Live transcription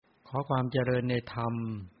ขอความเจริญในธรรม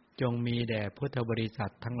จงมีแด่พุทธบริษั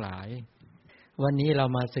ททั้งหลายวันนี้เรา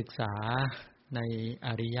มาศึกษาในอ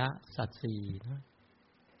ริยสัจสี่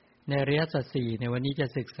ในอริยสัจสี่ในวันนี้จะ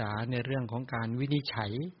ศึกษาในเรื่องของการวินิจฉั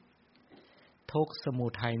ยทุกข์สมุ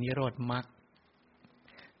ทัยนิโรธมรรค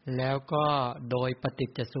แล้วก็โดยปฏิจ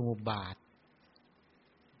จสมุปบาท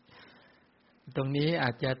ตรงนี้อ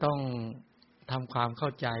าจจะต้องทำความเข้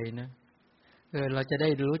าใจนะเราจะได้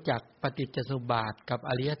รู้จักปฏิจจสมุปบาทกับ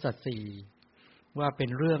อริยสัจสี่ว่าเป็น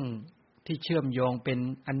เรื่องที่เชื่อมโยงเป็น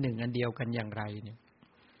อันหนึ่งอันเดียวกันอย่างไรเนี่ย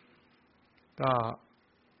ก็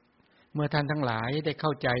เมื่อท่านทั้งหลายได้เข้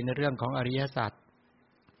าใจในเรื่องของอริยสัจ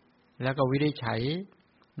แล้วก็วินิจฉัย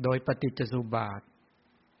โดยปฏิจจสมุปบาท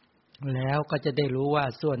แล้วก็จะได้รู้ว่า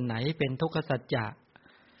ส่วนไหนเป็นทุกขสัจจะ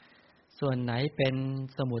ส่วนไหนเป็น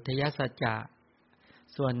สมุทัยสัจจะ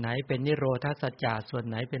ส่วนไหนเป็นนิโรธสัจจะส่วน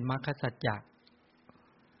ไหนเป็นมรรคสัจจะ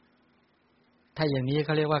ถ้าอย่างนี้เข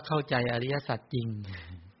าเรียกว่าเข้าใจอริยสัจจริง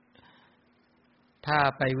ถ้า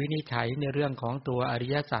ไปวินิจฉัยในเรื่องของตัวอริ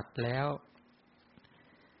ยสัจแล้ว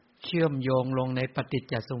เชื่อมโยงลงในปฏิจ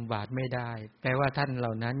จสมุปบาทไม่ได้แปลว่าท่านเห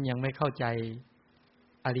ล่านั้นยังไม่เข้าใจ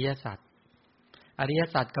อริยสัจอริย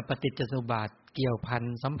สัจกับปฏิจจสมุปบาทเกี่ยวพัน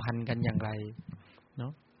สัมพันธ์กันอย่างไรเนา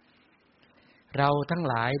ะเราทั้ง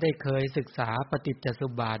หลายได้เคยศึกษาปฏิจจสมุ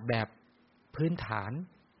ปบาทแบบพื้นฐาน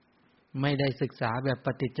ไม่ได้ศึกษาแบบป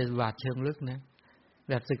ฏิจจสมุปบาทเชิงลึกนะ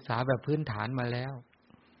แบบศึกษาแบบพื้นฐานมาแล้ว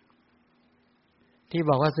ที่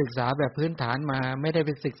บอกว่าศึกษาแบบพื้นฐานมาไม่ได้ไป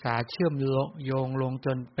ศึกษาเชื่อมโยงลงจ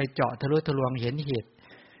นไปเจาะทะลุทะลวงเห็นเหตุ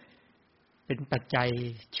เป็นปัจจัย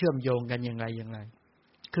เชื่อมโยงกันอย่างไร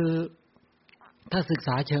คือถ้าศึกษ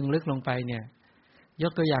าเชิงลึกลงไปเนี่ยย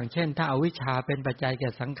กตัวอย่างเช่นถ้าอวิชชาเป็นปัจจัยแก่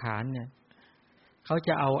สังขารเนี่ยเขาจ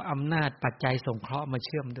ะเอาอำนาจปัจจัยสงเคราะห์มาเ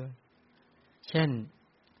ชื่อมด้วยเช่น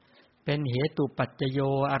เป็นเหตุปัจจโย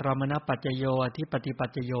อารมณปัจจโยอธิปฏิปัจ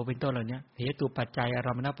จโยเป็นต้นเหล่านี้เหตุปัจจัยอาร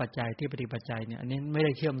มณปัจจัยที่ปฏิปัจจัยเนี่ยอันนี้ไม่ไ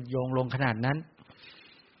ด้เชื่อมโยงลงขนาดนั้น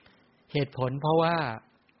เหตุผลเพราะว่า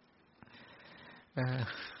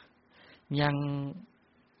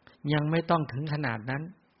ยังไม่ต้องถึงขนาดนั้น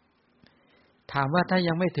ถามว่าถ้า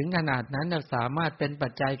ยังไม่ถึงขนาดนั้นสามารถเป็นปั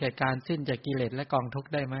จจัยแก่การสิ้นจากกิเลสและกองทุกข์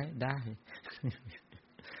ได้ไหมได้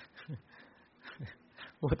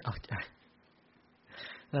พูดเอาใจ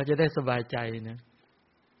เราจะได้สบายใจนะ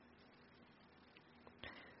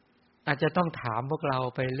อาจจะต้องถามพวกเรา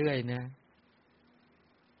ไปเรื่อยนะ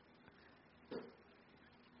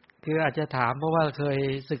คืออาจจะถามเพราะว่าเคย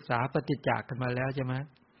ศึกษาปฏิจจ์กันมาแล้วใช่ไหม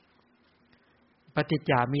ปฏิจ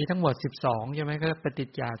จ์มีทั้งหมด12ใช่ไหมก็ปฏิจ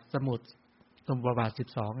จ์สมุปบาท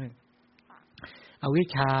12เนี่ยอวิช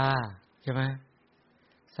ชาใช่ไหม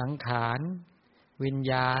สังขารวิญ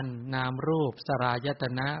ญาณนามรูปสลายต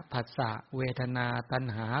นะผัสสะเวทนาตัณ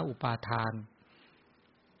หาอุปาทาน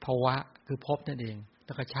ภวะคือภพนั่นเองแ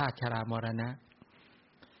ล้วก็ชาติชรามรณะ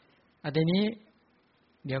อันนี้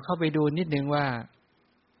เดี๋ยวเข้าไปดูนิดนึงว่า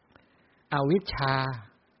อวิชช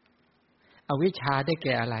าได้แ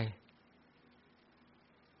ก่อะไร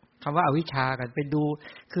คำว่าอวิชชากันไปดู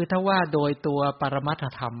คือถ้าว่าโดยตัวปรมัตถ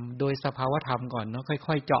ธรรมโดยสภาวธรรมก่อนเนาะ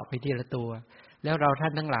ค่อยๆเจาะไปทีละตัวแล้วเราท่า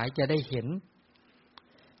นทั้งหลายจะได้เห็น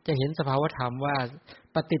สภาวธรรมว่า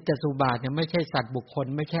ปฏิจจสมุปบาทเนี่ยไม่ใช่สัตว์บุคคล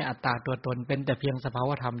ไม่ใช่อัตตาตัวตนเป็นแต่เพียงสภาว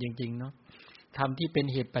ธรรมจริงๆเนาะธรรมที่เป็น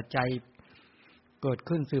เหตุปัจจัยเกิด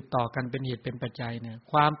ขึ้นสืบต่อกันเป็นเหตุเป็นปัจจัยเนี่ย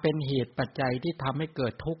ความเป็นเหตุปัจจัยที่ทำให้เกิ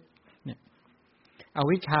ดทุกข์เนี่ยอ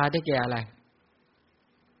วิชชาได้แก่อะไร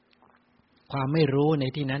ความไม่รู้ใน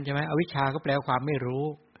ที่นั้นใช่ไหมอวิชชาก็แปลว่าความไม่รู้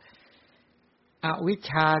อวิช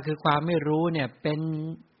ชาคือความไม่รู้เนี่ยเ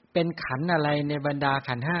ป็นขันธ์อะไรในบรรดา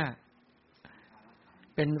ขันธ์5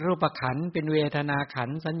เป็นรูปขันธ์เป็นเวทนาขัน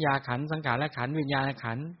ธ์สัญญาขันธ์สังขารขันธ์วิญญาณ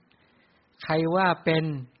ขันธ์ใครว่าเป็น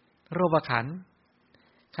รูปขันธ์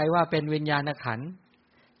ใครว่าเป็นวิญญาณขันธ์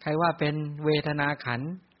ใครว่าเป็นเวทนาขันธ์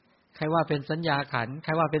ใครว่าเป็นสัญญาขันธ์ใค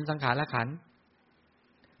รว่าเป็นสังขารขันธ์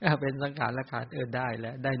เป็นสังขารขันธ์ได้แ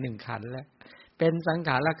ล้วได้1ขันธ์แล้วเป็นสังข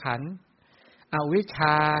ารขันธ์อวิชช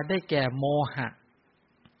าได้แก่โมห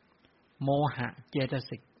ะเจต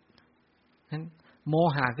สิกนั้นโม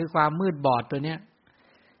หะคือความมืดบอดตัวเนี้ย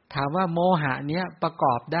ถามว่าโมหะเนี้ยประก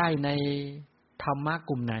อบได้ในธรรมะ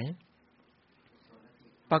กลุ่มไหน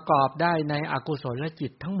ประกอบได้ในอกุศลจิ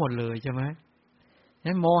ตทั้งหมดเลยใช่ไหม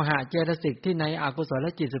นั้นโมหะเจตสิกที่ในอกุศล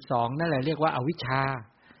จิต12นั่นแหละเรียกว่าอวิชชา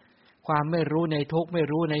ความไม่รู้ในทุกข์ไม่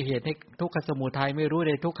รู้ในเหตุให้ทุกขสมุทัยไม่รู้ใ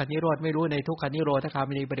นทุกขนิโรธไม่รู้ในทุกขนิโรธคา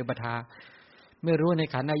มินีปฏิปทาไม่รู้ใน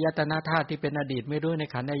ขันธ์อายตนะธาตุที่เป็นอดีตไม่รู้ใน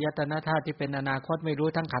ขันธ์อายตนะธาตุที่เป็นอนาคตไม่รู้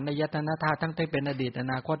ทั้งขันธ์อายตนะธาตุทั้งที่เป็นอดีตอ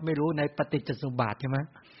นาคตไม่รู้ในปฏิจจสมุปบาทใช่ไหม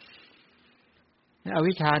อ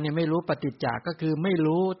วิชชาเนี่ยไม่รู้ปฏิจจ์ก็คือไม่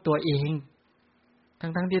รู้ตัวเอง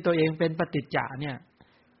ทั้งที่ตัวเองเป็นปฏิจจ์เนี่ย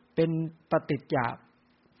เป็นปฏิจจ์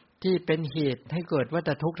ที่เป็นเหตุให้เกิดวัฏ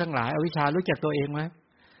ทุกข์ทั้งหลายอวิชชารู้จักตัวเองไหม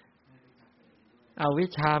อวิช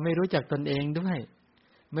ชาไม่รู้จักตนเองด้วย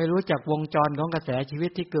ไม่รู้จักวงจรของกระแสชีวิ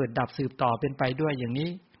ตที่เกิดดับสืบต่อเป็นไปด้วยอย่างนี้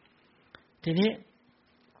ทีนี้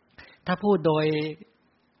ถ้าพูดโด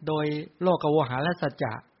ยโลกโวหารสัจจ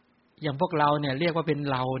ะอย่างพวกเราเนี่ยเรียกว่าเป็น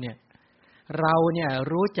เราเนี่ย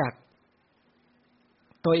รู้จัก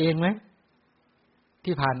ตัวเองไหม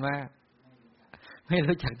ที่ผ่านมาไม่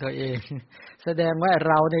รู้จักตัวเองแสดงว่า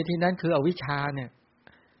เราในที่นั้นคืออวิชชาเนี่ย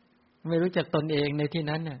ไม่รู้จักตนเองในที่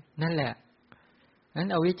นั้นน่ะนั่นแหละนั้น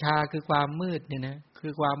อวิชชาคือความมืดเนี่ยนะคื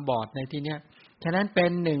อความบอดในที่เนี้ยฉะนั้นเป็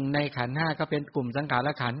นหนึ่งในขันธ์5ก็เป็นกลุ่มสังขาร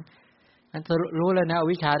ขันธ์อันรู้แล้วนะอ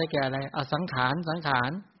วิชชาได้แก่อะไรเอาสังขาร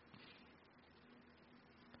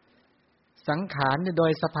โด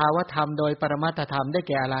ยสภาวธรรมโดยปรมัตถธรรมได้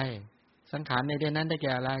แก่อะไรสังขารในที่นั้นได้แ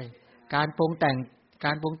ก่อะไรการปรุงแ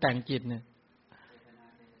ต่งจิตเนี่ย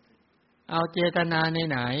เอาเจตนาใน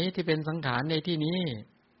ไหนที่เป็นสังขารในที่นี้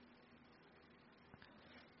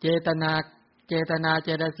เจตนาเจ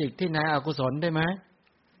ตสิกที่ในอกุศลได้ไหม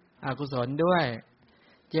อกุศลด้วย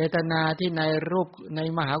เจตนาที่ในรูปใน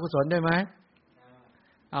มหากุศลได้ไหม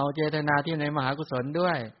เอาเจตนาที่ในมหากุศลด้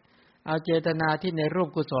วยเอาเจตนาที่ในรูป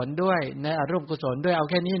กุศลด้วยในอรูปกุศลด้วยเอา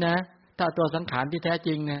แค่นี้นะถ้าตัวสังขารที่แท้จ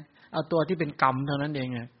ริงนะเอาตัวที่เป็นกรรมเท่านั้นเอง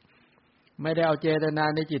ไงไม่ได้เอาเจตนา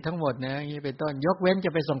ในจิตทั้งหมดนะอย่างนี้เป็นต้นยกเว้นจ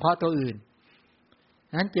ะไปสงเคราะห์ตัวอื่น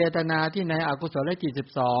นั้นเจตนาที่ในอกุศลจิต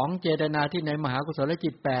12เจตนาที่ในมหากุศลจิ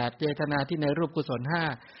ต8เจตนาที่ในรูปกุศล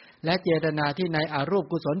5และเจตนาที่ในอรูป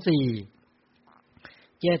กุศล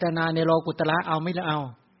4เจตนาในโลกุตระเอาไม่เอา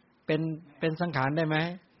เป็นสังขารได้ไหม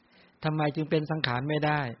ทำไมจึงเป็นสังขารไม่ไ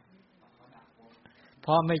ด้เพ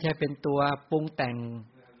ราะไม่ใช่เป็นตัวปรุงแต่ง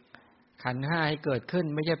ขันธ์5ให้เกิดขึ้น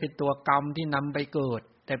ไม่ใช่เป็นตัวกรรมที่นำไปเกิด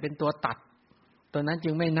แต่เป็นตัวตัดตัวนั้น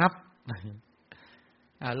จึงไม่นับ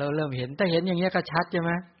เราเริ่มเห็นถ้าเห็นอย่างนี้ก็ชัดใช่ไห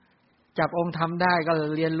มจับองค์ธรรมได้ก็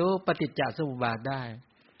เรียนรู้ปฏิจจสมุปบาทได้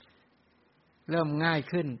เริ่มง่าย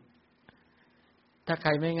ขึ้นถ้าใคร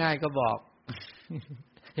ไม่ง่ายก็บอก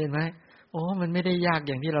เห็นไหมโอ้มันไม่ได้ยากอ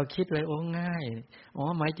ย่างที่เราคิดเลยโอ้ง่ายอ๋อ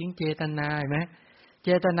หมายถึงเจตนาเห็นไหมเจ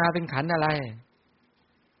ตนาเป็นขันธ์อะไร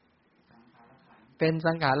เป็น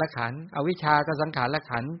สังขารขันธ์อวิชชาก็สังขาร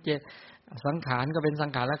ขันธ์สังขารก็เป็นสั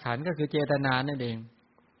งขารขันธ์ก็คือเจตนานั่นเอง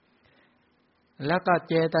แล้วก็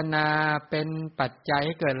เจตนาเป็นปัจจัยใ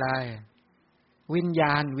ห้เกิดอะไรวิญญ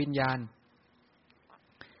าณเอ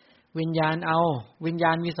าวิญญ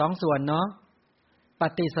าณมี2ส่วนเนาะป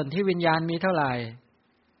ฏิสนธิวิญญาณมีเท่าไหร่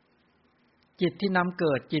จิตที่นำเ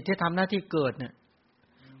กิดจิตที่ทำหน้าที่เกิดเนี่ย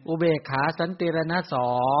อุเบกขาสันติรณะ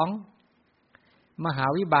2มหา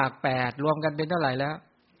วิบาก8รวมกันเป็นเท่าไหร่แล้ว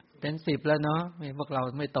เป็น10แล้วเนาะพวกเรา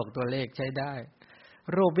ไม่ตกตัวเลขใช้ได้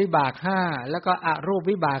รูปวิบาก5แล้วก็อรูป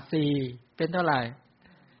วิบาก4เป็นเท่าไหร่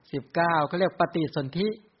19เขาเรียกปฏิสนธิ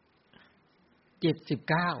จิต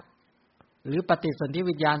19หรือปฏิสนธิ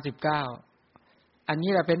วิญญาณ19อัน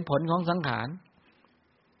นี้แหละเป็นผลของสังขาร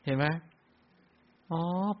เห็นไหมอ๋อ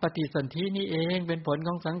ปฏิสนธินี่เองเป็นผลข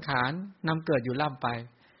องสังขารนำเกิดอยู่ล่ำไป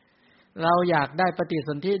เราอยากได้ปฏิส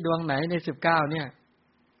นธิดวงไหนใน19เนี่ย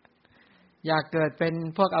อยากเกิดเป็น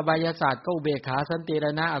พวกอบายศาสตร์ก็อุเบกขาสันติร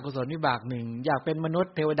ณะอกุศลวิบาก1อยากเป็นมนุษ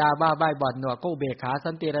ย์เทวดาบ้าใบ้บอดหนวกก็อุเบกขา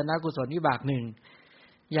สันติรณะกุศลวิบาก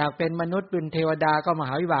1อยากเป็นมนุษย์เป็นเทวดาก็มห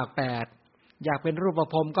าวิบาก8อยากเป็นรูป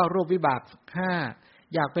ภพก็รูปวิบาก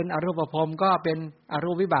5อยากเป็นอรูปภพก็เป็นอ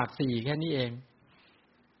รูปวิบาก4แค่นี้เอง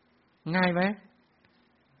ง่ายไหม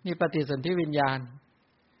นี่ปฏิสนธิวิญญาณ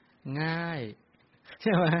ง่ายใ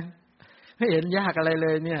ช่ไหมไม่เห็นยากอะไรเล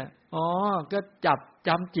ยเนี่ยอ๋อก็จ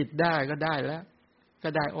ำจิตได้ก็ได้แล้วก็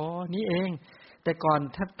ได้อ๋อนี่เองแต่ก่อน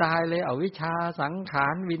แทบตายเลยอวิชชาสังขา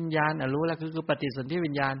รวิญญาณรู้แล้วคือปฏิสนธิวิ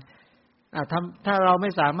ญญาณถ้าเราไม่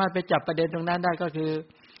สามารถไปจับประเด็นตรงนั้นได้ก็คือ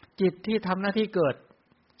จิตที่ทำหน้าที่เกิด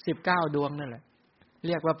19ดวงนั่นแหละเ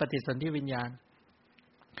รียกว่าปฏิสนธิวิญญาณ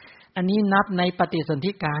อันนี้นับในปฏิสน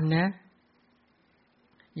ธิการนะ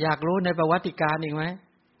อยากรู้ในประวัติการอีกไหม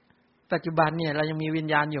ปัจจุบันเนี่ยเรายังมีวิญ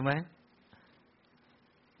ญาณอยู่ไหม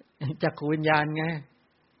จักขวิญญาณไง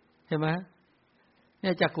ใช่ไหมเ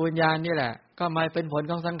นี่ยจักขวิญญาณนี่แหละก็มาเป็นผล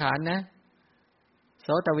ของสังขารนะโส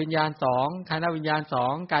ตวิญญาณ2คานวิญญาณ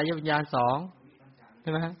2กายวิญญาณ2ใ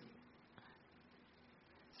ช่ไหม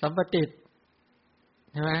สัมปติ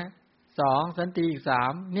ใช่ไหม2สันติอีก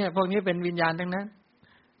3เนี่ยพวกนี้เป็นวิญญาณทั้งนั้น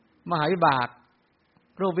มหาวิบาก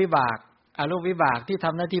รูปวิบากอรูปวิบากที่ท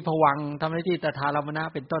ำหน้าที่ภวังค์ทำหน้าที่ตถารมณะ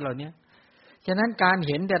เป็นต้นเหล่านี้ฉะนั้นการเ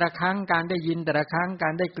ห็นแต่ละครั้งการได้ยินแต่ละครั้งกา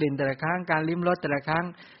รได้กลิ่นแต่ละครั้งการลิ้มรสแต่ละครั้ง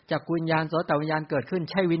จักขุวิญญาณโสตวิญญาณเกิดขึ้น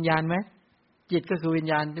ใช่วิญญาณไหมจิตก็คือวิญ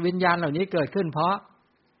ญาณเหล่านี้เกิดขึ้นเพราะ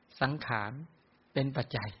สังขารเป็นปัจ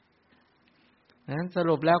จัย นั้นส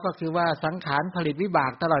รุปแล้วก็คือว่าสังขารผลิตวิบา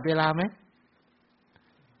กตลอดเวลาไหม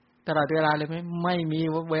ตลอดเวลาเลยไหมไม่มี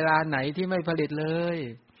เวลาไหนที่ไม่ผลิตเลย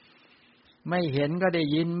ไม่เห็นก็ได้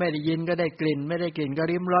ยินไม่ได้ยินก็ได้กลิ่นไม่ได้กลิ่นก็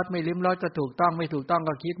ลิ้มรสไม่ลิ้มรสก็ถูกต้องไม่ถูกต้อง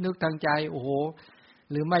ก็คิดนึกทางใจโอ้โห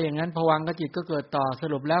หรือไม่อย่างนั้นภวังคจิตก็เกิดต่อส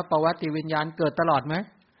รุปแล้วปวัตติวิญญาณเกิดตลอดไหม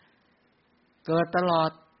เกิดตลอด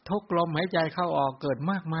ทุกลมหายใจเข้าออกเกิด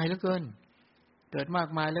มากมายเหลือเกินเกิดมาก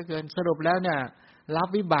มายเหลือเกินสรุปแล้วเนี่ยรับ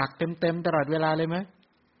วิบากเต็มๆตลอดเวลาเลยไหม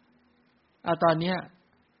เอาตอนนี้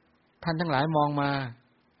ท่านทั้งหลายมองมา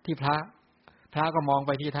ที่พระก็มองไ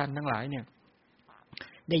ปที่ท่านทั้งหลายเนี่ย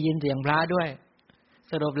ได้ยินเสียงพระด้วย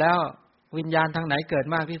สรุปแล้ววิญญาณทางไหนเกิด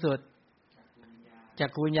มากที่สุดจัก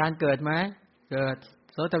ขุวิญญาณเกิดไหมเกิด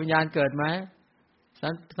โสตวิญญาณเกิดไหม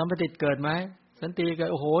สัมปติเกิดไหมสันติเกิด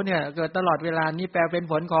โอ้โหเนี่ยเกิดตลอดเวลานี้แปลเป็น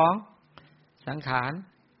ผลของสังขาร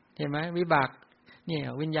เห็นไหมวิบากเนี่ย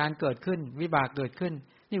วิญญาณเกิดขึ้นวิบากเกิดขึ้น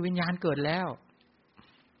นี่วิญญาณเกิดแล้ว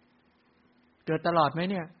เกิดตลอดไหม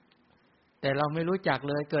เนี่ยแต่เราไม่รู้จัก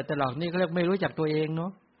เลยเกิดตลอดนี่เขาเรียกไม่รู้จักตัวเองเนา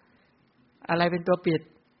ะอะไรเป็นตัวปิด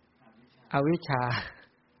อวิชชา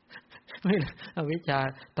ไม่อวิชชา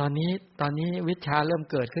ตอนนี้วิชชาเริ่ม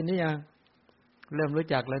เกิดขึ้นหรือยังเริ่มรู้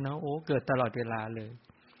จักแล้วเนาะโอ้เกิดตลอดเวลาเลย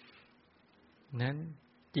นั้น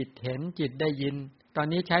จิตเห็นจิตได้ยินตอน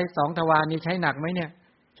นี้ใช้2ทวารนี้ใช้หนักไหมเนี่ย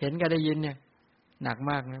เห็นกับได้ยินเนี่ยหนัก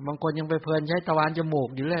มากนะบางคนยังไปเพลินใช้ทวารจมูก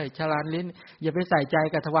อยู่เลยทวารลิ้นอย่าไปใส่ใจ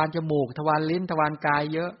กับทวารจมูกทวารลิ้นทวารกาย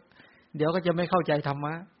เยอะเดี๋ยวก็จะไม่เข้าใจธรรม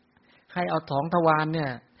ะให้เอา2ทวารเนี่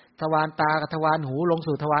ยทวารตากับทวารหูลง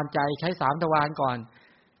สู่ทวารใจใช้3ทวารก่อน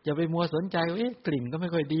อย่าไปมัวสนใจว่ากลิ่นก็ไม่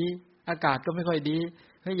ค่อยดีอากาศก็ไม่ค่อยดี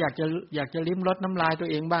เฮ้ยอยากจะลิ้มรสน้ำลายตัว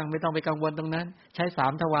เองบ้างไม่ต้องไปกังวลตรงนั้นใช้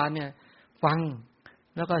3ทวารเนี่ยฟัง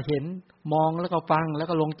แล้วก็เห็นมองแล้วก็ฟังแล้ว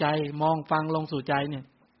ก็ลงใจมองฟังลงสู่ใจเนี่ย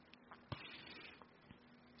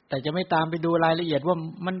แต่จะไม่ตามไปดูรายละเอียดว่า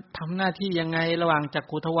มันทำหน้าที่ยังไงระหว่างจัก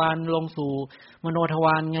ขุทวารลงสู่มโนทว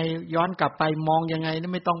ารไงย้อนกลับไปมองยังไงนั่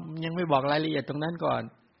นไม่ต้องยังไม่บอกรายละเอียดตรงนั้นก่อน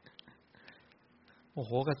โอ้โ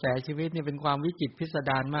หกระแสชีวิตนี่เป็นความวิจิตรพิส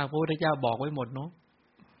ดารมากพระพุทธเจ้าบอกไว้หมดเนาะ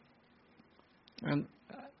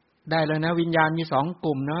ได้แล้วนะวิญญาณมี2ก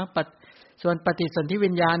ลุ่มเนาะส่วนปฏิสนธิวิ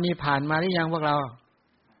ญญาณนี่ผ่านมาหรือยังพวกเรา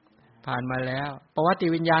ผ่านมาแล้วปวัตติ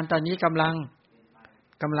วิญญาณตอนนี้กำ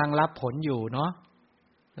ลังรับผลอยู่เนาะ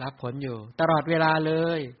รับผลอยู่ตลอดเวลาเล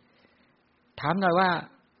ยถามหน่อยว่า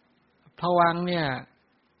ภวังค์เนี่ย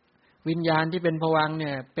วิญญาณที่เป็นภวังค์เ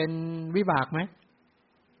นี่ยเป็นวิบากไหม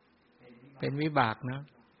เป็นวิบากนะ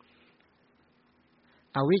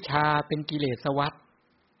อวิชชาเป็นกิเลสวัฏ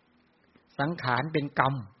สังขารเป็นกรร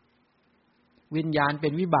มวิญญาณเป็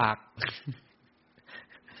นวิบาก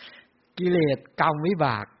กิเลสกรรมวิบ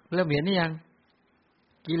ากเริ่มเห็นหรือยัง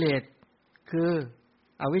กิเลสคือ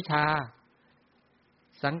อวิชชา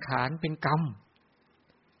สังขารเป็นกรรม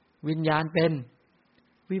วิญญาณเป็น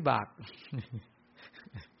วิบาก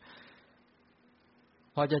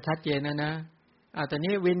พอจะชัดเจนนะตอน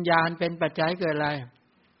นี้วิญญาณเป็นปัจจัยเกิดอะไร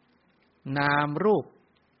นามรูป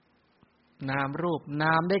น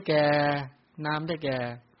ามได้แก่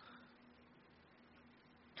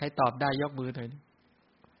ใครตอบได้ยกมือหน่อย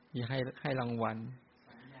อย่าให้รางวั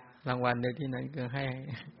ลในที่นั้นก็ให้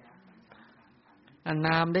น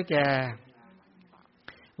ามได้แก่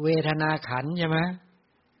เวทนาขันธ์ใช่ไหม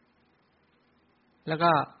แล้ว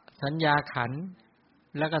ก็สัญญาขันธ์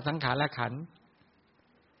แล้วก็สังขารขันธ์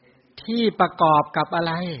ที่ประกอบกับอะ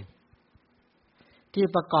ไรที่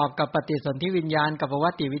ประกอบกับปฏิสนธิวิญญาณกับภวั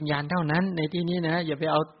ตติวิญญาณเท่านั้นในที่นี้นะอย่าไป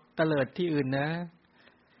เอาเตลิดที่อื่นนะ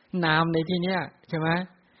นามในที่เนี้ยใช่ไหม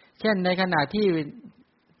เช่นในขณะที่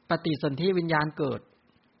ปฏิสนธิวิญญาณเกิด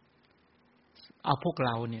เอาพวกเ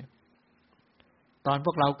ราเนี่ยตอนพ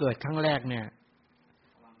วกเราเกิดครั้งแรกเนี่ย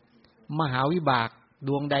มหาวิบากด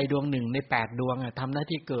วงใดดวงหนึ่งใน8ดวงทำหน้า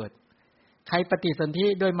ที่เกิดใครปฏิสนธิ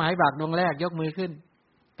ด้วยมหาวิบากดวงแรกยกมือขึ้น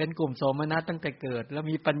เป็นกลุ่มโสมนัสตั้งแต่เกิดแล้ว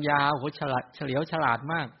มีปัญญาโหฉลาดเฉลียวฉลาด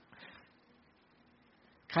มาก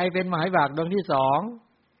ใครเป็นมหาวิบากดวงที่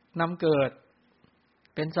2นำเกิด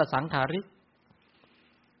เป็นสสังขาริก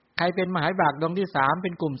ใครเป็นมหาวิบากดวงที่3เป็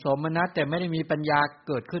นกลุ่มโสมนัสแต่ไม่ได้มีปัญญา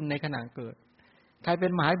เกิดขึ้นในขณะเกิดใครเป็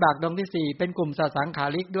นมหาวิบากดวงที่4เป็นกลุ่มสสังขา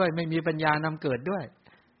ริกด้วยไม่มีปัญญานำเกิดด้วย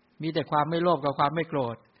มีแต่ความไม่โลภกับความไม่โกร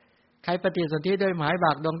ธใครปฏิสนธิด้วยมหาวิบ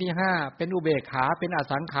ากดวงที่5เป็นอุเบกขาเป็นอ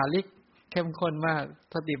สังขาริกเข้มข้นมาก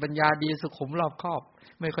สติปัญญาดีสุขุมรอบคอบ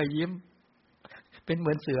ไม่ค่อยยิ้มเป็นเห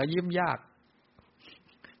มือนเสือยิ้มยาก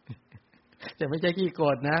แต่ไม่ใช่ขี้โกร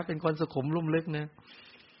ธนะเป็นคนสุขุมลุ่มลึกนะ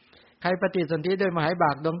ใครปฏิสนธิด้วยมหาวิบ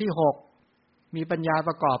ากดวงที่6มีปัญญาป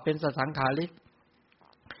ระกอบเป็นสสังขาริก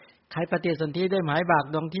ใครปฏิสนธิด้วยมหาวิบาก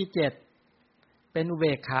ดวงที่7เป็นอุเบ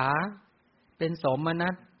กขาเป็นโสมนั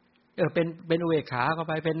ส เป็นอุเบกขาเข้า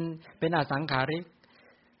ไปเป็นอสังขาริก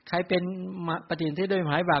ใครเป็นปฏิสนธิด้วยห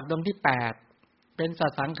มายบากดวงที่8เป็นสั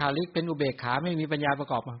สังขาริกเป็นอุเบกขาไม่มีปัญญาประ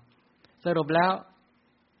กอบสรุปแล้ว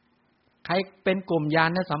ใครเป็นกลุ่มญา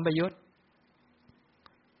ณสัมปยุต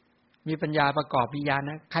มีปัญญาประกอบวิญญาณ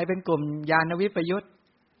นะใครเป็นกลุ่มญาณวิปยุต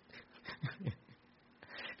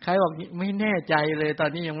ใครบอกไม่แน่ใจเลยตอน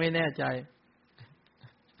นี้ยังไม่แน่ใจ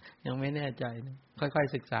นะค่อย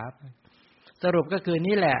ๆศึกษาไปสรุปก็คือ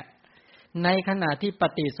นี่แหละในขณะที่ป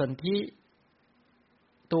ฏิสนธิ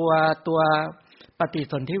ตัวปฏิ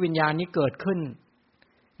สนธิวิญญาณนี้เกิดขึ้น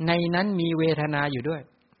ในนั้นมีเวทนาอยู่ด้วย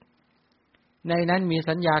ในนั้นมี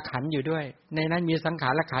สัญญาขันธ์อยู่ด้วยในนั้นมีสังขา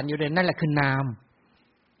รขันธ์อยู่ด้วยนั่นแหละคือนาม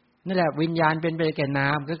นั่นแหละวิญญาณเป็นไปแก่นา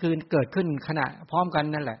มก็คือเกิดขึ้นขณะพร้อมกัน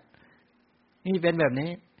นั่นแหละนี่เป็นแบบนี้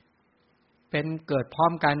เป็นเกิดพร้อ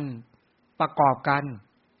มกันประกอบกัน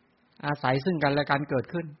อาศัยซึ่งกันและกันเกิด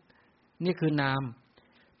ขึ้นนี่คือนาม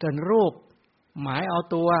ส่วนรูปหมายเอา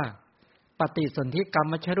ตัวปฏิสนธิกรร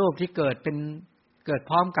มชรูปที่เกิด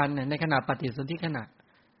พร้อมกันในขณะปฏิสนธิขณะ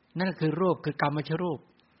นั่นคือรูปคือกรรมชรูป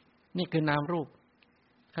นี่คือนามรูป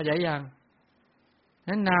เข้าใจยัง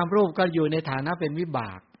นั้นนามรูปก็อยู่ในฐานะเป็นวิบ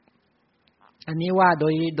ากอันนี้ว่า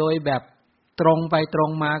โดยแบบตรงไปตรง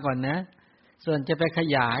มาก่อนนะส่วนจะไปข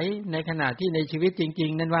ยายในขณะที่ในชีวิตจริง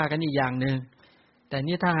ๆนั่นว่ากันอีกอย่างนึงแต่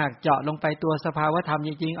นี่ถ้าหากเจาะลงไปตัวสภาวธรรมจ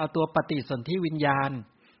ริงๆเอาตัวปฏิสนธิวิญญาณ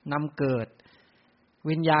นำเกิด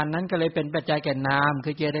วิญญาณนั้นก็เลยเป็นปัจจัยแก่นาม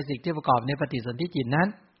คือเจตสิกที่ประกอบในปฏิสนธิจิตนั้น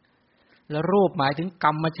แล้วรูปหมายถึงก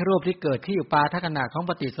รรมชรูปที่เกิดขึ้นอยู่ปาทขณะของ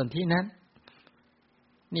ปฏิสนธินั้น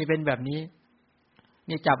นี่เป็นแบบนี้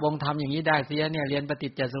นี่จับองค์ธรรมอย่างนี้ได้เสียเนี่ยเรียนปฏิ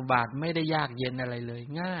จจสมุปบาทไม่ได้ยากเย็นอะไรเลย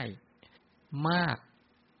ง่ายมาก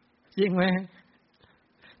จริงไหม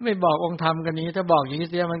ไม่บอกองค์ธรรมกันนี้ถ้าบอกอย่างนี้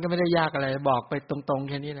เสียมันก็ไม่ได้ยากอะไรบอกไปตรงๆ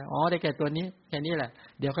แค่นี้แหละอ๋อได้แก่ตัวนี้แค่นี้แหละ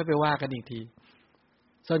เดี๋ยวค่อยไปว่ากันอีกที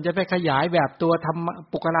ส่วนจะไปขยายแบบตัวธรรม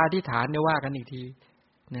ปุคลาธิฐานเนี่ยว่ากันอีกที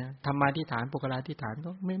นะธรรมาธิฐานปุคลาธิฐานก็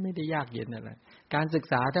ไม่ได้ยากเย็นอะไรการศึก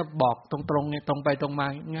ษาถ้าบอกตรงๆเนี่ยตรงไปตรงมา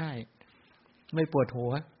ง่ายไม่ปวดหั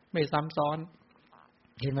วไม่ซ้ำซ้อน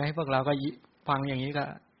เห็นไหมพวกเราก็ฟังอย่างนี้ก็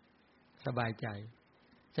สบายใจ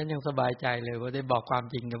ฉันยังสบายใจเลยว่าได้บอกความ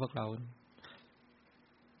จริงกับพวกเรา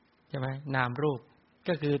ใช่ไหมนามรูป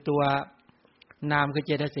ก็คือตัวนามคือเ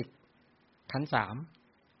จตสิกขันธ์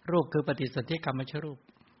3รูปคือปฏิสนธิกรรมชรูป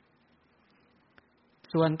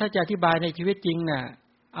ส่วนถ้าจะอธิบายในชีวิตจริงน่ะ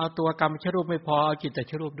เอาตัวกรรมชรูปไม่พอเอาจิตต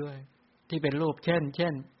ชรูปด้วยที่เป็นรูปเช่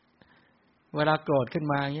นเวลาโกรธขึ้น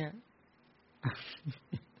มาเงี้ย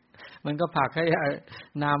มันก็ผลักให้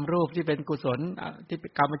นามรูปที่เป็นกุศลที่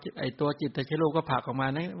กรรมไอตัวจิตตชรูปก็ผลักออกมา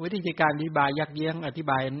นะวิธีการอธิบายยักเยี้ยงอธิ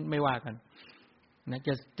บายไม่ว่ากันนะ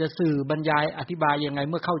จะสื่อบรรยายอธิบายยังไง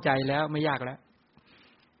เมื่อเข้าใจแล้วไม่ยากแล้ว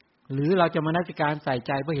หรือเราจะมนสิการใส่ใ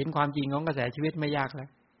จเพื่อเห็นความจริงของกระแสชีวิตไม่ยากแล้ว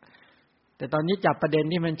แต่ตอนนี้จับประเด็น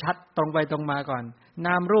ที่มันชัดตรงไปตรงมาก่อนน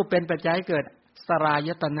ามรูปเป็นปัจจัยเกิดสราย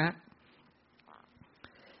ตนะ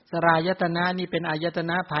สรายตนะนี่เป็นอายต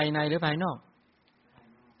นะภายในหรือภายนอก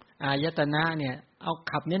อายตนะเนี่ยเอา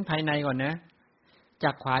ขับเน้นภายในก่อนนะ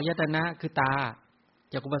จักขวายตนะคือตา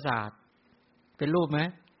จักขุประสาทเป็นรูปไหม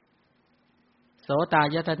โสตา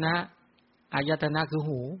ยตนะอายตนะคือ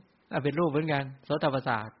หูเป็นรูปเหมือนกันโสตประส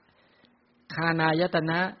าทคานายต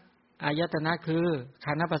นะอายตนะคือค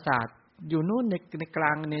านประสาทอยู่นู่นในกล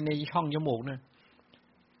างในช่องจมูกนั่น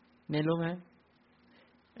เนี่ยรู้ไหม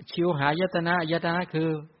ชิวหายตนะอายตนะคือ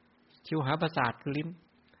ชิวหาประสาทคือลิ้น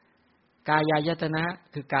กายายตนะ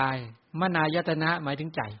คือกายมนายตนะหมายถึ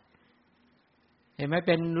งใจเห็นไหมเ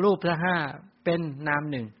ป็นรูปละ5เป็นนาม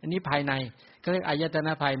1อันนี้ภายในก็เรียกอายตน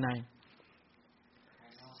ะภายใน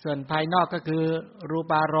ส่วนภายนอกก็คือรู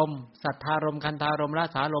ปารมณ์สัทธารมณ์คันธารมณ์ร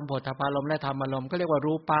สารมณ์โผฏฐัพพารมณ์และธรรมารมณ์ก็เรียกว่า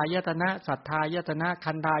รูปายตนะสัทธายตนะ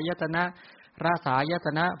คันธายตนะรสายต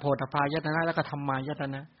นะโผฏฐัพพายตนะแล้วก็ธรรมายต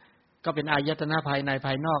นะก็เป็นอายตนะภายในภ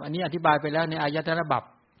ายนอกอันนี้อธิบายไปแล้วในอายตนะบัพ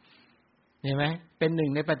เห็นไหมเป็นหนึ่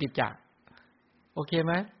งในปฏิจจ์โอเคไ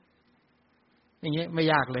หมอย่างเงี้ยไม่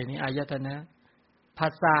ยากเลยนี่อายตนะภา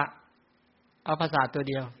ษาเอาภาษาตัว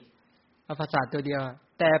เดียวเอาภาษาตัวเดียว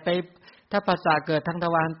แต่ไปถ้าภาษาเกิดทางท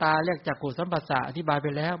วารตาเรียกจักขุสัมผัสสะอธิบายไป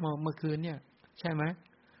แล้วเมื่อคืนเนี่ยใช่ไหม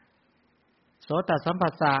โสตสัมผั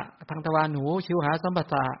สสะทางทวารหูชิวหาสัมผัส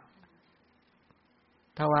สะ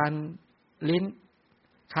ทวารลิ้น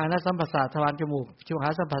คานสัมผัสสะทวารจมูกชิวหา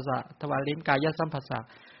สัมผัสสะทวารลิ้นกายสัมผัสสะ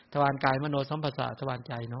ทวารกายมโนสัมผัสสะทวาร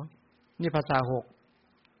ใจเนาะนี่ภาษา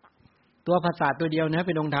6ตัวภาษาตัวเดียวนะเ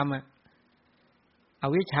ป็นองค์ธรรมอ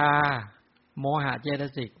วิชชาโมหะเจต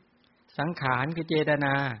สิกสังขารคือเจตน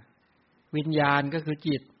าวิญญาณก็คือ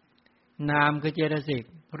จิตนามคือเจตสิก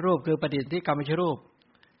รูปคือปฏิสนธิกรรมชรูป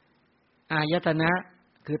อายตนะ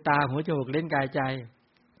คือตาหูจมูกลิ้นกายใจ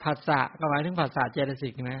ผัสสะก็หมายถึงผัสสะเจตสิ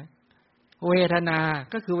กนะเวทนา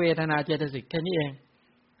ก็คือเวทนาเจตสิกแค่นี้เอง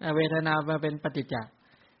เวทนามาเป็นปฏิจจ์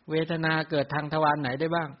เวทนาเกิดทางทวารไหนได้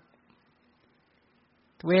บ้าง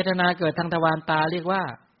เวทนาเกิดทางทวารตาเรียกว่า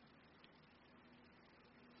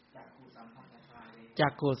จั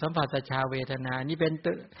กขุสัมผัสชาเวทนานี่เ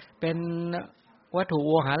ป็นวัตถุโ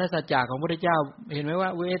วหารสัจจะของพระพุทธเจ้าเห็นไหมว่า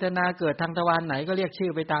เวทนาเกิดทางทวารไหนก็เรียกชื่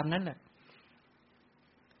อไปตามนั้นแหละ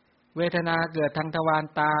เวทนาเกิดทางทวาร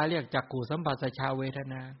ตาเรียกจักขุสัมผัสชาเวท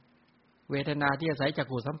นาเวทนาที่อาศัยจัก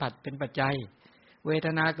ขุสัมผัสเป็นปัจจัยเวท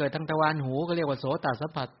นาเกิดทางทวารหูก็เรียกว่าโสตสั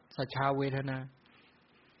มผัสชาเวทนา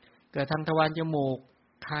เกิดทางทวารจมูก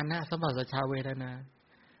คานะสัมผัสชาเวทนา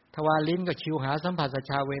ทวารลิ้นก็ชิวหาสัมผัส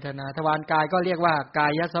ชาเวทนาทวารกายก็เรียกว่ากา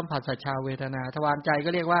ยสัมผัสชาเวทนาทวารใจก็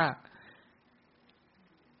เรียกว่า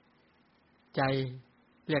ใจ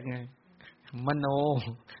เรียกไงมโน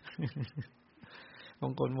บา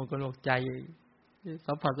งคนบอกใจ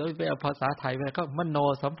สัมผัสแล้วไปเอาภาษาไทยไปก็มโน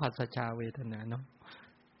สัมผัสชาเวทนาเนาะ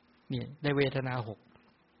นี่ได้เวทนา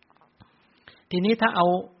6ทีนี้ถ้าเอา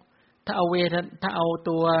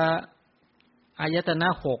ตัวอายตนะ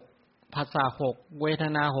6ภาษา6เวท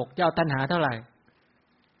นา6จะเอาตัณหาเท่าไหร่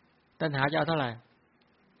ตัณหาจะเอาเท่าไหร่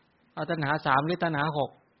เอาตัณหา3หรือตัณหา6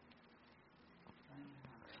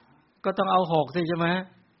ก็ต้องเอา6สิใช่ไหม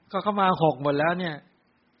ก็เข้ามา6หมดแล้วเนี่ย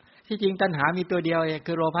ที่จริงตัณหามีตัวเดียวเอง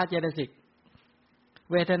คือโลภะเจตสิก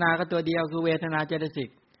เวทนาก็ตัวเดียวคือเวทนาเจตสิก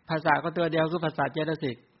ภาษาก็ตัวเดียวคือภาษาเจต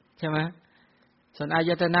สิกใช่ไหมส่วนอา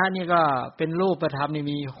ยตนะนี่ก็เป็นรูปธรรมนี่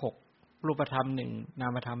มี6รูปธรรม1น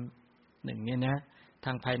ามธรรม1เนี่ยนะท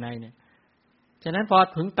างภายในเนี่ยฉะนั้นพอ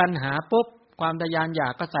ถึงตัณหาปุ๊บความทะยานอยา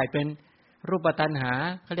กก็ใส่เป็นรูปตัณหา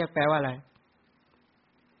เขาเรียกแปลว่าอะไร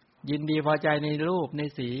ยินดีพอใจในรูปใน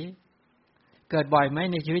สีเกิดบ่อยไหม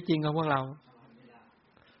ในชีวิตจริงของพวกเรา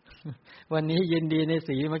วันนี้ยินดีใน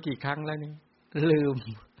สีมากี่ครั้งแล้วนี่ลืม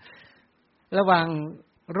ระหว่าง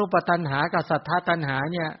รูปตัณหากับสัทธาตัณหา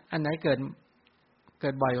เนี่ยอันไหนเกิ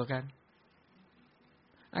ดบ่อยกว่ากัน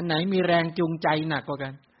อันไหนมีแรงจูงใจหนักกว่ากั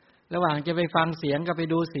นระหว่างจะไปฟังเสียงกับไป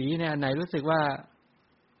ดูสีเนี่ยอันไหนรู้สึกว่า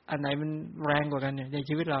อันไหนมันแรงกว่ากันเนี่ยใน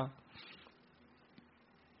ชีวิตเรา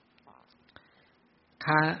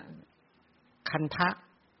คันทะ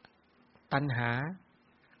ตัณหา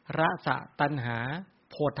รสะตัณหา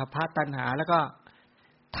โผฏฐัพพะตัณหาแล้วก็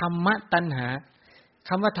ธรรมะตัณหาค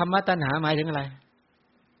ำว่าธรรมะตัณหาหมายถึงอะไร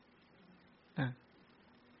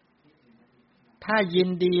ถ้ายิน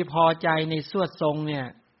ดีพอใจในสวดทรงเนี่ย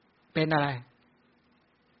เป็นอะไร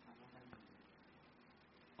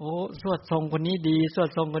โอ้สวดทรงคนนี้ดีสวด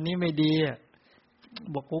ทรงคนนี้ไม่ดี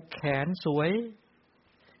บอกว่าแขนสวย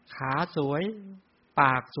ขาสวยป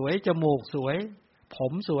ากสวยจมูกสวยผ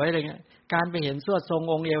มสวยอะไรเงี้ยการไปเห็นสวดทรง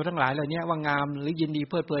องค์เอวทั้งหลายเหล่านี้ว่างามหรือยินดี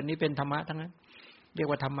เพลิดเพลินนี้เป็นธรรมะทั้งนั้นเรียก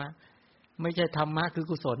ว่าธรรมะไม่ใช่ธรรมะคือ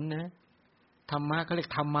กุศลนะธรรมะเขาเรียก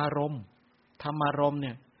ธรรมารมณ์ธรรมารมณ์เ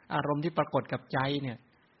นี่ยอารมณ์ที่ปรากฏกับใจเนี่ย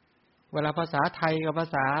เวลาภาษาไทยกับภา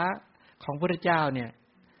ษาของพระพุทธเจ้าเนี่ย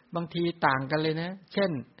บางทีต่างกันเลยนะเช่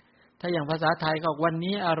นถ้าอย่างภาษาไทยก็วัน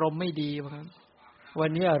นี้อารมณ์ไม่ดีครับวัน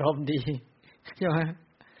นี้อารมณ์ดีใช่ไหม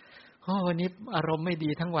วันนี้อารมณ์ไม่ดี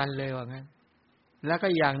ทั้งวันเลยว่างั้นแล้วก็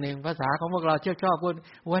อย่างหนึ่งภาษาของพวกเราชอบพูด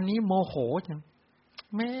วันนี้โมโหจัง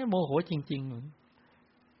แม่โมโหจริง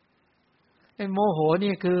ๆไอ้โมโห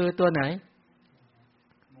นี่คือตัวไหน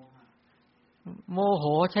โมโห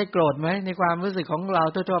ใช่โกรธไหมในความรู้สึกของเรา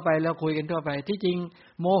ทั่วๆไปเราคุยกันทั่วไปที่จริง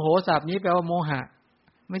โมโหศัพท์นี้แปลว่าโมหะ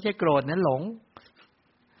ไม่ใช่โกรธนั้นหลง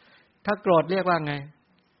ถ้าโกรธเรียกว่าไง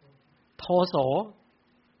โทโส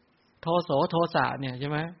โทสะเนี่ยใช่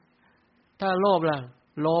ไหมถ้าโลภล่ะ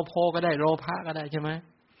โลโภก็ได้โลภะก็ได้ใช่ไหม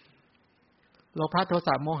โลภะโทส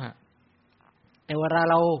ะโมหะไอ้เวลา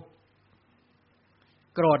เรา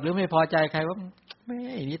โกรธหรือไม่พอใจใครว่าแม่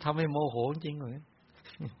นี่ทำให้โมโหจริงเหรอ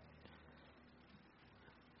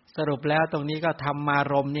สรุปแล้วตรงนี้ก็ธรรมา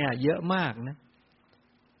รมณ์เนี่ยเยอะมากนะ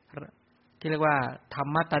ที่เรียกว่าธร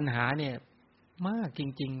รมตัณหาเนี่ยมากจ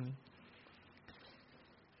ริงๆ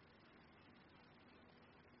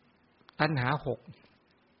ตัณหา6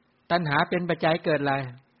ตัณหาเป็นปัจจัยเกิดอะไร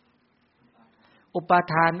อุปา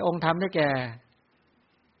ทานองค์ธรรมได้แก่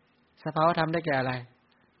สภาวธรรมได้แก่อะไร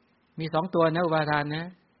มี2ตัวนะอุปาทานนะ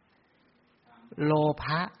โลภ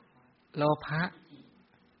ะ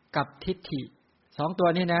กับทิฏฐิ2ตัว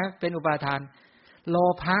นี้นะเป็นอุปาทานโล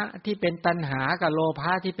ภะที่เป็นตัณหากับโลภ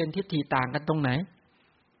ะที่เป็นทิฏฐิต่างกันตรงไหน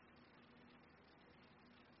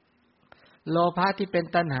โลภะที่เป็น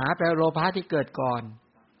ตัณหาแปลโลภะที่เกิดก่อน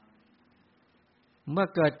เมื่อ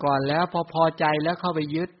เกิดก่อนแล้วพอใจแล้วเข้าไป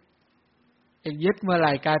ยึดยึดเมื่อไห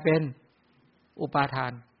ร่กลายเป็นอุปาทา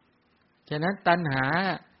นฉะนั้นตัณหา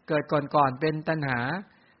เกิดก่อนเป็นตัณหา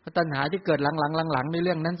ตัณหาที่เกิดหลังๆในเ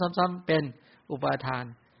รื่องนั้นซ้ำๆเป็นอุปาทาน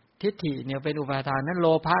ทิฏฐิเนี่ยเป็นอุปาทานนั้นโล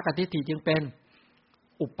ภะกับทิฏฐิจึงเป็น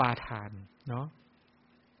อุปาทานเนาะ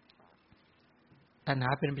ตัณหา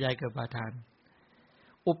เป็นปัจจัยเกิดอุปาทาน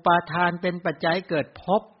อุปาทานเป็นปัจจัยเกิดภ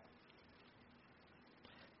พ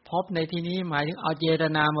ภพในที่นี้หมายถึงเอาเจต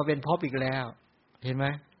นามาเป็นภพอีกแล้วเห็นไหม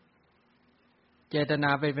เจตนา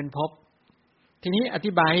ไปเป็นภพทีนี้อ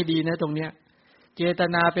ธิบายให้ดีนะตรงเนี้ยเจต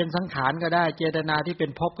นาเป็นสังขารก็ได้เจตนาที่เป็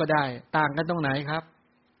นภพก็ได้ต่างกันตรงไหนครับ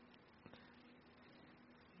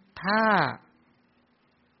ถ้า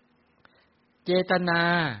เจตนา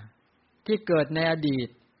ที่เกิดในอดีต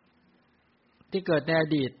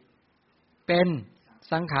เป็น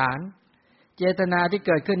สังขารเจตนาที่เ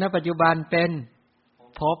กิดขึ้นณปัจจุบันเป็น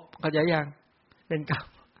ภพเข้าใจยังเป็นกรรม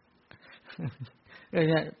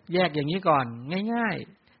แยกอย่างนี้ก่อนง่าย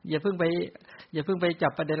ๆอย่าเพิ่งไปจั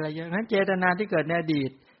บประเด็นอะไรเยอะงั้นเจตนาที่เกิดในอดี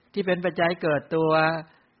ตที่เป็นปัจจัยเกิดตัว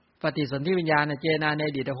ปฏิสนธิวิญญาณเจตนาใน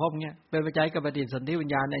อดีตภพเนี่ยเป็นปัจจัยกับปฏิสนธิวิญ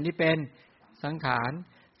ญาณในนี้เป็นสังขาร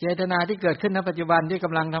เจตนาที่เกิดขึ้นณปัจจุบันที่ก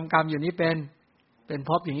ำลังทำกรรมอยู่นี้เป็น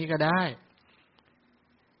ภพอย่างนี้ก็ได้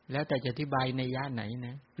แล้วแต่จะอธิบายในยะไหนน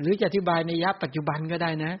ะหรือจะอธิบายในยะปัจจุบันก็ได้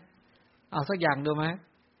นะเอาสักอย่างดูไหม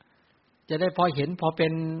จะได้พอเห็นพอเ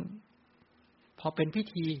ป็นพิ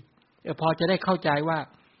ธีพอจะได้เข้าใจว่า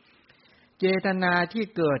เจตนาที่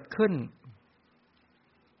เกิดขึ้น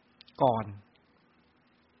ก่อน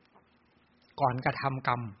กระทำก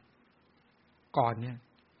รรมก่อนเนี่ย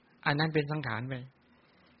อันนั้นเป็นสังขารไป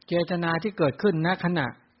เจตนาที่เกิดขึ้นณขณะ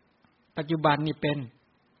ปัจจุบันนี่เป็น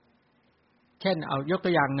เช่นเอายกตั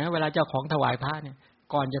วอย่างนะเวลาเจ้าของถวายพระเนี่ย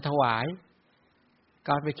ก่อนจะถวายก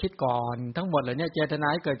ารไปคิดก่อนทั้งหมดเหล่านี้เจตนา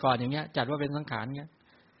ที่เกิดก่อนอย่างเงี้ยจัดว่าเป็นสังขารเงี้ย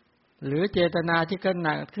หรือเจตนาที่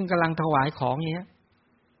ขึ้นกำลังถวายของเงี้ย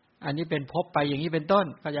อันนี้เป็นภพไปอย่างนี้เป็นต้น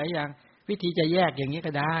เข้าใจยังวิธีจะแยกอย่างนี้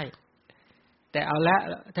ก็ได้แต่เอาละ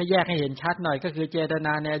ถ้าแยกให้เห็นชัดหน่อยก็คือเจตน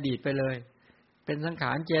าในอดีตไปเลยเป็นสังข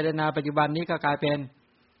ารเจตนาปัจจุบันนี้ก็กลายเป็น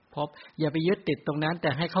ภพอย่าไปยึดติดตรงนั้นแต่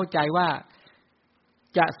ให้เข้าใจว่า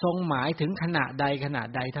จะทรงหมายถึงขณะใ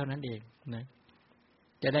ดเท่านั้นเองนะ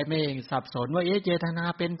จะได้ไม่สับสนว่าเจตนา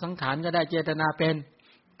เป็นสังขารก็ได้เจตนาเป็น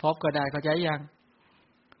ภพก็ได้เข้าใจยัง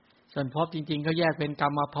ส่วนภพจริงๆเขาแยกเป็นกร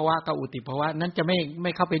รมภวะกับอุติภวะนั้นจะไ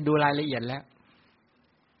ม่เข้าไปดูรายละเอียดแล้ว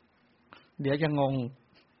เดี๋ยวจะงง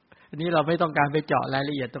อันนี้เราไม่ต้องการไปเจาะราย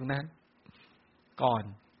ละเอียดตรงนั้นก่อน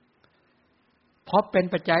ภพเป็น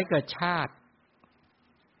ปัจจัยเกิดชาติ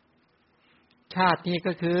นี่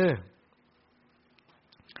ก็คือ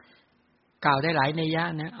กล่าวได้หลายนัยยะ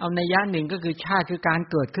นะเอานัยยะหนึ่งก็คือชาติคือการ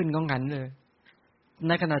เกิดขึ้นของขันธ์เลยใ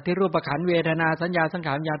นขณะที่รูปขันธ์เวทนาสัญญาสังข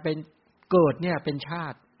ารวิญญาณเป็นเกิดเนี่ยเป็นชา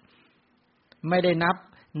ติไม่ได้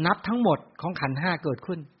นับทั้งหมดของขันธ์ห้าเกิด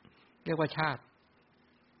ขึ้นเรียกว่าชาติ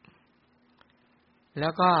แล้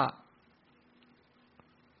วก็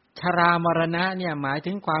ชรามรณะเนี่ยหมาย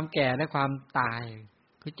ถึงความแก่และความตาย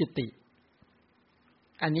คือจุติ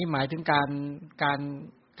อันนี้หมายถึง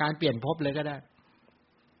การเปลี่ยนภพเลยก็ได้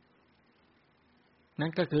นั่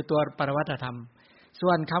นก็คือตัวปรมัตถธรรมส่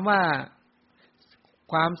วนคำว่า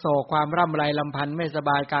ความโศกความร่ำไรลำพันธ์ไม่สบ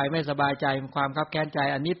ายกายไม่สบายใจความคับแค้นใจ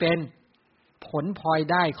อันนี้เป็นผลพลอย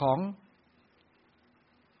ได้ของ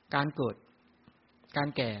การเกิดการ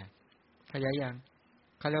แก่ขยายยัง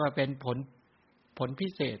เขาเรียกว่าเป็นผลพิ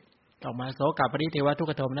เศษออกมาโสกปริเทวทุก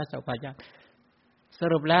ขโทมนัสสะอุปาญาตส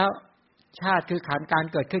รุปแล้วชาติคือขันธ์การ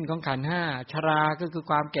เกิดขึ้นของขันธ์ห้าชราก็คือ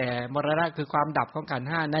ความแก่มรณะคือความดับของขันธ์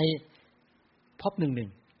ห้าในภพหนึ่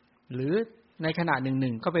งหรือในขณะห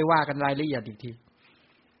นึ่งก็ไปว่ากันรายละเอียดอีกที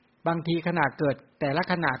บางทีขณะเกิดแต่ละ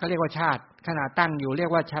ขณะก็เรียกว่าชาติขณะตั้งอยู่เรีย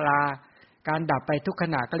กว่าชราการดับไปทุกข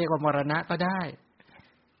ณะก็เรียกว่ามรณะก็ได้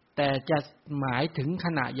แต่จะหมายถึงข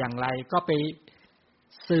ณะอย่างไรก็ไป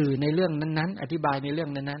สื่อในเรื่องนั้นๆอธิบายในเรื่อง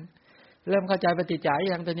นั้นๆเริ่มเข้าใจปฏิจจ์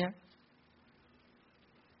ยังตัวเนี้ย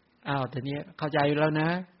ตัวนี้เข้าใจแล้วนะ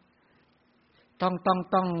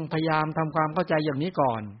ต้องพยายามทำความเข้าใจอย่างนี้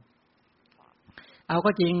ก่อนเอา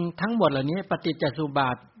ก็จริงทั้งหมดเหล่านี้ปฏิจจสมุปบา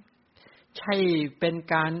ทใช่เป็น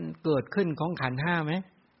การเกิดขึ้นของขันธ์ห้าไหม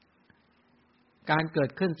การเกิด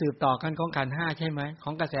ขึ้นสืบต่อกันของขันธ์ห้าใช่ไหมข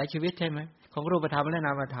องกระแสชีวิตใช่ไหมของรูปธรรมและน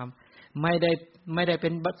ามธรรมไม่ได้เป็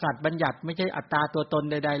นสัตว์บัญญัติไม่ใช่อัตตาตัวตน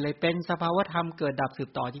ใดๆเลยเป็นสภาวธรรมเกิดดับสืบ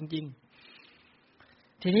ต่อจริง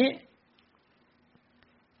ๆทีนี้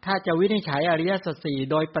ถ้าจะวินิจฉัยอริยสัจสี่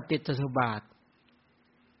โดยปฏิจจสมุปบาท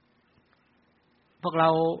พวกเรา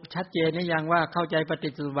ชัดเจนหรือยังว่าเข้าใจปฏิ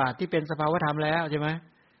จจสมุปบาทที่เป็นสภาวธรรมแล้วใช่ไหม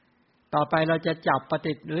ต่อไปเราจะจับป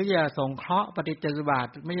ฏิจหรือจะสงเคราะห์ปฏิจจสมุปบาท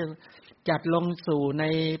ไม่ใช่จัดลงสู่ใน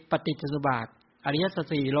ปฏิจจสมุปบาทอริยสัจ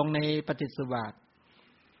สี่ลงในปฏิจจสมุปบาท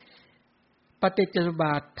ปฏิจจสมุปบ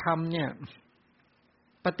าทธรรมเนี่ย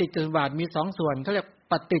ปฏิจจสมุปบาทมีสองส่วนเขาเรียก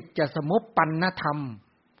ปฏิจจสมุปปันนธรรม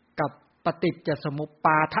กับปฏิจจสมุปป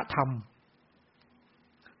าทธรรม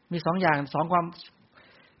มีสองอย่างสองความ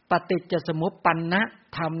ปฏิจจสมุปปันน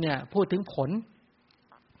ธรรมเนี่ยพูดถึงผล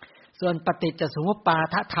ส่วนปฏิจจสมุปปา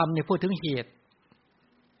ทธรรมเนี่ยพูดถึงเหตุ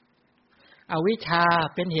อวิชชา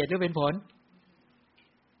เป็นเหตุหรือเป็นผล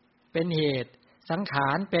เป็นเหตุสังขา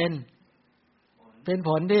รเป็นผ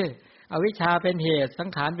ลดิอวิชชาเป็นเหตุสัง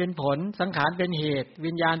ขารเป็นผลสังขารเป็นเหตุ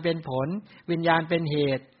วิญญาณเป็นผลวิญญาณเป็นเห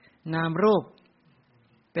ตุนามรูป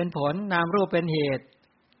เป็นผลนามรูปเป็นเหตุ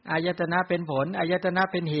อายตนะเป็นผลอายตนะ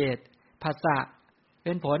เป็นเหตุผัสสะเ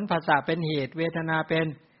ป็นผลผัสสะเป็นเหตุเวทนาเป็น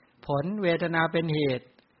ผลเวทนาเป็นเหตุ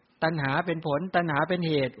ตัณหาเป็นผลตัณหาเป็น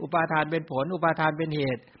เหตุอุปาทานเป็นผลอุปาทานเป็นเห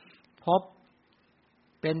ตุภพ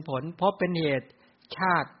เป็นผลภพเป็นเหตุช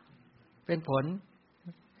าติเป็นผล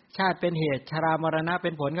ชาติเป็นเหตุชรามรณะเป็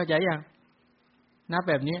นผลเข้าใจยังนับ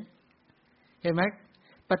แบบนี้เห็นไหม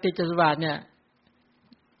ปฏิจจสมุปบาทเนี่ย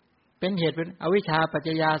เป็นเหตุเป็นอวิชชาปัจจ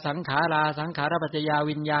ยาสังขาราสังขารปัจจยา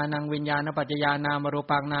วิญญาณังวิญญาณปัจจยานามรู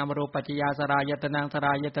ปังนามรูปปัจจยาสรายตนังสร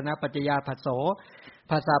ายตนะปัจจยาผัสโส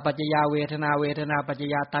ภาษาปัจจยาเวทนาเวทนาปัจจ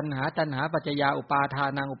ยาตัณหาตัณหาปัจจยาอุปาทา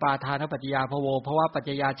นังอุปาทานปัจจยาภโวภวะปัจจ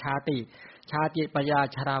ยาชาติชาติปัจจยา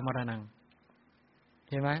ชรามรณัง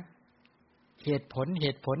เห็นไหมเหตุผลเห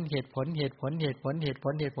ตุผลเหตุผลเหตุผลเหตุผลเหตุผ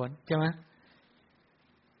ลเหตุผลใช่ไหม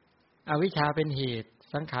อวิชชาเป็นเหตุ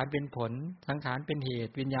สังขารเป็นผลสังขารเป็นเห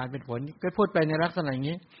ตุวิญญาณเป็นผลก็พูดไปในลักษณะอย่าง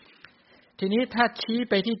นี้ทีนี้ถ้าชี้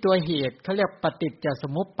ไปที่ตัวเหตุเขาเรียกปฏิจจส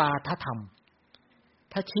มุปปาทธรรม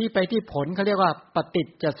ถ้าชี้ไปที่ผลเขาเรียกว่าปฏิจ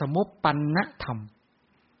จสมุปปันนธรรม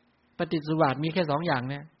ปฏิจจสมุปบาทมีแค่สองอย่าง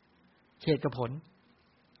เนี่ยเหตุกับผล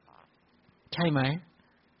ใช่ไหม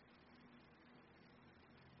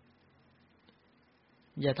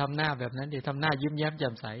อย่าทำหน้าแบบนั้นดิทำหน้ายิ้มแย้มแจ่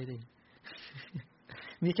มใสดิ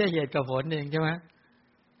มีแค่เหตุกับผลเองใช่ไหม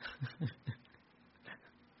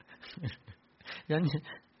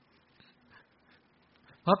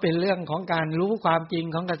เพราะเป็นเรื่องของการรู้ความจริง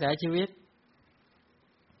ของกระแสชีวิต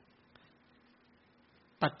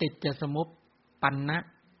ปฏิจจสมุปปันน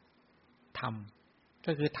ธรรม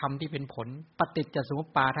ก็คือธรรมที่เป็นผลปฏิจจสมุป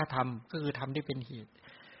ปาทธรรมก็คือธรรมที่เป็นเหตุ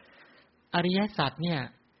อริยสัจเนี่ย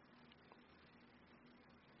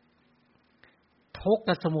ทุกข์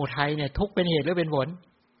กับสมุทัยเนี่ยทุกข์เป็นเหตุหรือเป็นผล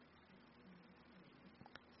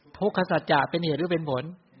ทุกขสัจจะเป็นเหตุหรือเป็นผล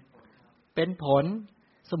เป็นผล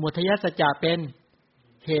สมุทัยสัจจะเป็น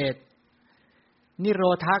เหตุนิโร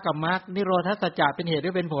ธากับมรรคนิโรธสัจจะเป็นเหตุหรื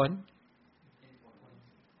อเป็นผล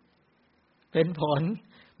เป็นผล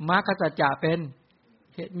มรรคสัจจะเป็น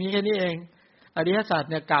เหตุมีแค่นี้เองอริยสัจ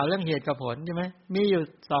เนี่ยกล่าวเรื่องเหตุกับผลใช่ไหมมีอยู่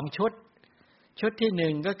2ชุดที่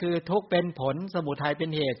1ก็คือทุกข์เป็นผลสมุทัยเป็น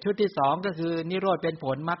เหตุชุดที่2ก็คือนิโรธเป็นผ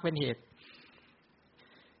ลมรรคเป็นเหตุ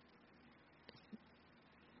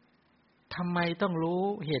ทำไมต้องรู้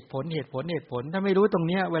เหตุผลถ้าไม่รู้ตรง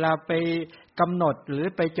เนี้ยเวลาไปกำหนดหรือ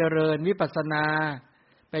ไปเจริญวิปัสสนา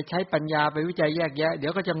ไปใช้ปัญญาไปวิจัยแยกแยะเดี๋ย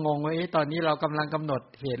วก็จะงงว่าตอนนี้เรากำลังกำหนด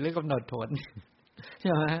เหตุหรือกำหนดผลใ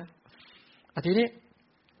ช่ไหมทีนี้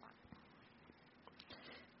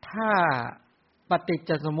ถ้าปฏิจ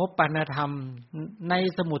จสมุปปนธรรมใน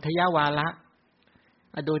สมุทัยวาระ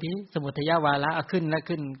ดูที่สมุทัยวาระขึ้นแล้ว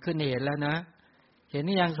ขึ้นเหตุแล้วนะเห็น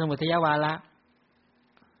นี่ยังสมุทัยวาระ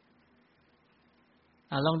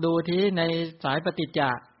ลองดูที่ในสายปฏิจ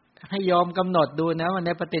จ์ให้ยอมกำหนดดูนะว่าใน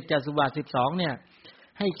ปฏิจจสมุปบาท12เนี่ย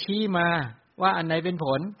ให้ชี้มาว่าอันไหนเป็นผ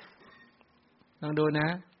ลลองดูนะ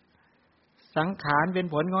สังขารเป็น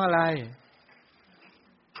ผลของอะไร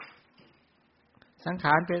สังข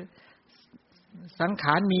า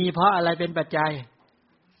รมีเพราะอะไรเป็นปัจจัย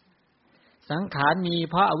สังขารมี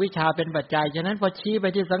เพราะอวิชชาเป็นปัจจัยฉะนั้นพอชี้ไป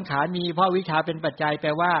ที่สังขารมีเพราะอวิชชาเป็นปัจจัยแปล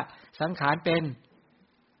ว่าสังขารเป็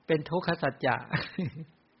นทุกขสัจจะ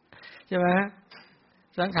ใช่ไหม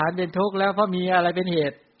สังขารเป็นทุกข์แล้วเพราะมีอะไรเป็นเห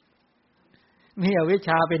ตุมีอวิชช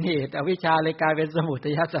าเป็นเหตุอวิชชาเลยกลายเป็นสมุ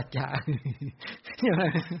ทัยสัจจะใช่ไหม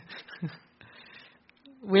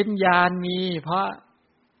วิญญาณมีเพราะ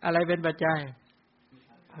อะไรเป็นปัจจัย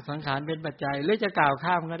สังขารเป็นปัจจัยหรือจะกล่าว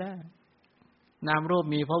ข้ามก็ได้นามรูป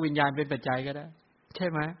มีเพราะวิญญาณเป็นปัจจัยก็ได้ใช่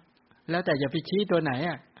ไหมแล้วแต่อย่าไปชี้ตัวไหน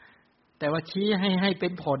อ่ะแต่ว่าชี้ให้เป็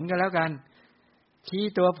นผลก็แล้วกันชี้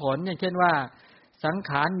ตัวผลอย่างเช่นว่าสัง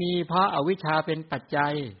ขารมีเพราะอวิชชาเป็นปัจจั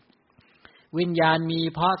ยวิญญาณมี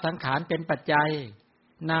เพราะสังขารเป็นปัจจัย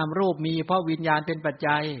นามรูปมีเพราะวิญญาณเป็นปัจ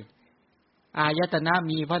จัยอายตนะ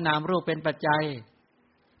มีเพราะนามรูปเป็นปัจจัย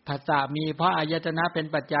ผัสสะมีเพราะอายตนะเป็น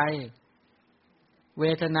ปัจจัยเว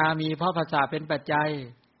ทนามีเพราะผัสสะเป็นปัจจัย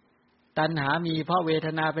ตัณหามีเพราะเวท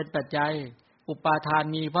นาเป็นปัจจัยอุปาทาน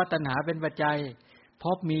มีเพราะตัณหาเป็นปัจจัยภ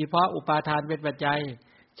พมีเพราะอุปาทานเป็นปัจจัย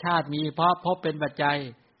ชาติมีเพราะภพเป็นปัจจัย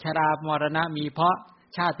ชรามรณะมีเพราะ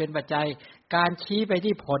ชาติเป็นปัจจัยการชี้ไป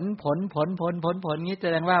ที่ผลนี้แส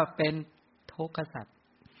ดงว่าเป็นทุกขสัจ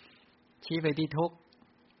ชี้ไปที่ทุกข์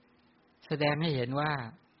แสดงให้เห็นว่า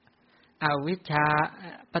อวิชชา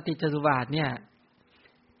ปฏิจจสมุปบาทเนี่ย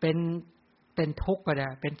เป็นทุกข์ก็ได้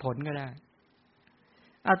เป็นผลก็ได้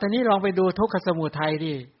ตอนนี้ลองไปดูทุกขสมุทัย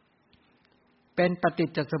ดิเป็นปฏิจ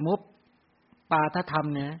จสมุปปาทธรรม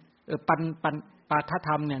เนี่ยปาทธ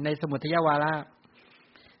รรมเนี่ยในสมุทัยวาระ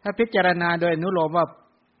ถ้าพิจารณาโดยอนุโลมว่า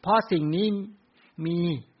เพราะสิ่งนี้มี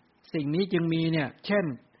สิ่งนี้จึงมีเนี่ยเช่น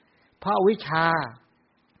เพราะอวิชชา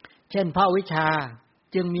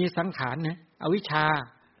จึงมีสังขารนะอวิชช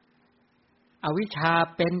า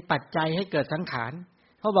เป็นปัจจัยให้เกิดสังขาร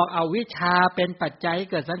เขาบอกอวิชชาเป็นปัจจัยให้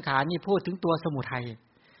เกิดสังขารนี่พูดถึงตัวสมุทัย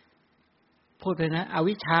พูดไปนะอ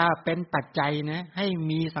วิชชาเป็นปัจจัยนะให้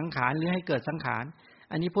มีสังขารหรือให้เกิดสังขาร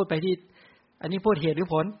อันนี้พูดไปที่อันนี้พูดเหตุหรือ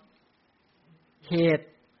ผลเหตุ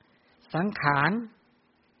สังขาร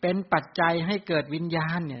เป็นปัจจัยให้เกิดวิญญา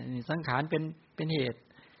ณเนี่ยสังขารเป็นเหตุ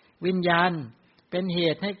วิญญาณเป็นเห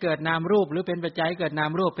ตุให้เกิดนามรูปหรือเป็นปัจจัยให้เกิดนา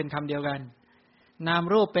มรูปเป็นคำเดียวกันนาม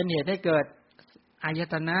รูปเป็นเหตุให้เกิดอาย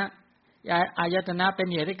ตนะอายตนะเป็น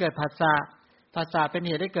เหตุให้เกิดผัสสะผัสสะเป็นเ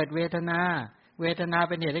หตุให้เกิดเวทนาเวทนา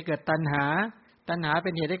เป็นเหตุให้เกิดตัณหาตัณหาเป็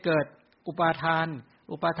นเหตุให้เกิดอุปาทาน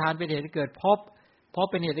อุปาทานเป็นเหตุให้เกิดภพภพ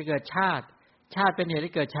เป็นเหตุให้เกิดชาติชาติเป็นเหตุใ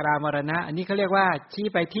ห้เกิดชรามรณะอันนี้เขาเรียกว่าชี้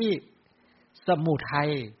ไปที่สมุทัย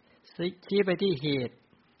ชี้ไปที่เหตุ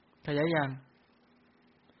เข้าใจยัง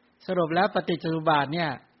สรุปแล้วปฏิจจสมุปบาทเนี่ย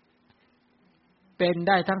เป็นไ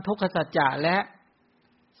ด้ทั้งทุกขสัจจะและ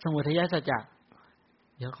สมุทัยสัจจะ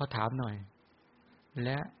เดี๋ยวเขาถามหน่อยแล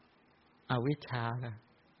ะอวิชชาล่ะ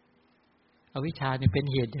อวิชชาเนี่ยเป็น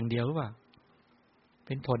เหตุอย่างเดียวหรือเปล่าเ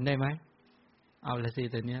ป็นผลได้ไหมเอาละสิ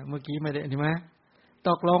แต่เนี้ยเมื่อกี้ไม่ได้ใช่ไหมต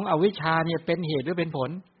กลงอวิชชาเนี่ยเป็นเหตุหรือเป็นผล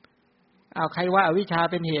เอาใครว่าอวิชชา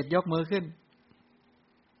เป็นเหตุยกมือขึ้น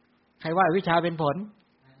ใครว่าอวิชชาเป็นผล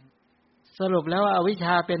สรุปแล้วอวิชช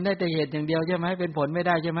าเป็นได้แต่เหตุอย่างเดียวใช่ไหมเป็นผลไม่ไ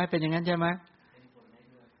ด้ใช่ไหมเป็นอย่างนั้นใช่ไหม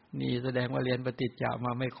นี่แสดงว่าเรียนปฏิจจ์ม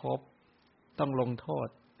าไม่ครบต้องลงโท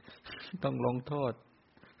ษ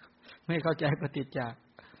ไม่เข้าใจปฏิจจ์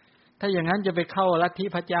ถ้าอย่างนั้นจะไปเข้าลัทธิ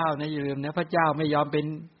พระเจ้านะอย่าลืมนะพระเจ้าไม่ยอมเป็น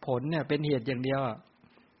ผลเนี่ยเป็นเหตุอย่างเดียว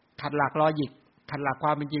ขัดหลักลอจิกขัดหลักคว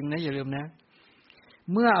ามเป็นจริงนะอย่าลืมนะ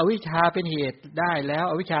เมื่ออวิชชาเป็นเหตุได้แล้ว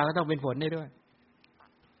อวิชชาก็ต้องเป็นผลได้ด้วย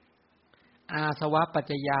อาสวะปัจ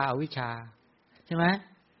จยาอวิชชาใช่ไหม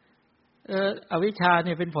อวิชชาเ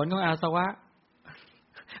นี่ยเป็นผลของอาสวะ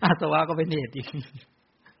ก็เป็นเหตุอีก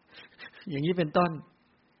อย่างนี้เป็นต้น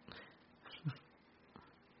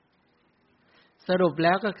สรุปแ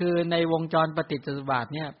ล้วก็คือในวงจรปฏิจจสมุปบาท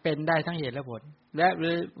เนี่ยเป็นได้ทั้งเหตุและผลและ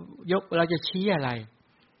เราจะชี้อะไร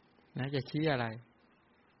นะจะชี้อะไร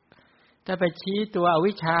ถ้าไปชี้ตัวอ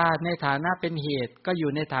วิชชาในฐานะเป็นเหตุก็อ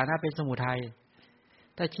ยู่ในฐานะเป็นสมุทัย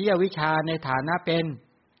ถ้าชี้อวิชชาในฐานะเ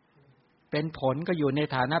ป็นผลก็อยู่ใน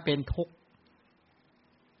ฐานะเป็นทุกข์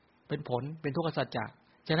เป็นผลเป็นทุกขสัจจะ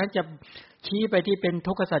ฉะนั้นจะชี้ไปที่เป็น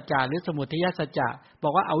ทุกขสัจจะหรือสมุทัยสัจจะบอ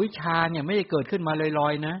กว่าอวิชชาเนี่ยไม่ได้เกิดขึ้นมาลอ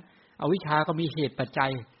ยๆนะอวิชชาก็มีเหตุปัจจั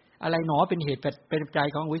ยอะไรหนอเป็นเหตุเป็นปัจจัย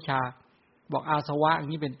ของอวิชชาบอกอาสวะอย่า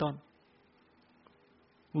งนี้เป็นต้น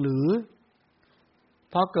หรือ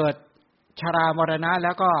พอเกิดชรามรณะแ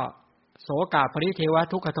ล้วก็โสกะปริเทวะ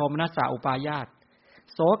ทุกขโทมนัสสะอุปายาส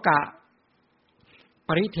โสกะป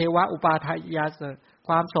ริเทวะอุปาทายาสค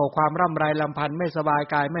วามโศกความร่ำไรรำพันไม่สบาย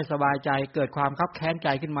กายไม่สบายใจเกิดความคับแค้นใจ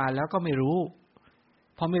ขึ้นมาแล้วก็ไม่รู้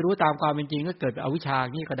พอไม่รู้ตามความเป็นจริงก็เกิดอวิชชาอย่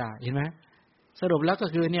างนี้ก็ได้เห็นไหมสรุปแล้วก็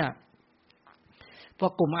คือเนี่ยพว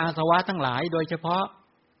กกลุ่มอาสวะทั้งหลายโดยเฉพาะ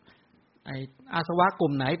ไอ้อาสวะกลุ่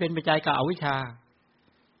มไหนเป็นปัจจัยกับอวิชชา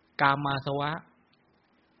กามาสวะ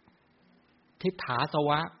ทิฏฐาส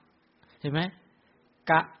วะเห็นไหม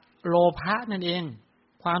กะโลภะนั่นเอง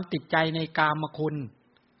ความติดใจในกามคุณ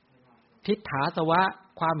ทิฏฐาสวะ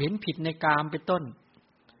ความเห็นผิดในกามเป็นต้น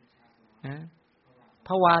นะภ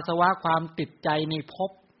วาสวะความติดใจในภ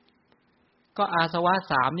พก็อาสวะ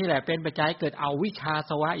3นี่แหละเป็นปัจจัยเกิดอวิชชา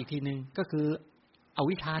สวะอีกทีนึงก็คืออ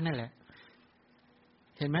วิชชานั่นแหละ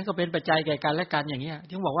เห็นไหมก็เป็นปัจจัยแก่กันและกันอย่างเงี้ย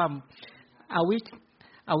ที่บอกว่า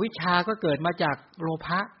อวิชชาก็เกิดมาจากโลภ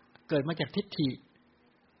ะเกิดมาจากทิฏฐิ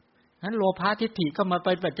นั้นโลภะทิฏฐิก็มาเ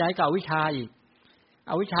ป็นปัจจัยกับอวิชชาอีก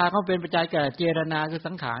อวิชชาก็เป็นปัจจัยแก่เจตนาคือ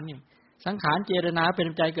สังขารนี่สังขารเจตนาเป็น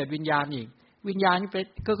ปัจจัยเกิดวิญญาณอีกวิญญาณนี่เป็น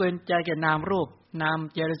ก็เป็นปัจจัยแก่นามรูปนาม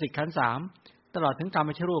เจตสิกขันธ์3ตลอดถึงกรรม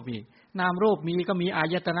ชรูปอีกนามรูปมีก็มีอา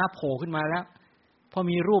ยตนะโผล่ขึ้นมาแล้วพอ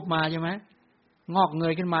มีรูปมาใช่ไหมงอกเง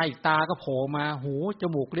ยขึ้นมาอีกตาก็โผล่มาหูจ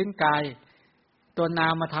มูกลิ้นกายตัวนา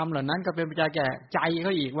มมาทำเหล่านั้นก็เป็นปัจจัยแก่ใจเข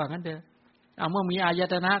าอีกว่างั้นเถอะเมื่อมีอาย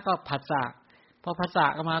ตนะก็ผัสสะพอผัสสะ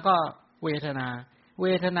ก็มาก็เวท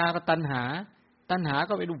นาก็ตัณหา ตัณหา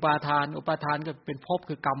ก็เป็นอุปาทานอุปาทานก็เป็นภพ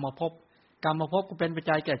คือกรรมภพกรรมภพก็เป็นปัจ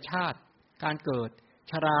จัยแก่ชาติการเกิด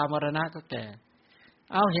ชรามรณะก็แก่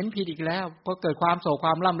เอาเห็นผิดอีกแล้วก็เกิดความโศกคว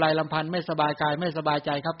ามล่ำไรลำพันธ์ไม่สบายกายไม่สบายใจ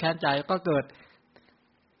ครับแค้นใจก็เกิด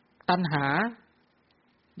ตัณหา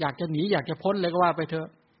อยากจะหนีอยากจะพ้นเลยก็ว่าไปเถอะ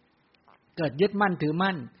เกิดยึดมั่นถือ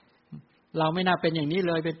มั่นเราไม่น่าเป็นอย่างนี้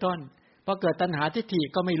เลยเป็นต้นพอเกิดตัณหาทิฏฐิ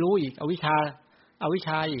ก็ไม่รู้อีกอวิชชา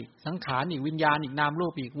อีกสังขารอีกวิญญาณอีกนามรู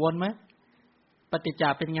ปอีกวนไหมปฏิจจา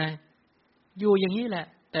เป็นไงอยู่อย่างนี้แหละ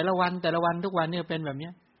แต่ละวันทุกวันเนี่ยเป็นแบบนี้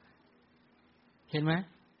เห็นไหม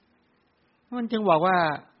มันจึงบอกว่า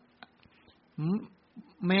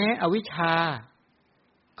แม้อวิชชา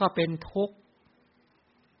ก็เป็นทุกข์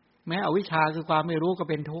แม้อวิชชาคือความไม่รู้ก็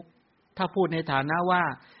เป็นทุกข์ถ้าพูดในฐานะว่า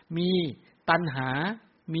มีตัณหา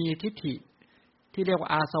มีทิฏฐิที่เรียกว่า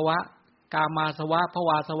อาสวะกามาสวะภว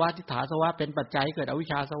าสวะทิฏฐาสวะเป็นปัจจัยเกิดอวิช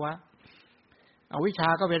ชาสวะอวิชชา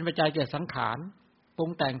ก็เป็นปัจจัยเกิดสังขารปรุง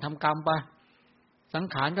แต่งทำกรรมไปสัง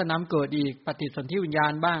ขารก็นำเกิดอีกปฏิสนธิวิญญา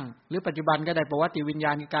ณบ้างหรือปัจจุบันก็ได้ประวัติวิญญ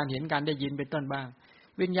าณการเห็นการได้ยินเป็นต้นบ้าง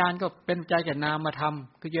วิญญาณก็เป็นปัจจัยแก่นามธรรม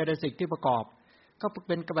คือเจตสิกที่ประกอบก็เ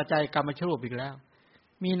ป็นปัจจัยกรรมชรูปอีกแล้ว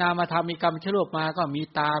มีนามธรรมมีกรรมชรูปมาก็มี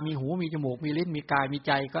ตามีหูมีจมูกมีลิ้นมีกายมีใ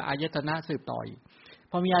จก็อายตนะสืบต่อ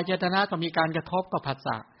พอมีอายตนะก็มีการกระทบกับผัสส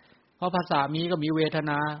ะพอผัสสะมีก็มีเวท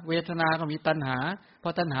นาก็มีตัณหาพอ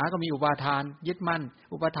ตัณหาก็มีอุปาทานยึดมั่น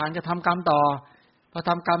อุปาทานก็ทำกรรมต่อพอท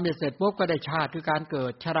ำกรรมเสร็จปุ๊บก็ได้ชาติคือการเกิ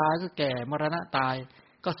ดชราคือแก่มรณะตาย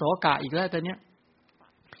ก็โศกะอีกแล้วตัวเนี้ย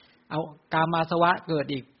เอากามาสวะเกิด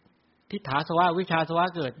อีกทิฏฐาสวะวิชาสวะ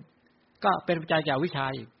เกิดก็เป็นปัจจัยแก่วิชา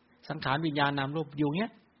อีกสังขารวิญญาณนามรูปอยู่เงี้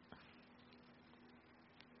ย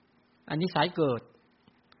อันนี้สายเกิด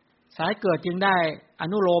จึงได้อ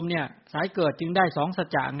นุโลมเนี่ยสายเกิดจึงได้2สัจ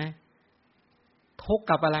จะไงทุกข์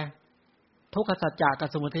กับอะไรทุกขสัจจะกับ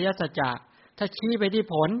สมุทัยสัจจะถ้าชี้ไปที่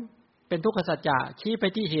ผลเป็นทุกขสัจจะชี้ไป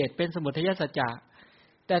ที่เหตุเป็นสมุทัยสัจจะ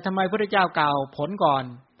แต่ทำไมพระพุทธเจ้ากล่าวผลก่อน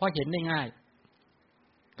เพราะเห็นได้ง่าย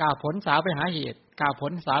กล่าวผลสาวไปหาเหตุกล่าวผ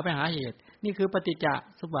ลสาวไปหาเหตุนี่คือปฏิจจ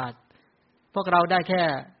สมุปบาทพวกเราได้แค่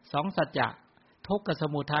2สัจจะทุกข์กับส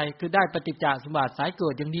มุทัยคือได้ปฏิจจสมุปบาทสายเกิ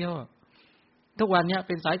ดอย่างเดียวทุกวันนี้เ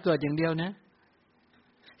ป็นสายเกิดอย่างเดียวนะ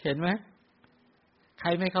เห็นไหมใคร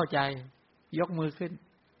ไม่เข้าใจยกมือขึ้น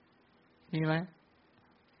มีไหม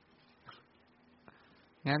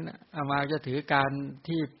งั้นอามาจะถือการ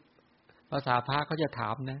ที่ภาษาพระเขาจะถา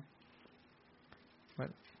มนะ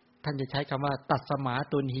ท่านจะใช้คำว่าตัสสมา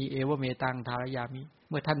ตุนหีเอวเมตังทารยามิ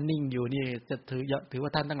เมื่อท่านนิ่งอยู่นี่จะถือว่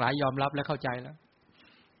าท่านทั้งหลายยอมรับและเข้าใจแล้ว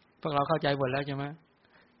พวกเราเข้าใจหมดแล้วใช่ไหม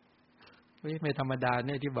ไม่ธรรมดาเ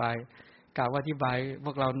นี่ยอธิบายกล่าวว่าอธิบายพ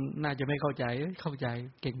วกเราน่าจะไม่เข้าใจ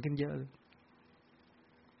เก่งขึ้นเยอะ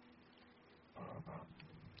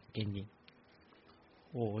เก่งจริง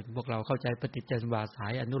โอ้พวกเราเข้าใจปฏิจจสมุปบาทสา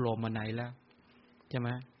ยอนุโลมมาไหนแล้วใช่ไหม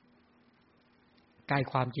ใกล้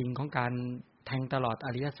ความจริงของการแทงตลอดอ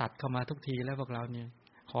ริยสัจเข้ามาทุกทีแล้วพวกเราเนี่ย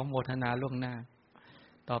ขอโมทนาล่วงหน้า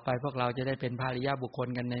ต่อไปพวกเราจะได้เป็นพระอริยบุคคล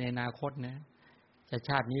กันในอนาคตนะจะช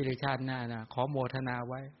าตินี้หรือชาติหน้านะขอโมทนา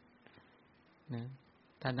ไว้นะ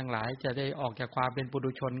ท่านทั้งหลายจะได้ออกจากความเป็นปุ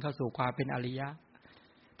ถุชนเข้าสู่ความเป็นอริยะ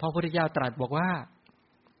เพราะพระพุทธเจ้าตรัสบอกว่า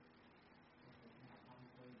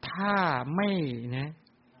ถ้าไ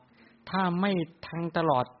ม่แทงต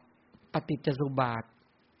ลอดปฏิจจสมุปบาท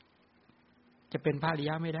จะเป็นพระอริ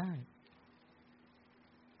ยะไม่ได้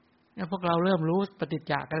เนี่ยพวกเราเริ่มรู้ปฏิจ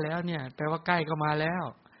จกันแล้วเนี่ยแปลว่าใกล้เข้ามาแล้ว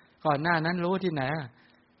ก่อนหน้านั้นรู้ที่ไหน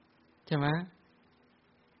ใช่ไหม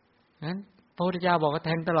งั้นพระพุทธเจ้าบอกว่าแท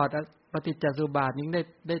งตลอดปฏิจจสมุปบาทนี้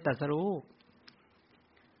ได้ตรัสรู้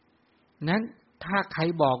นั้นถ้าใคร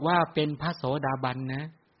บอกว่าเป็นพระโสดาบันนะ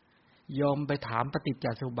โยมไปถามปฏิจจ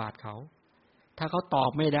สมุปบาทเขาถ้าเขาตอ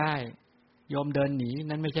บไม่ได้โยมเดินหนี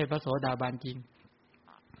นั้นไม่ใช่พระโสดาบันจริง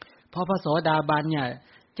เพราะพระโสดาบันเนี่ย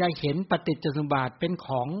จะเห็นปฏิจจสมุปบาทเป็นข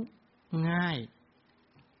องง่าย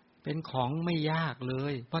เป็นของไม่ยากเล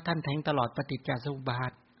ยเพราะท่านแทงตลอดปฏิจจสมุปบา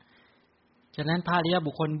ทฉะนั้นพระอริย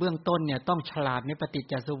บุคคลเบื้องต้นเนี่ยต้องฉลาดในปฏิจ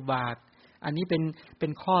จสมุปบาทอันนี้เป็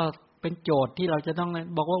นข้อเป็นโจทย์ที่เราจะต้อง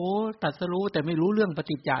บอกว่าโอ้ตรัสรู้แต่ไม่รู้เรื่องป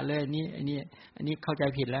ฏิจจเลยอันนี้เข้าใจ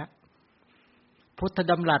ผิดแล้วพุทธ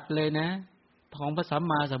ดำรัสเลยนะของพระสัม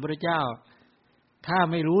มาสัมพุทธเจ้าถ้า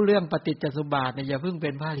ไม่รู้เรื่องปฏิจจสมุปบาทเนี่ยอย่าเพิ่งเป็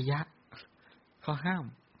นพระอริยะเขาห้าม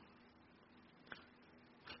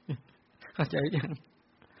เข้าใจยัง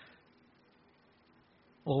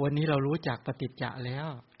โอ้วันนี้เรารู้จักปฏิจจแล้ว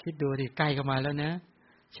คิดดูดิใกล้เข้ามาแล้วนะ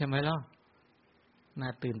ใช่ไหมล่ะน่า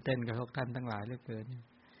ตื่นเต้นกับพวกท่านทั้งหลายเหลือเกิน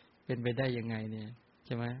เป็นไปได้ยังไงเนี่ยใ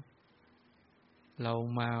ช่ไหมเรา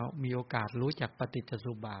มามีโอกาสรู้จักปฏิจจส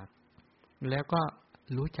มุปบาทแล้วก็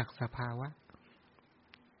รู้จักสภาวะ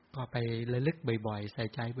ก็ไประลึกบ่อยๆใส่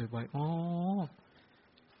ใจบ่อยๆอ๋อ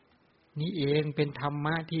นี่เองเป็นธรรม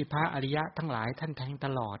ะที่พระอริยะทั้งหลายท่านแทงต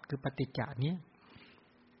ลอดคือปฏิจจานี้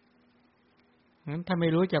งั้นถ้าไม่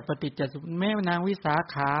รู้จักปฏิจจสมุปบาทแม้นางวิสา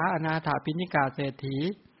ขาอนาถปิณกาเศรษฐี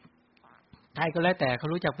ใครก็แล้วแต่เขา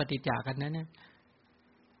รู้จักปฏิจจากันนะเนี่ย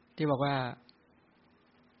ที่บอกว่า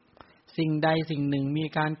สิ่งใดสิ่งหนึ่งมี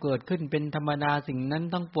การเกิดขึ้นเป็นธรรมดาสิ่งนั้น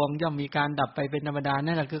ต้องปวงย่อมมีการดับไปเป็นธรรมดา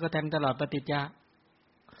นั่นแหละคือก็แทงตลอดปฏิจจา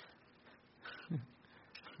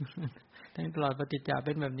แทงตลอดปฏิจจาเ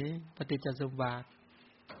ป็นแบบนี้ปฏิจจสมุปบาท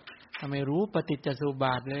ถ้าไม่รู้ปฏิจจสมุปบ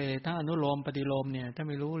าทเลยทั้งอนุโลมปฏิโลมเนี่ยถ้า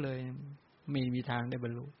ไม่รู้เลยไม่มีทางได้บ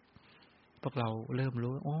รรลุพวกเราเริ่ม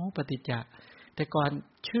รู้อ๋อปฏิจจาแต่ก่อน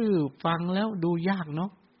ชื่อฟังแล้วดูยากเนา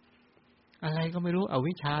ะอะไรก็ไม่รู้อ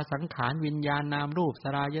วิชชาสังขารวิญญาณนามรูปส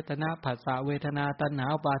ลายตนะผัสสะเวทนาตัณหา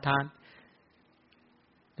อุปาทาน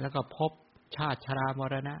แล้วก็ภพชาติชราม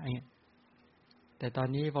รณะอย่างเงี้ยแต่ตอน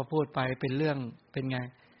นี้พอพูดไปเป็นเรื่องเป็นไง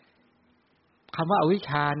คำว่าอวิช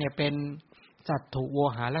ชาเนี่ยเป็นสัตถุโว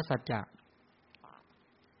หารสัจจะ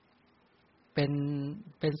เ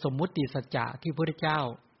ป็นสมมุติสัจจะที่พระพุทธเจ้า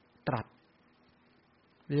ตรัส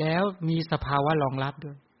แล้วมีสภาวะรองรับด้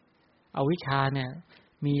วยอวิชชาเนี่ย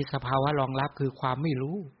มีสภาวะรองรับคือความไม่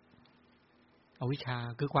รู้อวิชชา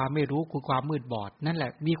คือความไม่รู้คือความมืดบอดนั่นแหล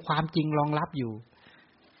ะมีความจริงรองรับอยู่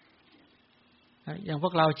อย่างพ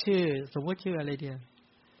วกเราชื่อสมมติชื่ออะไรเดียว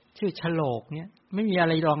ชื่อฉลกเนี่ยไม่มีอะ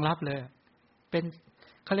ไรรองรับเลยเป็น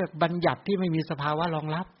เขาเรียกบัญญัติที่ไม่มีสภาวะรอง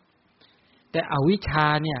รับแต่อวิชชา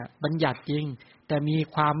เนี่ยบัญญัติจริงแต่มี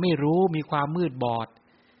ความไม่รู้มีความมืดบอด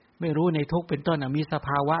ไม่รู้ในทุกข์เป็นต้นมีสภ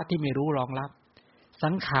าวะที่ไม่รู้รองรับสั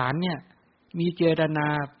งขารเนี่ยมีเจตนา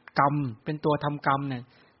กรรมเป็นตัวทำกรรมเนี่ย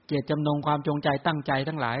เจตจำนงความจงใจตั้งใจ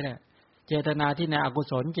ทั้งหลายเนี่ยเจตนาที่ในอกุ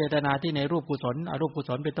ศลเจตนาที่ในรูปกุศลอรูปกุ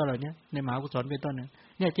ศลเป็นต้นเหล่านี้ในมหากุศลเป็นต้นเ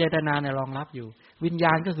นี่ยเจตนาเนี่ยรองรับอยู่วิญญ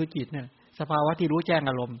าณก็คือจิตเนี่ยสภาวะที่รู้แจ้ง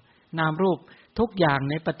อารมณ์นามรูปทุกอย่าง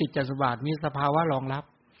ในปฏิจจสมุปบาทมีสภาวะรองรับ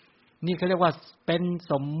นี่เขาเรียกว่าเป็น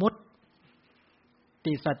สมมุติ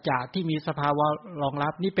สัจจะที่มีสภาวะรองรั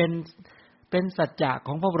บนี่เป็นสัจจะข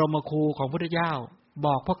องพระบรมครูของพระพุทธเจ้าบ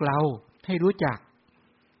อกพวกเราให้รู้จัก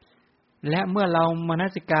และเมื่อเรามน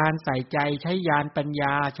สิการใส่ใจใช้ญาณปัญญ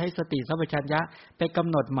าใช้สติสัมปชัญญะไปกำ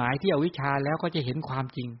หนดหมายที่อวิชชาแล้วก็จะเห็นความ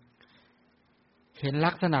จริงเห็น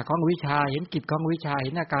ลักษณะของอวิชชาเห็นกิจของอวิชชาเ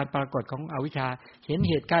ห็นอาการปรากฏของอวิชชาเห็น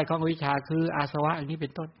เหตุใกล้ของอวิชชาคืออาสวะอย่างนี้เป็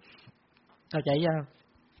นต้นเข้าใจยัง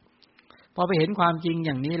พอไปเห็นความจริงอ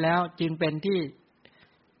ย่างนี้แล้วจึงเป็นที่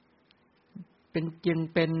จึง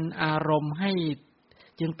เป็นอารมณ์ให้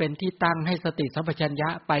จึงเป็นที่ตั้งให้สติสัมปชัญญะ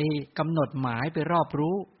ไปกำหนดหมายไปรอบ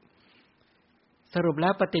รู้สรุปแล้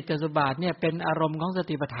วปฏิจจสมุปบาทเนี่ยเป็นอารมณ์ของส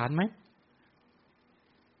ติปัฏฐานไหม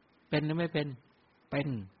เป็นหรือไม่เป็นเ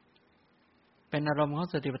ป็นอารมณ์ของ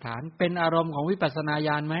สติปัฏฐานเป็นอารมณ์ของวิปัสสนาญ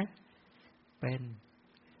าณไหมเป็น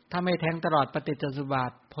ถ้าไม่แทงตลอดปฏิจจสมุปบา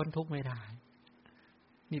ทพ้นทุกข์ไม่ได้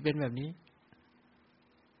นี่เป็นแบบนี้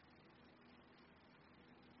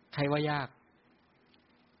ใครว่ายาก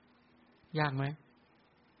ไหม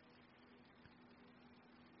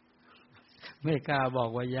ไม่กล้าบอก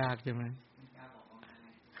ว่ายากใช่ไหม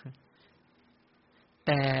แ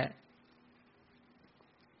ต่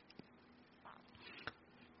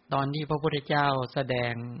ตอนที่พระพุทธเจ้าแสด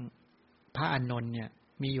งพระอานนท์เนี่ย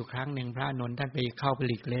มีอยู่ครั้งหนึ่งพระอานนท์ท่านไปเข้าไป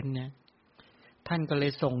หลีกเล่นเนี่ยท่านก็เล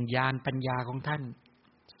ยส่งญาณปัญญาของท่าน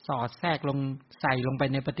สอดแทรกลงใส่ลงไป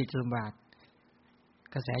ในปฏิจจสมุปบาท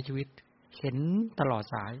กระแสชีวิตเห็นตลอด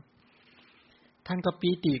สายท่านก็ปี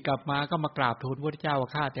ติกลับมาก็มากราบทูลพระพุทธเจ้าว่า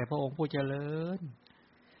ข้าแต่พระองค์ผู้เจริญ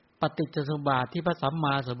ปฏิจจสมุปบาทที่พระสัมม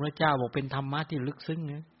าสัมพุทธเจ้าบอกเป็นธรรมะที่ลึกซึ้ง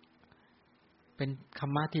เนี่ยเป็นธร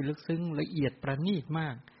รมะที่ลึกซึ้งละเอียดประณีตมา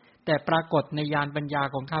กแต่ปรากฏในญาณปัญญา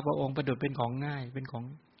ของข้าพระองค์ประดุจเป็นของง่ายเป็นของ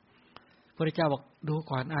พระพุทธเจ้าบอกดู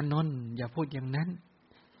ก่อนอานนท์อย่าพูดอย่างนั้น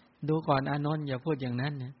ดูก่อนอานนท์อย่าพูดอย่างนั้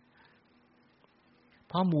นเนี่ยเ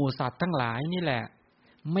พราะหมู่สัตว์ทั้งหลายนี่แหละ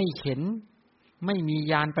ไม่เห็นไม่มี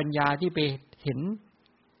ญาณปัญญาที่ไปเห็น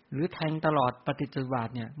หรือแทงตลอดปฏิจจสมุปบาท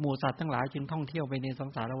เนี่ยหมู่สัตว์ทั้งหลายจึงท่องเที่ยวไปในสัง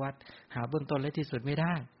สารวัฏหาเบื้องต้นและที่สุดไม่ไ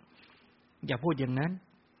ด้อย่าพูดอย่างนั้น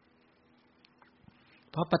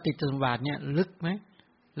เพราะปฏิจจสมุปบาทเนี่ยลึกไหม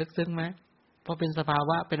ลึกซึ้งไหมเพราะเป็นสภาว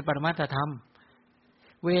ะเป็นปรมัตถธรรม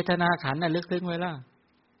เวทนาขันธ์น่ะลึกซึ้งไว้ล่ะ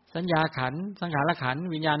สัญญาขันธ์สังขารขันธ์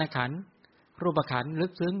วิญญาณขันธ์รูปขันธ์ลึ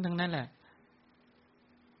กซึ้งทั้งนั้นแหละ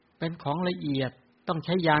เป็นของละเอียดต้องใ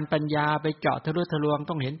ช้ญาณปัญญาไปเจาะทะลุทะลวง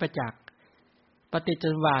ต้องเห็นประจักษ์ปฏิจจ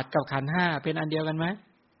สมุปบาทกับขันธ์ห้าเป็นอันเดียวกันไหม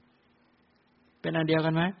เป็นอันเดียวกั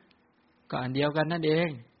นไหมก็อันเดียวกันนั่นเอง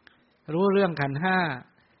รู้เรื่องขันธ์ห้า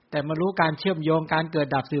แต่มารู้การเชื่อมโยงการเกิด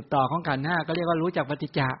ดับสืบต่อของขันธ์ห้าก็เรียกว่ารู้จักปฏิ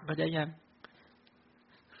จจ์เข้าใจยัง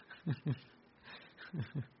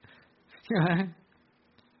ใช่ไหม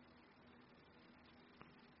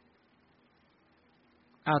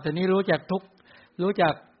ตอนนี้รู้จักทุกข์รู้จั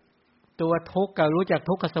กตัวทุกข์กับรู้จัก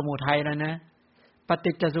ทุกขสมุทัยแล้วนะป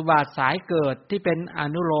ฏิจจสมุปบาทสายเกิดที่เป็นอ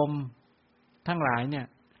นุโลมทั้งหลายเนี่ย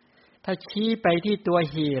ถ้าชี้ไปที่ตัว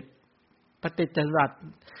เหตุปฏิจจสมุปบาท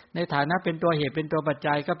ในฐานะเป็นตัวเหตุเป็นตัวปัจ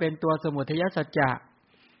จัยก็เป็นตัวสมุทัยสัจจะ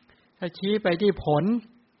ถ้าชี้ไปที่ผล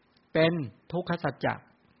เป็นทุกขสัจจะ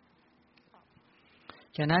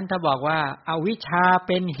ฉะนั้นถ้าบอกว่าอวิชชาเ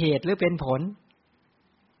ป็นเหตุหรือเป็นผล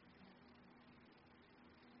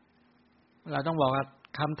เราต้องบอกว่า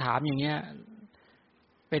คำถามอย่างเงี้ย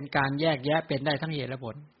เป็นการแยกแยะเป็นได้ทั้งเหตุและผ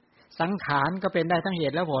ลสังขารก็เป็นได้ทั้งเห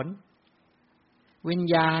ตุและผลวิญ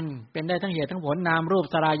ญาณเป็นได้ทั้งเหตุทั้งผลนามรูป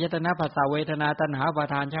สลายตนะผัสสะเวทนาตัณหาอุปา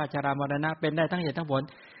ทานชาติชรามรณะเป็นได้ทั้งเหตุทั้งผล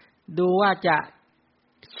ดูว่าจะ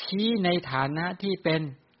ชี้ในฐานะที่เป็น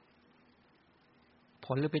ผ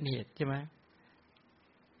ลหรือเป็นเหตุใช่ไหม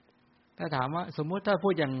ถ้าถามว่าสมมุติถ้าพู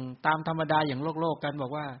ดอย่างตามธรรมดาอย่างโลกกันบอ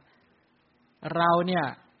กว่าเราเนี่ย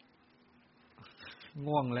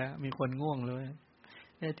ง่วงแล้วมีคนง่วงเลย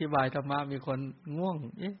อธิบายธรรมะมีคนง่วง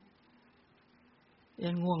เอ๊ะ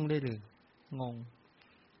ง่วงได้หรืองง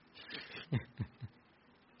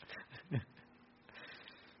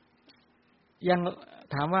ยัง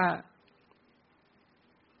ถามว่า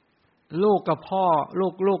ลูกกับพ่อ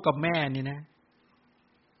ลูกกับแม่นี่นะ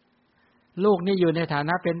ลูกนี่อยู่ในฐาน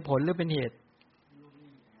ะเป็นผลหรือเป็นเหตุ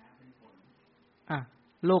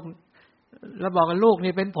ลูกแล้วบอกว่าลูก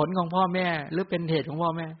นี่เป็นผลของพ่อแม่หรือเป็นเหตุของพ่อ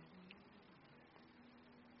แม่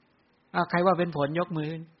ใครว่าเป็นผลยกมือ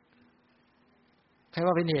ใคร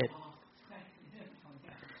ว่าเป็นเหตุ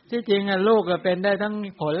ที่จริงลูกก็เป็นได้ทั้ง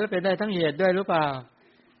ผลและเป็นได้ทั้งเหตุด้วยหรือเปล่า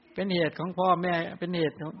เป็นเหตุของพ่อแม่เป็นเห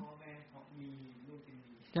ตุของ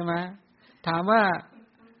ใช่ไหมถามว่า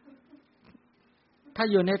ถ้า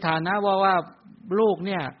อยู่ในฐานะว่าลูกเ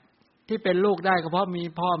นี่ยที่เป็นลูกได้ก็เพราะมี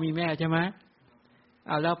พ่อมีแม่ใช่ไหม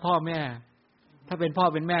แล้วพ่อแม่ถ้าเป็นพ่อ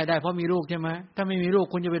เป็นแม่ได้เพราะมีลูกใช่ไหมถ้าไม่มีลูก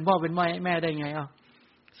คุณจะเป็นพ่อเป็นแม่ได้ไง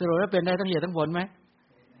สรุปแล้วเป็นได้ทั้งเหตุทั้งผลไหม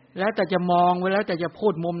แล้วแต่จะมองไว้แล้วแต่จะพู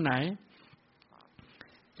ดมุมไหน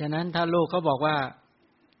ฉะนั้นถ้าลูกเขาบอกว่า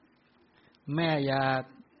แม่อย่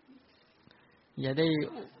าไ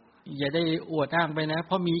ด้อวดอ้างไปนะเ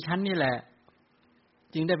พราะมีฉันนี่แหละ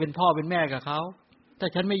จึงได้เป็นพ่อเป็นแม่กับเขาถ้า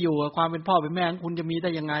ฉันไม่อยู่ความเป็นพ่อเป็นแม่ของคุณจะมีได้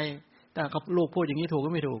ยังไงแต่กับลูกพูดอย่างนี้ถูก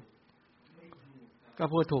ก็ไม่ถูกก็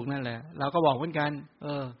พูดถูกนั่นแหละเราก็บอกเหมือนกัน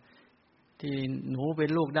ที่หนูเป็น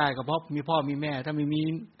ลูกได้ก็เพราะมีพ่อมีแม่ถ้าไม่มี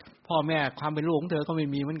พ่อแม่ความเป็นลูกของเธอก็ไม่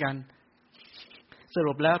มีเหมือนกันส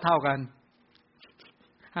รุปแล้วเท่ากัน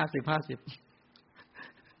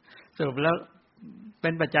50-50สรุปแล้วเป็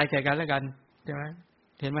นปัจจัยแก่กันและกันใช่ไหม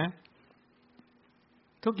เห็นไหม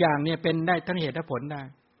ทุกอย่างเนี่ยเป็นได้ทั้งเหตุและผลได้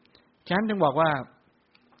ฉะนั้นจึงบอกว่า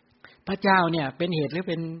พระเจ้าเนี่ยเป็นเหตุหรือ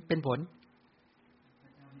เป็นผล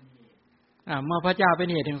เมื่อพระเจ้าเป็น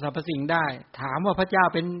เหตุแห่งสรรพสิ่งได้ถามว่าพระเจ้า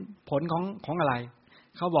เป็นผลของอะไร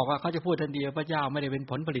เขาบอกว่าเขาจะพูดทันทีว่าพระเจ้าไม่ได้เป็น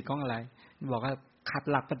ผลผลิตของอะไรบอกว่าขัด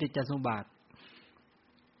หลักปฏิจจสมุปบาท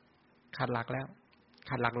ขัดหลักแล้ว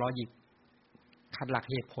ขัดหลักลอจิกขัดหลัก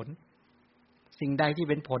เหตุผลสิ่งใดที่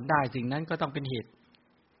เป็นผลได้สิ่งนั้นก็ต้องเป็นเหตุ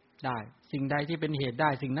ได้สิ่งใดที่เป็นเหตุได้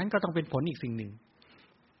สิ่งนั้นก็ต้องเป็นผลอีกสิ่งหนึ่ง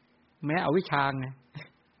แม้อวิชชาไง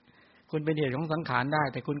คุณเป็นเหตุของสังขารได้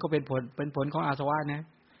แต่คุณก็เป็นผลของอาสวะนะ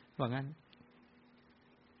ว่างั้น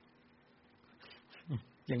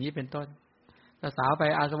อย่างนี้เป็นต้นถ้าสาวไป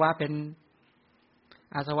อาสวะเ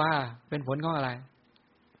ป็นผลของอะไร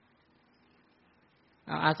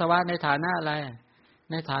อาสวะในฐานะอะไร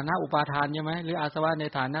ในฐานะอุปาทานใช่ไหมหรืออาสวะใน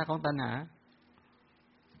ฐานะของตัณหา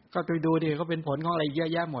ก็ไปดูดิก็เป็นผลของอะไรเยอะ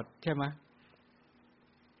แยะหมดใช่ไหม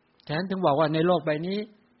ฉะนั้นถึงบอกว่าในโลกใบนี้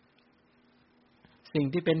สิ่ง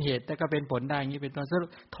ที่เป็นเหตุแต่ก็เป็นผลได้อย่างนี้เป็นต้น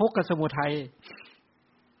ทุกข์กับสมุทัย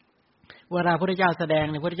เวลาพระพุทธเจ้าแสดง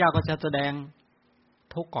เนี่ยพระพุทธเจ้าก็จะแสดง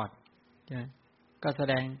ทุกข์ก่อนใช่ไหมก็แส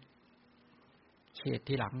ดงเหตุ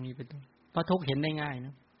ที่หลังนี้เป็นต้นเพราะทุกข์เห็นได้ง่ายน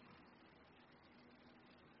ะ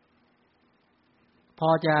พอ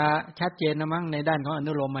จะชัดเจนนะมั้งในด้านของอ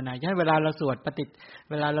นุโลมนัยฉะนั้นเวลาเราสวด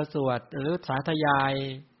เวลาเราสวดหรือสาธย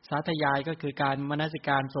ายก็คือการมนสิก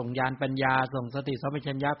ารส่งญาณปัญญาส่งสติสัมป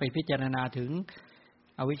ชัญญะไปพิจารณาถึง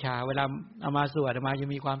อวิชชาเวลาเอามาสวดมาจะ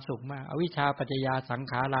มีความสุขมากอวิชชาปัจจยาสัง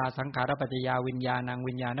ขาราสังขารปัจจยาวิญญาณัง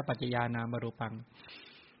วิญญาณปัจจยานามรูปัง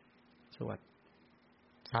สวด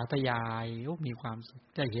สาธยายมีความสุข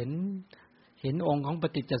จะเห็นองค์ของป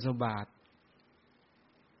ฏิจจสมุปบาท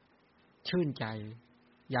ชื่นใจ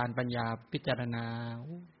ญาณปัญญาพิจารณา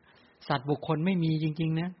สัตว์บุคคลไม่มีจริ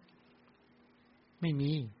งๆนะไม่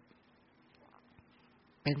มี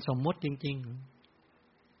เป็นสมมุติจริง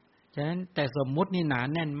ๆฉะนั้นแต่สมมุตินี่หนา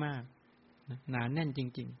แน่นมากหนาแน่นจ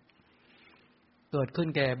ริง เกิดขึ้น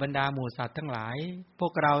แก่บรรดาหมู่สัตว์ทั้งหลายพว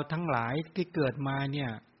กเราทั้งหลายที่เกิดมาเนี่ย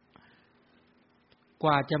ก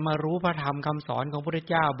ว่าจะมารู้พระธรรมคำสอนของพระพุทธ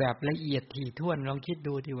เจ้าแบบละเอียดถี่ถ้วนลองคิด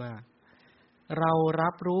ดูดิว่าเรารั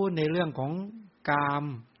บรู้ในเรื่องของกาม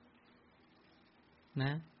น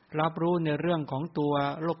ะรับรู้ในเรื่องของตัว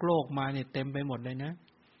โลกมาเนี่ยเต็มไปหมดเลยนะ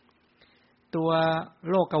ตัว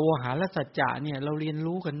โลกโวหารสัจจะเนี่ยเราเรียน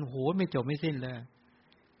รู้กันโหไม่จบไม่สิ้นเลย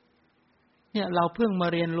เนี่ยเราเพิ่งมา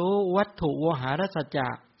เรียนรู้วัตถุโวหารสัจ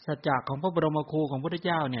จะของพระบรมครูของพระพุทธเ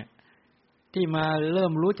จ้าเนี่ยที่มาเริ่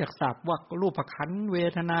มรู้จักศัพท์ว่ารูปขันธ์เว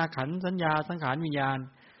ทนาขันธ์สัญญาสังขารวิญญาณ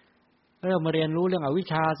เริ่มมาเรียนรู้เรื่องอวิช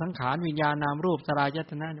ชาสังขารวิญญาณนามรูปสลาย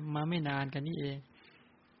ตนะมาไม่นานกันนี่เอง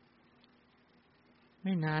ไ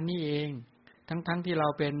ม่นานนี่เองทั้งที่เรา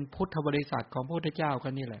เป็นพุทธบริษัทของพระพุทธเจ้ากั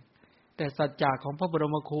นนี่แหละแต่สัจจะของพระบร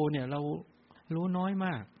มครูเนี่ยเรารู้น้อยม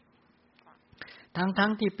ากทั้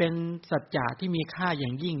งที่เป็นสัจจะที่มีค่าอย่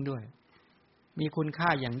างยิ่งด้วยมีคุณค่า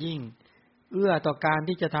อย่างยิ่งเอื้อต่อการ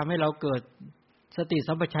ที่จะทำให้เราเกิดสติ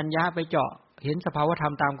สัมปชัญญะไปเจาะเห็นสภาวธร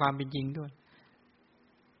รมตามความเป็นจริงด้วย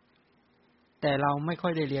แต่เราไม่ค่อ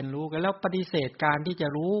ยได้เรียนรู้กันแล้วปฏิเสธการที่จะ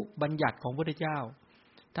รู้บัญญัติของพระพุทธเจ้า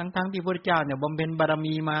ทั้งที่พระพุทธเจ้าเนี่ยบำเพ็ญบาร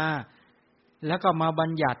มีมาแล้วก็มาบั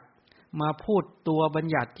ญญัติมาพูดตัวบัญ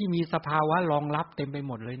ญัติที่มีสภาวะรองรับเต็มไป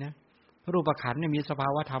หมดเลยนะรูปขันธ์เนี่ยมีสภา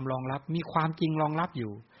วะธรรมรองรับมีความจริงรองรับอ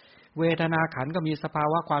ยู่เวทนาขันธ์ก็มีสภา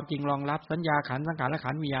วะความจริงรองรับสัญญาขันธ์สังขาร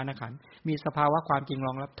ขันธ์วิญญาณขันธ์มีสภาวะความจริงร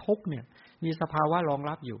องรับทุกข์เนี่ยมีสภาวะรอง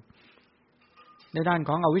รับอยู่ในด้านข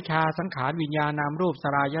องอวิชชาสังขารวิญญาณนามรูปส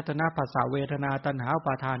ลายตนะผัสสะเวทนาตัณหาอุป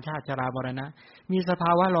าทานชาติชรามรณะมีสภ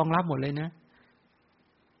าวะรองรับหมดเลยนะ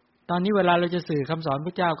ตอนนี้เวลาเราจะสื่อคำสอนพ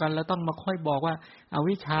ระเจ้ากันเราต้องมาค่อยบอกว่าอ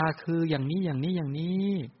วิชชาคืออย่างนี้อย่างนี้อย่าง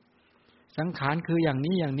นี้สังขารคืออย่าง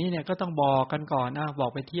นี้อย่างนี้เนี่ยก็ต้องบอกกันก่อนนะบอ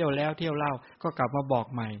กไปเที่ยวแล้วเที่ยวเล่าก็กลับมาบอก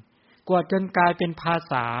ใหม่กว่าจนกลายเป็นภา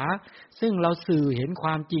ษาซึ่งเราสื่อเห็นคว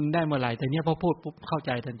ามจริงได้เมื่อไหร่แต่เนี้ยพอพูดปุ๊บเข้าใ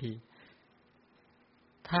จทันที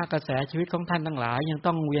ถ้ากระแสชีวิตของท่านทั้งหลายยัง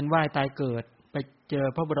ต้องเวียนว่ายตายเกิดไปเจอ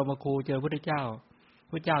พระบรมครูเจอพระพุทธเจ้า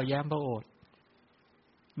พระเจ้าแย้มพระโอษฐ์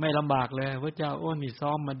ไม่ลำบากเลยพระเจ้าโอ้นี่ซ้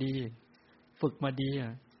อมมาดีฝึกมาดี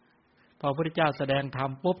พอพระพุทธเจ้าแสดงธรร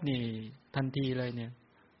มปุ๊บนี่ทันทีเลยเนี่ย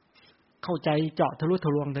เข้าใจเจาะทะลุท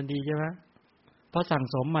ะลวงทันทีใช่ไหมเพราะสั่ง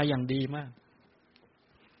สมมาอย่างดีมาก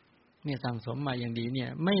เนี่ยสั่งสมมาอย่างดีเนี่ย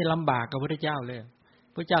ไม่ลำบากกับพระพุทธเจ้าเลย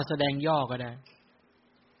พระเจ้าแสดงย่อก็ได้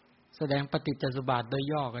แสดงปฏิจจสมุปบาทโดย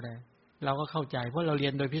ย่อก็ได้เราก็เข้าใจเพราะเราเรี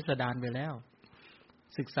ยนโดยพิสดารไปแล้ว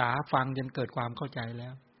ศึกษาฟังจนเกิดความเข้าใจแล้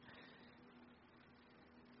ว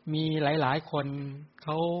มีหลายๆคนเข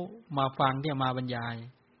ามาฟังที่มาบรรยาย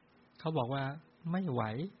เขาบอกว่าไม่ไหว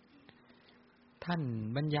ท่าน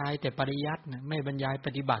บรรยายแต่ปริยัตินะไม่บรรยายป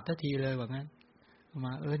ฏิบัติทันทีเลยว่างั้นม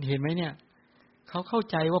าเห็นไหมเนี่ยเขาเข้า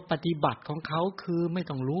ใจว่าปฏิบัติของเขาคือไม่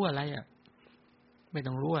ต้องรู้อะไรอ่ะไม่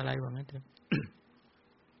ต้องรู้อะไรว่างั้นเถอะ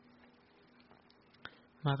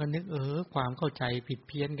มาก็นึกความเข้าใจผิดเ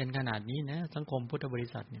พี้ยนกันขนาดนี้นะสังคมพุทธบริ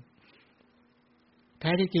ษัทเนี่ยแ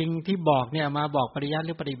ท้ที่จริงที่บอกเนี่ยมาบอกปริยัติห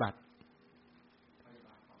รือปฏิบัติ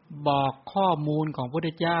บอกข้อมูลของพระพุทธ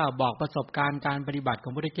เจ้าบอกประสบการณ์การปฏิบัติขอ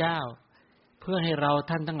งพระพุทธเจ้าเพื่อให้เรา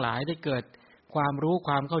ท่านทั้งหลายได้เกิดความรู้ค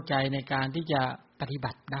วามเข้าใจในการที่จะปฏิ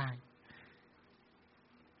บัติได้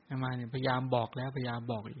มาเนี่ยพยายามบอกแล้วพยายาม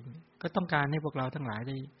บอกอีกก็ต้องการให้พวกเราทั้งหลาย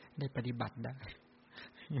ได้ปฏิบัติได้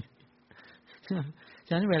ฉ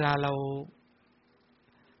ะนั้นเวลาเรา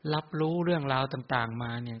รับรู้เรื่องราวต่างๆม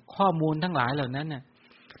าเนี่ยข้อมูลทั้งหลายเหล่านั้นเนี่ย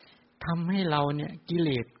ทำให้เราเนี่ยกิเล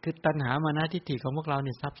สคือตัณหามานะทิฏฐิของพวกเราเ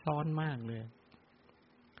นี่ยซับซ้อนมากเลย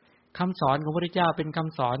คำสอนของพระพุทธเจ้าเป็นค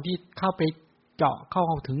ำสอนที่เข้าไปเจาะเข้า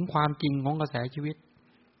ถึงความจริงของกระแสชีวิต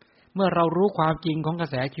เมื่อเรารู้ความจริงของกระ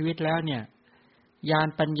แสชีวิตแล้วเนี่ยญาณ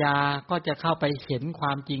ปัญญาก็จะเข้าไปเห็นคว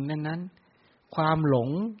ามจริงนั้นๆความหลง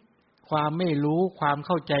ความไม่รู้ความเ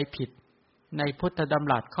ข้าใจผิดในพุทธด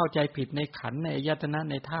ำรัสเข้าใจผิดในขันธ์ในอายตนะ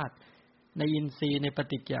ในธาตุในอินทรีย์ในป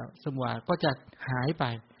ฏิจจสมุปบาทก็จะหายไป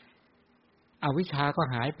อวิชชาก็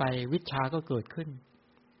หายไปวิชชาก็เกิดขึ้น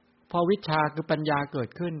พอวิชชาคือปัญญาเกิด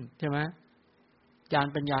ขึ้นใช่ไหมญาณ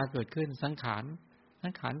ปัญญาเกิดขึ้นสังขาร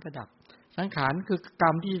ก็ดับสังขารคือกร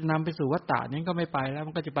รมที่นำไปสู่วัฏฏะนี้ก็ไม่ไปแล้ว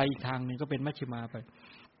มันก็จะไปอีกทางนึงก็เป็นมัชฌิมาไป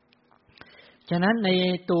ฉะนั้นใน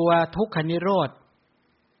ตัวทุกขนิโรธ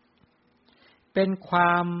เป็นคว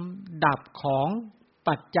ามดับของ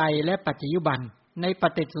ปัจจัยและปัจจยุบันในป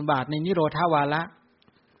ฏิจจสมุปบาทในนิโรธาวาระ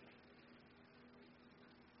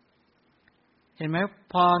เห็นไหม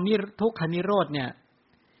พอทุกขนิโรธเนี่ย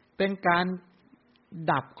เป็นการ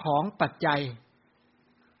ดับของปัจจัย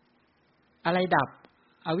อะไรดับ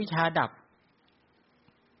อวิชชาดับ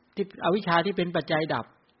ที่อวิชชาที่เป็นปัจจัยดับ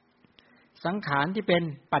สังขารที่เป็น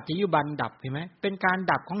ปัจจยุบันดับเห็นไหมเป็นการ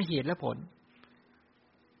ดับของเหตุและผล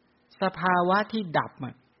สภาวะที่ดับ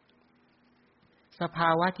สภา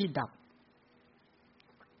วะที่ดับ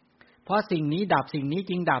เพราะสิ่งนี้ดับสิ่งนี้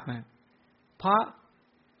จึงดับเพราะ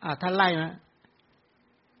ท่านไล่มา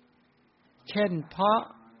เช่นเพราะ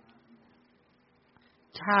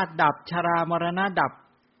ชาติดับชรามรณะดับ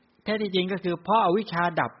แท้ที่จริงก็คือเพราะอวิชชา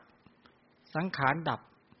ดับสังขารดับ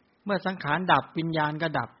เมื่อสังขารดับวิญญาณก็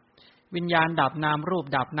ดับวิญญาณดับนามรูป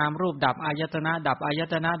ดับนามรูปดับอายตนะดับอาย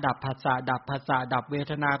ตนะดับผัสสะดับผัสสะดับเว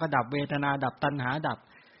ทนาก็ดับเวทนาดับตัณหาดับ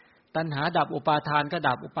ตัณหาดับอุปาทานก็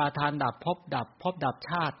ดับอุปาทานดับภพดับภพดับ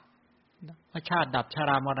ชาติชาติดับช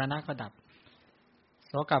รามรณะก็ดับโ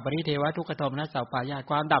สกปริเทวทุกขโทมนัสสัพพายา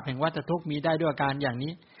ความดับแห่งวัฏทุกข์มีได้ด้วยการอย่าง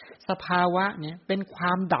นี้สภาวะเนี่ยเป็นคว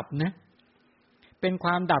ามดับนะเป็นคว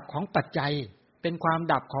ามดับของปัจจัยเป็นความ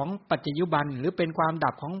ดับของปัจจยุบันหรือเป็นความดั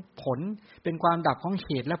บของผลเป็นความดับของเห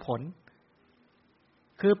ตุและผล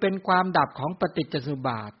คือเป็นความดับของปฏิจจสมุปบ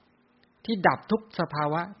าทที่ดับทุกสภา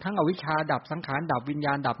วะทั้งอวิชชาดับสังขารดับวิญญ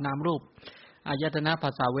าณดับนามรูปอายตนะผั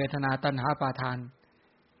สสะเวทนาตัณหาอุปาทาน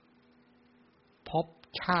ภพ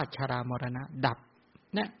ชาติชรามรณะดับ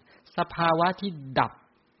เนี่ยสภาวะที่ดับ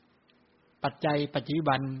ปัจจัยปัจจุ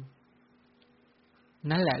บัน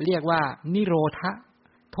นั่นแหละเรียกว่านิโรธะ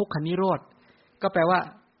ทุกขนิโรธก็แปลว่า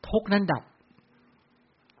ทุกนั้นดับ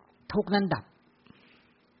ทุกนั้นดับ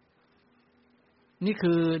นี่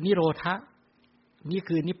คือนิโรธะนี่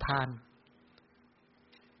คือนิพพาน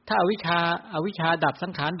ถ้าอวิชชาดับสั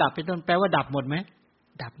งขารดับเป็นต้นแปลว่าดับหมดไหม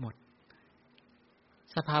ดับหมด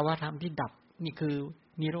สภาวะธรรมที่ดับนี่คือ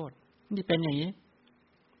นิโรธนี่เป็นอย่างนี้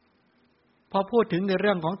พอพูดถึงในเ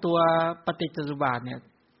รื่องของตัวปฏิจจสมุปบาทเนี่ย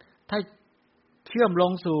ถ้าเชื่อมล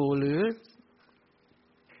งสู่หรือ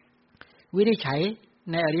วินิจฉัย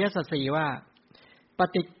ในอริยสัจสี่ว่าป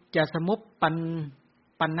ฏิจจสมุป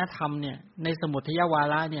ปันนธรรมเนี่ยในสมุทัยวา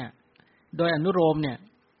ระเนี่ยโดยอนุโลมเนี่ย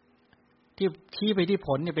ที่ชี้ไปที่ผ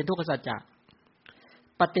ลเนี่ยเป็นทุกขสัจจะ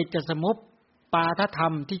ปฏิจจสมุปปาทธรร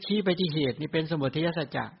มที่ชี้ไปที่เหตุนี่เป็นสมุทัยสัจ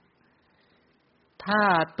จะถ้า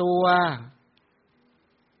ตัว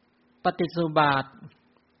ปฏิจจสมุปบาท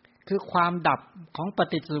คือความดับของป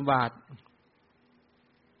ฏิจจสมุปบาท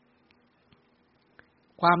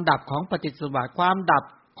ความดับของปฏิจจสมุปบาทความดับ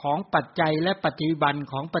ของปัจจัยและปัจจุบัน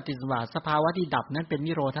ของปฏิจจสมุปบาทสภาวะที่ดับนั้นเป็น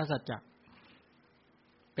นิโรธสัจจะ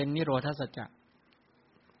เป็นนิโรธสัจจะ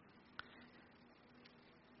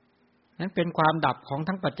นั้นเป็นความดับของ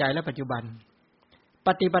ทั้งปัจจัยและปัจจุบันป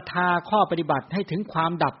ฏิปทาข้อปฏิบัติให้ถึงควา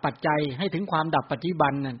มดับปัจจัยให้ถึงความดับปัจจุบั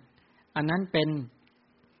นนั่นอันนั้นเป็น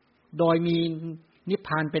โดยมีนิพพ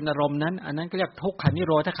านเป็นอารมณ์นั้นอันนั้นก็เรียกทุกขนิโ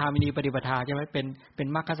รธคามินีปฏิปทาใช่ไหมเป็น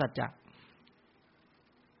มรรคสัจจะ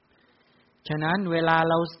ฉะนั้นเวลา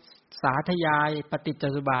เราสาธยายปฏิจจ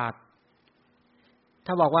สมุปบาทถ้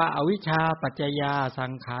าบอกว่าอวิชชาปัจจยาสั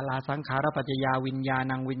งขาราสังขารปัจจยาวิญญา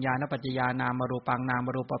ณังวิญญาณปัจจยานามรูปังนาม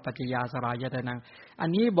รูปปัจจยาสลายตนังอัน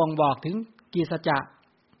นี้บ่งบอกถึงกี่สัจจะ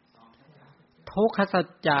ทุกขสัจ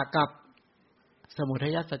จะกับสมุทั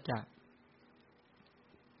ยสัจจะ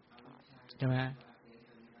ใช่ไหม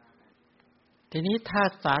ทีนี้ถ้า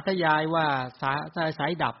สาธยายว่าสา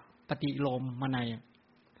ยดับปฏิโลมมาใน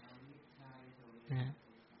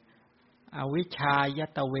อวิชชาย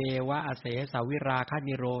ตเววะอเสสวิราคะ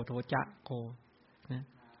นิโรโธจะโกนะ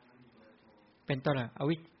เป็นต้น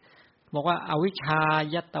บอกว่าอวิชชา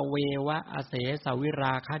ยตเววะอเสสวิร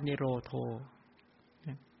าคะนิโรโธ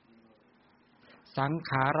สัง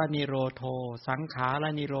ขารนิโรโธสังขาร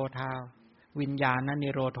นิโรธาวิญญาณนิ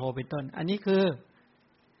โรโธเป็นต้นอันนี้คือ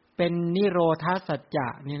เป็นนิโรธาสัจจะ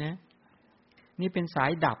นี่นะนี่เป็นสา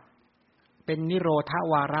ยดับเป็นนิโรธา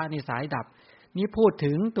วาระนี่สายดับนี่พูด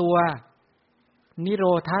ถึงตัวนิโร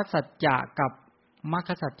ธาสัจจะกับมรรค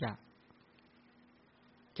สัจจะ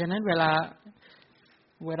ฉะนั้นเว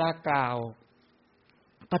ลากล่าว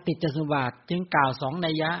ปฏิจจสมุปบาทจึงกล่าวสอง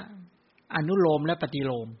นัยยะอนุโลมและปฏิโ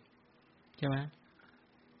ลมใช่ไหม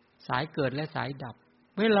สายเกิดและสายดับ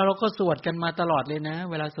เวลาเราก็สวดกันมาตลอดเลยนะ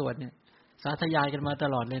เวลาสวดเนี่ยสาธยายกันมาต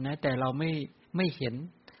ลอดเลยนะแต่เราไม่เ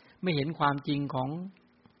ห็นความจริง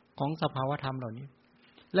ของสภาวธรรมเหล่านี้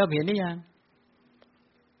เริ่มเห็นหรือยัง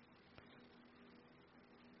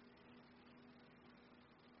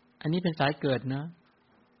อันนี้เป็นสายเกิดเนอะ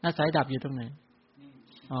สายดับอยู่ตรงไหน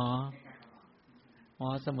อ๋อ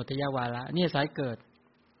สมุทัยวาระนี่สายเกิด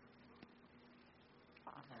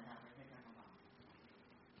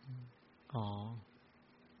อ๋อ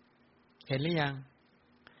เห็นหรือยัง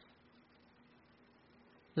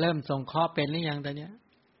เริ่มส่งข้อเป็นหรือยังตอนนี้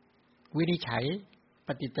วินิจฉัยป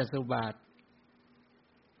ฏิจจสมุปบาท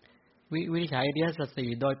วินิจฉัยอริยสัจสี่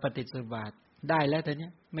โดยปฏิจจสมุปบาทได้แล้วตอนนี้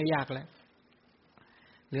ไม่ยากแล้ว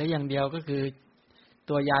เหลืออย่างเดียวก็คือ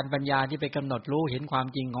ตัวญาณปัญญาที่ไปกำหนดรู้เห็นความ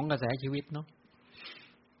จริงของกระแสชีวิตเนาะ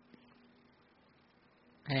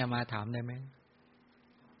ให้อามาถามได้ไหม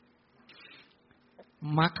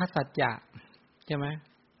มรรคสัจจะใช่ไหม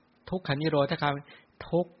ทุกขันนิโรธคา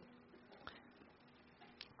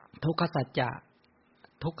ทุกขสัจจะ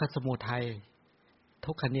ทุกขสมุทัย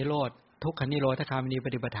ทุกขันนิโรธทุกขันนิโรธคามินีป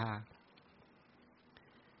ฏิปทา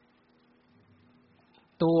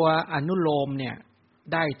ตัวอนุโลมเนี่ย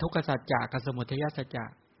ได้ทุกขสัจจะกับสมุทัยสัจจะ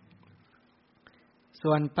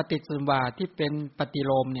ส่วนปฏิจจสมุปบาทที่เป็นปฏิ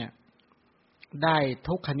โลมเนี่ยได้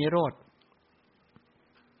ทุกขนิโรธ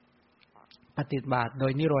ปฏิจจสมุปบาทโด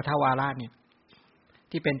ยนิโรธาวาระเนี่ย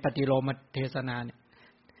ที่เป็นปฏิโลมเทศนาเนี่ย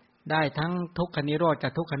ได้ทั้งทุกขนิโรธกั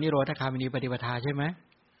บทุกขนิโรธคามินีปฏิปทาใช่ไหม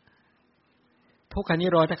ทุกขนิ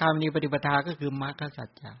โรธคามินีปฏิปทาก็คือมรรคสัจ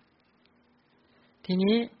จะที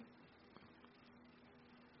นี้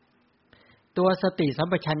ตัวสติสัม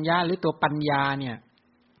ปชัญญะหรือตัวปัญญาเนี่ย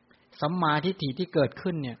สัมมาทิฏฐิที่เกิด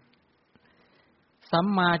ขึ้นเนี่ยสัม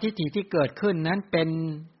มาทิฏฐิที่เกิดขึ้นนั้นเป็น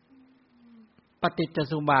ปฏิจจ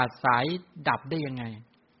สมุปบาทสายดับได้ยังไง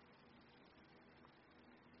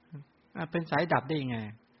เป็นสายดับได้ยังไง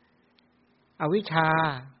อวิชชา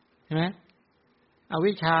ใช่ไหมอ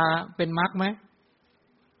วิชชาเป็นมรรคไหม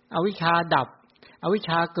อวิชชาดับอวิชช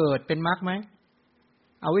าเกิดเป็นมรรคไหม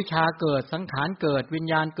อวิชชาเกิดสังขารเกิดวิญ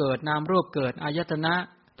ญาณเกิดนามรูปเกิดอายตนะ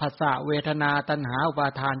ผัสสะเวทนาตัณหาอุปา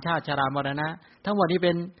ทานชาติชรามรณะทั้งหมดนี้เ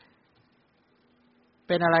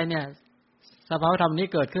ป็นอะไรเนี่ยสภาวธรรมนี้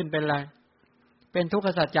เกิดขึ้นเป็นอะไรเป็นทุกข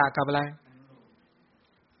สัจจะกับอะไร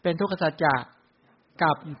เป็นทุกขสัจจะ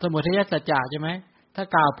กับสมุทัยสัจจะใช่ไหมถ้า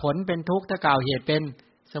กล่าวผลเป็นทุกข์ถ้ากล่าวเหตุเป็น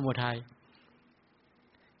สมุทัย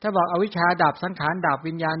ถ้าบอกอวิชชาดับสังขารดับ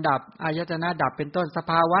วิญญาณดับอายตนะดับเป็นต้นส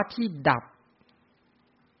ภาวะที่ดับ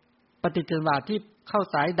ปฏิจจสมุปบาทที่เข้า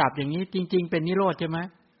สายดับอย่างนี้จริงๆเป็นนิโรธใช่ไหม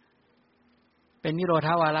เป็นนิโรธ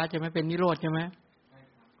าวาระใช่ไหมเป็นนิโรธใช่ไหม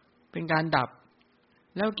เป็นการดับ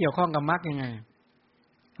แล้วเกี่ยวข้องกับมรรคยังไง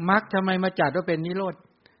มรรคทำไมมาจัดว่าเป็นนิโรธ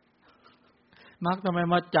มรรคทำไม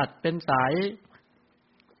มาจัดเป็นสาย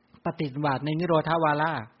ปฏิจจสมุปบาทในนิโรธาวาระ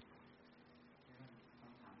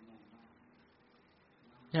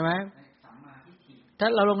ใช่ไหมถ้า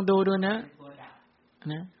เราลองดูนะ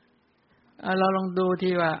เราลองดู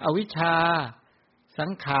ที่ว่าอวิชชาสั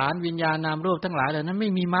งขารวิญญาณนามรูปทั้งหลายเหล่านั้นไม่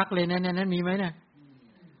มีมรรคเลยนะนั้นมีไหมเนี่ย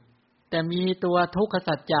แต่มีตัวทุกข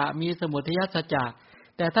สัจจะมีสมุทัยสัจจะ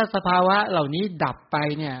แต่ถ้าสภาวะเหล่านี้ดับไป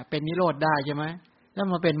เนี่ยเป็นนิโรธได้ใช่ไหมแล้ว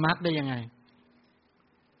มาเป็นมรรคได้ยังไง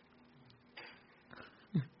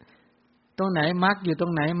ตรงไหนมรรคอยู่ตร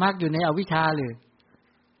งไหนมรรคอยู่ในอวิชชาหรือ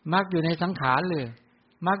มรรคอยู่ในสังขารหรือ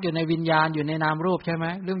มรรคอยู่ในวิญญาณอยู่ในนามรูปใช่ไหม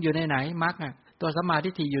หรืออยู่ในไหนมรรคตัวสัมมาทิ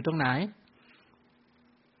ฏฐิอยู่ตรงไหน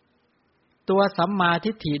ตัวสัมมา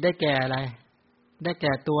ทิฏฐิได้แก่อะไรได้แ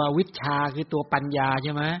ก่ตัววิชชาคือตัวปัญญาใ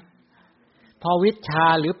ช่ไหมพอวิชชา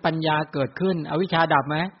หรือปัญญาเกิดขึ้นอวิชชาดับ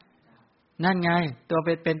ไหมนั่นไงตัว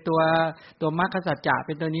เป็นตัวมรรคสัจจะเ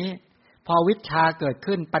ป็นตัวนี้พอวิชชาเกิด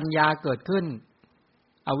ขึ้นปัญญาเกิดขึ้น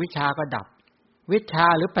อวิชชาก็ดับวิชชา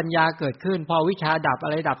หรือปัญญาเกิดขึ้นพอวิชชาดับอะ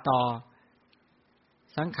ไรดับต่อ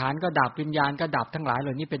สังขารก็ดับวิญญาณก็ดับทั้งหลายเห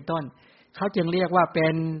ล่านี้เป็นต้นเขาจึงเรียกว่าเป็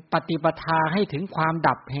นปฏิปทาให้ถึงความ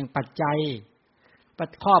ดับแห่งปัจจัย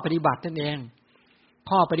ข้อปฏิบัตินั่นเอง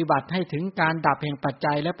ข้อปฏิบัติให้ถึงการดับแห่งปัจ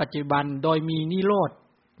จัยและปัจจุบันโดยมีนิโ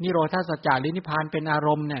รธสัจจะหรือนิพพานเป็นอาร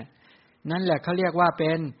มณ์เนี่ยนั่นแหละเขาเรียกว่าเป็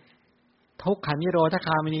นทุกขันนิโรธค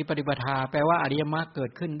ามินีปฏิปทาแปลว่าอริยมรรคเกิ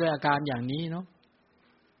ดขึ้นด้วยอาการอย่างนี้เนาะ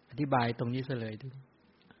อธิบายตรงนี้ซะเลยดู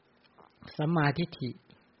สัมมาทิฏฐิ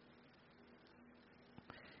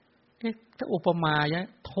ถ้าอุปมาเนี่ย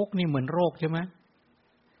ทุกข์นี่เหมือนโรคใช่ไหม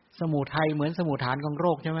สมุทัยเหมือนสมุฏฐานของโร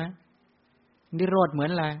คใช่ไหมนิโรธเหมือน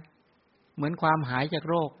อะไรเหมือนความหายจาก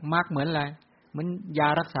โรคมรรคเหมือนอะไรเหมือนยา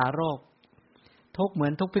รักษาโรคทุกข์เหมือ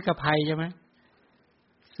นทุกข์พิกภัยใช่ไหม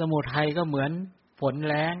สมุทัยก็เหมือนฝน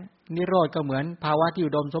แล้งนิโรธก็เหมือนภาวะที่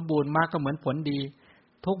อุดมสมบูรณ์มรรคก็เหมือนผลดี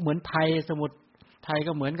ทุกข์เหมือนภัยสมุทัย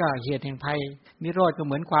ก็เหมือนกับเหตุแห่งภัยนิโรธก็เ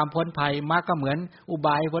หมือนความพ้นภัยมรรคก็เหมือนอุบ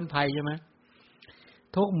ายพ้นภัยใช่ไหม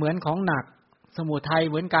ทุกข์เหมือนของหนักสมุทัย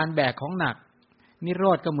เหมือนการแบกของหนักนิโร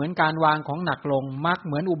ธก็เหมือนการวางของหนักลงมรรคเ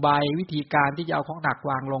หมือนอุบายวิธีการที่จะเอาของหนัก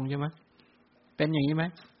วางลงใช่ไหมเป็นอย่างนี้ไหม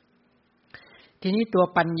ทีนี้ตัว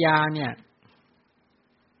ปัญญาเนี่ย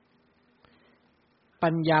ปั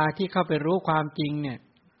ญญาที่เข้าไปรู้ความจริงเนี่ย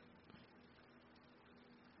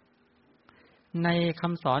ในค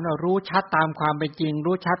ำสอนเรารู้ชัดตามความเป็นจริง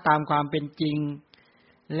รู้ชัดตามความเป็นจริง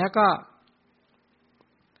แล้วก็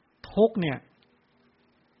ทุกเนี่ย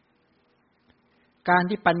การ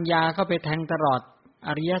ที่ปัญญาเข้าไปแทงตลอดอ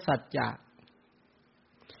ริยสัจจะ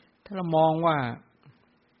ถ้าเรามองว่า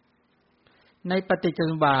ในปฏิจจ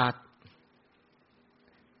สมุปบาท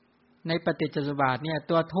เนี่ย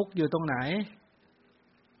ตัวทุกข์อยู่ตรงไหน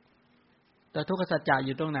แต่ทุกขสัจจะอ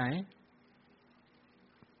ยู่ตรงไหน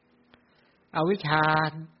อวิชชา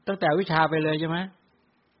ตั้งแต่วิชาไปเลยใช่ไหม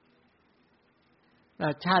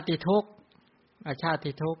ชาติทุกข์ชา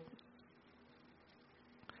ติทุกข์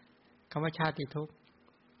คำว่าชาติทุกข์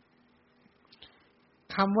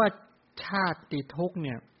คำว่าชาติทุกข์เ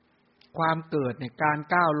นี่ยความเกิดเนี่ยการ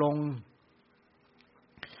ก้าวลง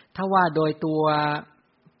ถ้าว่าโดยตัว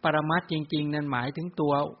ปรมัตถ์จริงๆนั้นหมายถึงตั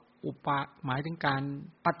วอุปาหมายถึงการ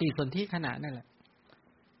ปฏิสนธิขณะนั่นแหละ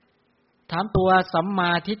ถามตัวสัมม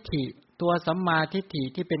าทิฏฐิตัวสัมมาทิฏฐิ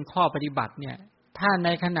ที่เป็นข้อปฏิบัติเนี่ยถ้าใน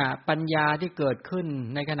ขณะปัญญาที่เกิดขึ้น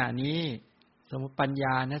ในขณะนี้สมมติปัญญ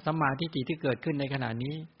านะสัมมาทิฏฐิที่เกิดขึ้นในขณะ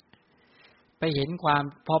นี้ไปเห็นความ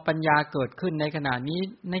พอปัญญาเกิดขึ้นในขณะ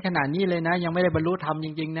นี้เลยนะยังไม่ได้บรรลุธรรมจ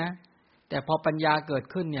ริงๆนะแต่พอปัญญาเกิด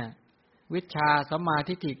ขึ้นเนี่ยวิชชาสัมมา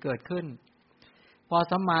ทิฏฐิเกิดขึ้นพอ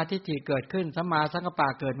สัมมาทิฏฐิเกิดขึ้นสัมมาสังกัปปะ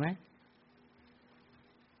เกิดไหม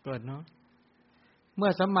เกิดเนาะเมื่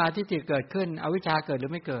อสัมมาทิฏฐิเกิดขึ้นอวิชชาเกิดหรื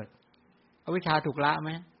อไม่เกิดอวิชชาถูกละไห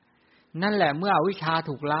มนั่นแหละเมื่ออวิชชา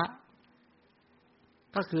ถูกละ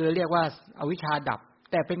ก็คือเรียกว่าอวิชชาดับ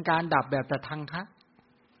แต่เป็นการดับแบบตะทังคะ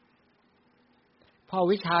พอ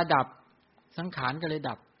วิชชาดับสังขารก็เลย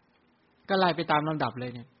ดับก็ไล่ไปตามลำดับเล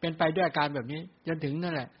ยเนี่ยเป็นไปด้วยอาการแบบนี้จนถึง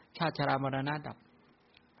นั่นแหละชาติชรามรณะดับ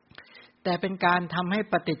แต่เป็นการทำให้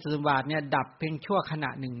ปฏิจจสมุปบาทเนี่ยดับเพียงชั่วขณะ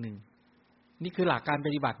หนึ่งนี่คือหลักการป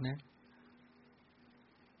ฏิบัตินะ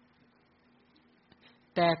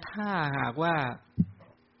แต่ถ้าหากว่า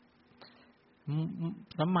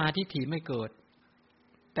สัมมาทิฏฐิไม่เกิด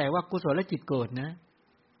แต่ว่ากุศลจิตเกิดนะ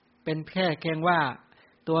เป็นแค่ว่า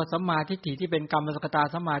ตัวสัมมาทิฏฐิที่เป็นกรรมสกตา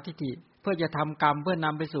สัมมาทิฏฐิเพื่อจะทำกรรมเพื่อน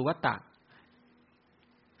ำไปสู่วัฏฏะ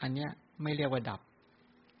อันเนี้ยไม่เรียกว่าดับ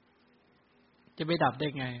จะไปดับได้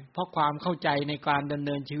ไงเพราะความเข้าใจในการดำเ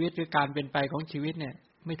นินชีวิตหรือการเป็นไปของชีวิตเนี่ย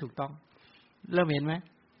ไม่ถูกต้องเริ่มเห็นไหม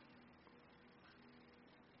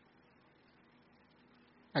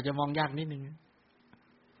อาจจะมองยากนิดนึง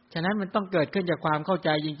ฉะนั้นมันต้องเกิดขึ้นจากความเข้าใจ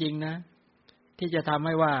จริงๆนะที่จะทำใ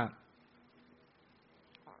ห้ว่า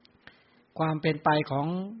ความเป็นไป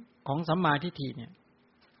ของสัมมาทิฏฐิเนี่ย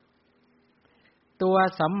ตัว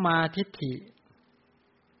สัมมาทิฏฐิ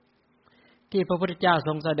ที่พระพุทธเจ้าท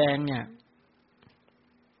รงแสดงเนี่ย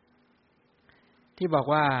ที่บอก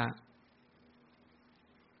ว่า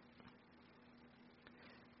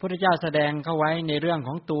พระพุทธเจ้าแสดงเข้าไว้ในเรื่องข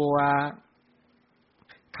องตัว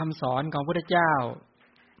คำสอนของพระพุทธเจ้า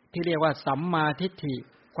ที่เรียกว่าสัมมาทิฏฐิ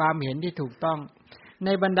ความเห็นที่ถูกต้องใน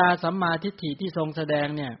บรรดาสัมมาทิฏฐิที่ทรงแสดง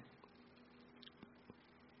เนี่ย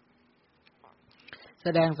แส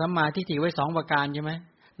ดงสัมมาทิฏฐิไว้2ประการใช่ไหม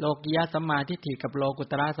โลกิยะสัมมาทิฏฐิกับโลกุ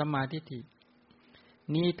ตระสัมมาทิฏฐิ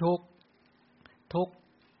นี้ทุก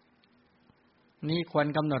นี้ควร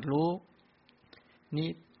กำหนดรู้นี้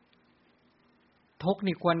ทุก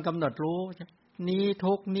นี่ควรกำหนดรู้นี้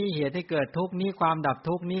ทุกนี้เหตุให้เกิดทุกนี้ความดับ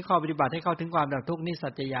ทุกนี้ข้อปฏิบัติให้เข้าถึงความดับทุกนี้สั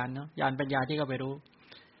จจญาณเนาะญาณปัญญาที่เข้าไปรู้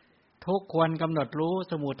ทุกควรกำหนดรู้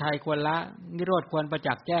สมุทัยควรละนิโรธควรประ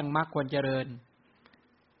จักษ์แจ้งมรรคควรเจริญ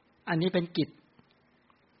อันนี้เป็นกิจ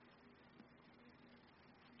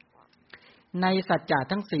ในสัจจะ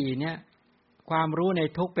ทั้ง4เนี่ยความรู้ใน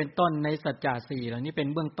ทุกเป็นต้นในสัจจะ4เหล่านี้เป็น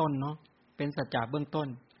เบื้องต้นเนาะเป็นสัจจะเบื้องต้น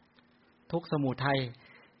ทุกสมุทัย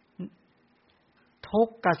ทุก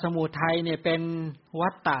ข์กับสมุทัยเนี่ยเป็นวั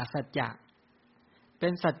ฏฏะสัจจะเป็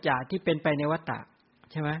นสัจจะที่เป็นไปในวัฏฏะ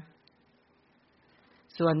ใช่ไหม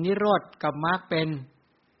ส่วนนิโรธกับมรรคเป็น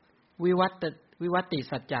วิวัตติ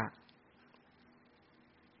สัจจะ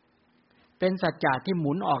เป็นสัจจะที่ห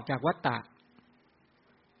มุนออกจากวัฏฏะ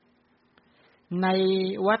ใน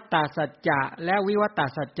วัฏฏะสัจจะและวิวัตต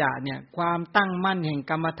สัจจะเนี่ยความตั้งมั่นแห่ง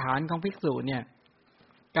กรรมฐานของภิกษุเนี่ย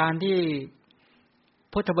การที่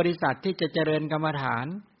พุทธบริษัทที่จะเจริญกรรมฐาน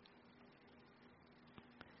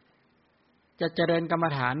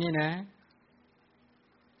นี่นะ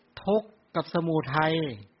ทุกข์กับสมุทัย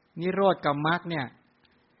นิโรธกับมรรคเนี่ย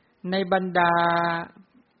ในบรรดา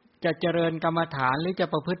จะเจริญกรรมฐานหรือจะ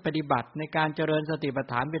ประพฤติปฏิบัติในการเจริญสติปัฏ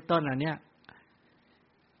ฐานเป็นต้นอันเนี้ย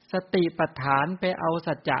สติปัฏฐานไปเอา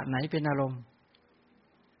สัจจะไหนเป็นอารมณ์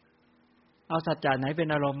เอาสัจจะไหนเป็น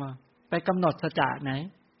อารมณ์ไปกำหนดสัจจะไหน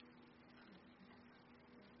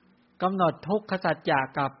กำหนดทุกขสัจจะ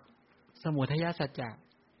กับสมุทัยสัจจะ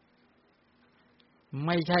ไ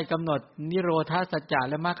ม่ใช่กำหนดนิโรธาสัจจะ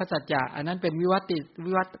และมรรคสัจจะอันนั้นเป็นวิวัต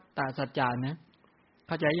ตสัจจะนะเ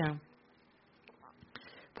ข้าใจยัง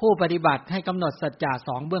ผู้ปฏิบัติให้กำหนดสัจจะ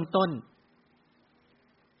2เบื้องต้น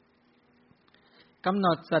กำหน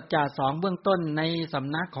ดสัจจะ2เบื้องต้นในส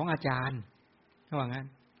ำนักของอาจารย์ว่างั้น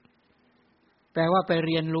แปลว่าไปเ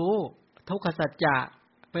รียนรู้ทุกขสัจจะ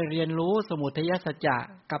ไปเรียนรู้สมุทัยสัจจะ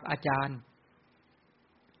กับอาจารย์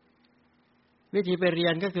วิธีไปเรีย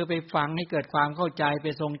นก็คือไปฟังให้เกิดความเข้าใจไป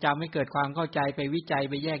ทรงจำให้เกิดความเข้าใจไปวิจัย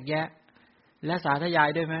ไปแยกแยะและสาธยาย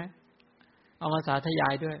ด้วยไหมเอามาสาธยา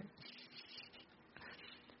ยด้วย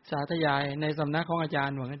สาธยายในสำนักของอาจาร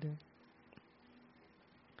ย์หวังกันด้วย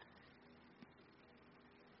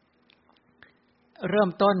เริ่ม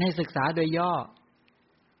ต้นให้ศึกษาโดยย่อ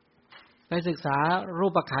ไปศึกษารู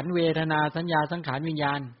ปขันธ์เวทนาสัญญาสังขารวิญญ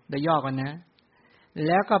าณโดยย่อกันนะแ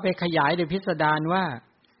ล้วก็ไปขยายโดยพิสดารว่า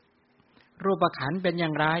รูปขันธ์เป็นอย่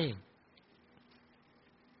างไร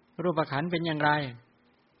รูปขันธ์เป็นอย่างไร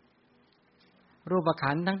รูป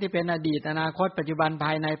ขันธ์ทั้งที่เป็นอดีตอนาคตปัจจุบันภ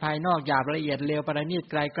ายในภายนอกหยาบละเอียดเลวประณีต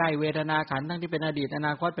ไกลใกล้เวทนาขันธ์ทั้งที่เป็นอดีตอน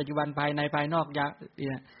าคตปัจจุบันภายในภายนอกหยาบ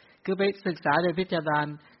คือไปศึกษาโดยพิจารณา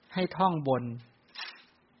ให้ท่องบน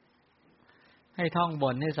ให้ท่องบ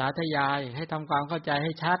นให้สาธยายให้ทำความเข้าใจใ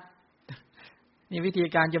ห้ชัดนี่วิธี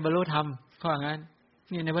การจะบรรลุธรรมข้องั้น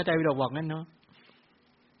นี่ในพระไตรปิฎกบอกงั้นเนาะ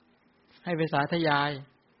ให้ไปสาธยาย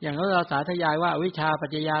อย่างเราสาธยายว่าอวิชชาปัจ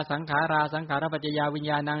จยาสังขาราสังขารปัจจยาวิญ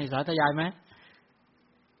ญาณังสาธยายไหม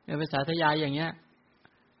ไปสาธยายอย่างเงี้ย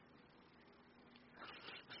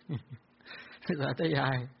สาธยา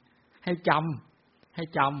ยให้จำใ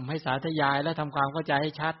ห้สาธยายแล้วทำความเข้าใจใ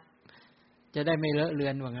ห้ชัดจะได้ไม่เลอะเลื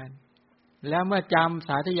อนว่างั้นแล้วเมื่อจำส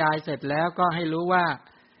าธยายเสร็จแล้วก็ให้รู้ว่า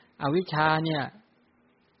อวิชชาเนี่ย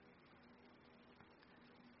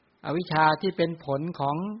อวิชชาที่เป็นผลข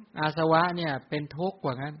องอาสวะเนี่ยเป็นทุกข์ก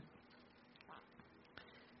ว่างั้น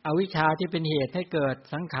อวิชชาที่เป็นเหตุให้เกิด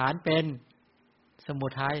สังขารเป็นสมุ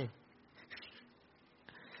ทัย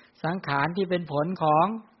สังขารที่เป็นผลของ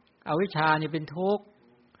อวิชชานี่เป็นทุกข์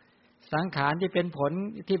สังขารที่เป็นผล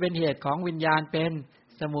ที่เป็นเหตุของวิญญาณเป็น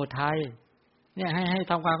สมุทัยเนี่ยให้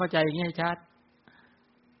ทำความเข้าใจอย่างนี้ให้ชัด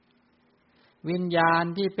วิญญาณ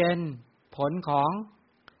ที่เป็นผลของ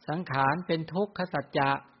สังขารเป็นทุกขสัจจ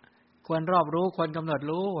ะควรรอบรู้ควรกำหนด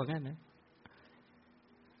รู้ว่างั้นนะ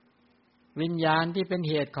วิญญาณที่เป็น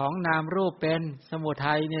เหตุของนามรูปเป็นสมุ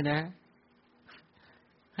ทัยเนี่ยนะ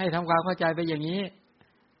ให้ทำความเข้าใจไปอย่างนี้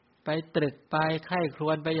ไปตรึกไปไข้คร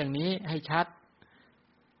วญไปอย่างนี้ให้ชัด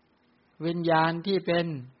วิญญาณที่เป็น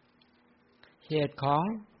เหตุของ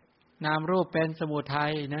นามรูปเป็นสมุทั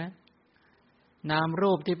ยนะนาม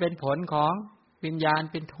รูปที่เป็นผลของวิญญาณ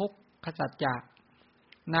เป็นทุกขสัจจะ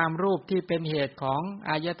นามรูปที่เป็นเหตุของ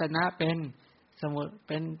อายตนะเป็น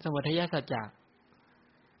สมุทัยสัจจะ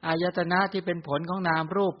อายตนะที่เป็นผลของนาม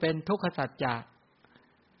รูปเป็นทุกขสัจจะ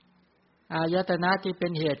อายตนะที่เป็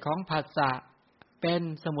นเหตุของผัสสะเป็น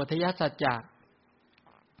สมุทัยสัจจะ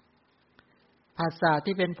ผัสสะ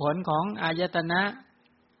ที่เป็นผลของอายตนะ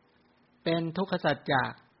เป็นทุกขสัจจะ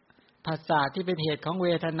ผัสสะที่เป็นเหตุของเว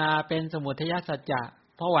ทนาเป็นสมุทัยสัจจะ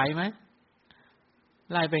พอไหวไหม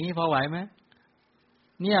ไล่ไปงี้พอไหวไหม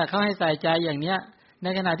เนี่ยเขาให้ใส่ใจอย่างเนี้ยใน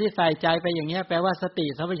ขณะที่ใส่ใจไปอย่างเนี้ยแปลว่าสติ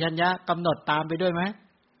สัมปชัญญะกำหนดตามไปด้วยไหม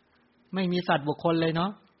ไม่มีสัตว์บุคคลเลยเนา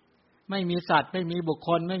ะไม่มีสัตว์ไม่มีบุคค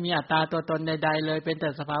ลไม่มีอัตตาตัวตนใดๆเลยเป็นแต่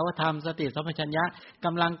สภาวธรรมสติสัมปชัญญะก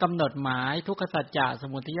ำลังกำหนดหมายทุกขสัจจะส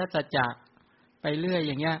มุทัยสัจจะไปเรื่อยอ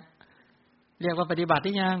ย่างเงี้ยเรียกว่าปฏิบัติไ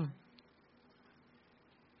ด้ยัง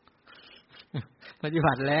ปฏิ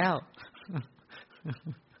บัติแล้ว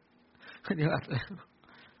ปฏิบัติแล้ว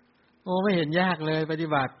โอ้ไม่เห็นยากเลยปฏิ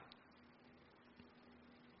บัติ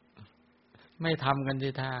ไม่ทำกันสิ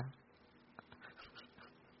ท่า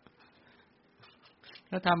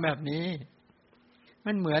ถ้าทำแบบนี้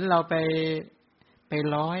มันเหมือนเราไป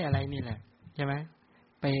ร้อยอะไรนี่แหละใช่ไหม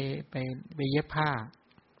ไปเย็บผ้า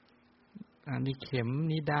อันนี้เข็ม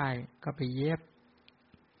นี้ได้ก็ไปเย็บ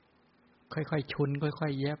ค่อยๆชุนค่อ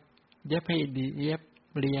ยๆเย็บให้ดีเย็บ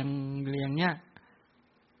เรียงเนี่ย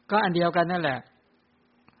ก็อันเดียวกันนั่นแหละ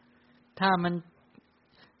ถ้ามัน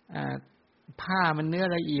ผ้ามันเนื้อ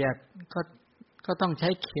ละเอียดก็ต้องใช้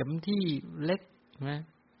เข็มที่เล็กนะ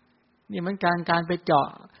นี่มันการไปเจาะ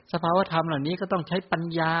สภาวธรรมเหล่านี้ก็ต้องใช้ปัญ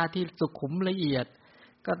ญาที่สุขุมละเอียด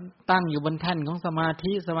ก็ตั้งอยู่บนแท่นของสมา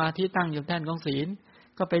ธิตั้งอยู่บนแท่นของศีล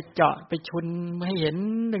ก็ไปเจาะไปชุนให้เห็น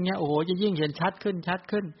อย่างเงี้ยโอ้โหจะยิ่งเห็นชัดขึ้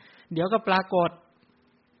นเดี๋ยวก็ปรากฏ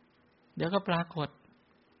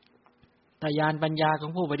แต่ญาณปัญญาขอ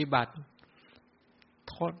งผู้ปฏิบัติ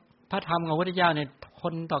พระธรรมของพระพุทธเจ้าเนี่ยท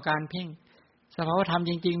นต่อการเพ่งสภาวธรรม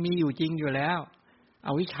จริงๆมีอยู่จริงอยู่แล้วอ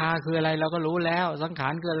วิชชาคืออะไรเราก็รู้แล้วสังขา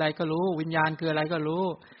รคืออะไรก็รู้วิญญาณคืออะไรก็รู้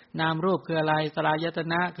นามรูปคืออะไรสลายต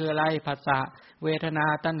นะคืออะไรผัสสะเวทนา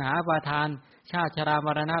ตัณหาอุปาทานชาติชราม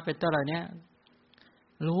รณะเป็นต้นเหล่านี้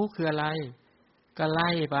รู้คืออะไรก็ไล่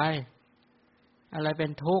ไปอะไรเป็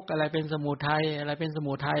นทุกข์อะไรเป็นสมุทัยอะไรเป็นส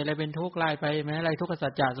มุทัยอะไรเป็นทุกข์ไล่ไปแม้อะไรทุกขสั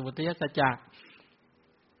จจะสมุทัยสัจจะ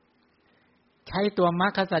ใช้ตัวมร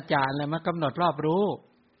รคสัจจะอะไรมากำหนดรอบรู้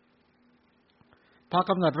พอ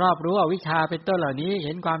กำหนดรอบรู้อวิชชาเป็นต้นเหล่านี้เ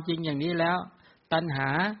ห็นความจริงอย่างนี้แล้ว ตัณหา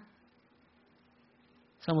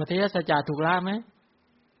สมุทัยสัจจะถูกละไหม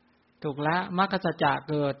ถูกละมรรคสัจจะ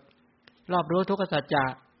เกิดรอบรู้ทุกขสัจจะ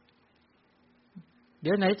เ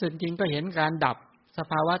ดี๋ยวไหนส่วนจริงก็เห็นการดับส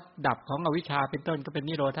ภาวะดับของอวิชชาเป็นต้นก็เป็น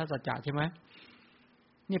นิโรธสัจจะใช่ไหม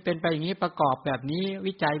นี่เป็นไปอย่างนี้ประกอบแบบนี้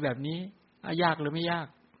วิจัยแบบนี้ยากหรือไม่ยาก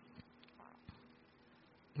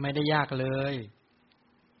ไม่ได้ยากเลย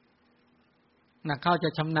นักเข้าจะ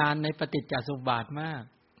ชำนาญในปฏิจจสมุปบาทมาก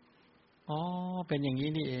อ๋อเป็นอย่างนี้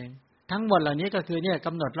นี่เองทั้งหมดเหล่านี้ก็คือเนี่ยก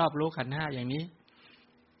ำหนดรอบรู้ขันธ์5อย่างนี้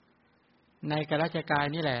ในกรัชกาย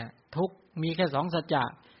นี่แหละทุกมีแค่2สัจจะ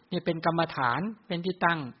นี่เป็นกรรมฐานเป็นที่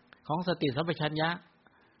ตั้งของสติสัมปชัญญะ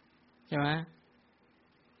ใช่ไหม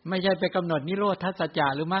ไม่ใช่ไปกำหนดนิโรธสัจจะ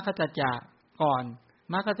หรือมรรคสัจจะก่อน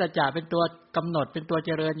มรรคสัจจะเป็นตัวกำหนดเป็นตัวเจ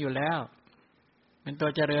ริญอยู่แล้วเป็นตัว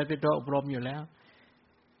เจริญเป็นตัวอบรมอยู่แล้ว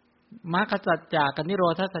มรรคสัจจะกับนิโร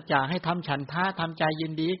ธสัจจะให้ทำฉันทะทำใจยิ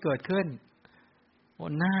นดีเกิดขึ้นโอ้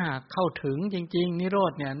หน้าเข้าถึงจริงๆนิโร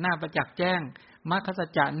ธเนี่ยหน้าประจักษ์แจ้งมรรคสัจ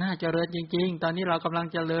จะหน้าเจริญจริงๆตอนนี้เรากำลัง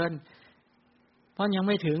เจริญเพราะยังไ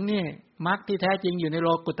ม่ถึงนี่มรรคที่แท้จริงอยู่ในโล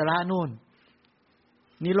กุตระนู่น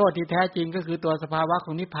นิโรธที่แท้จริงก็คือตัวสภาวะข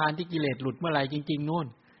องนิพพานที่กิเลสหลุดเมื่อไหร่จริงๆนู่น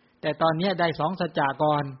แต่ตอนนี้ได้2สัจจะ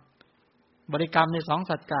ก่อนบริกรรมใน2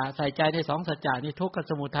สัจจะใส่ใจใน2สัจจะนี่ทุกข์กับ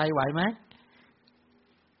สมุทัยไหวไหม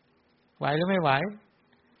ไหวหรือไม่ไหว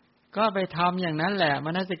ก็ไปทำอย่างนั้นแหละม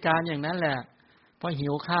นสิการอย่างนั้นแหละพอหิ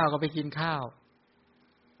วข้าวก็ไปกินข้าว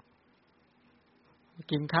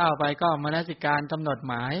กินข้าวไปก็มนสิการกำหนด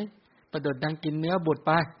หมายประดุจดังกินเนื้อบุตรไ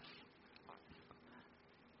ป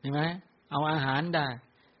เห็นไหมเอาอาหารได้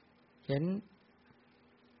เห็น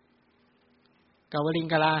กวลิง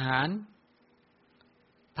กลาอาหาร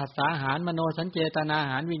ผัสสะอาหารมโนสัญเจตนาอา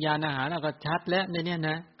หารวิญญาณอาหารแล้วก็ชัดแล้วในนี้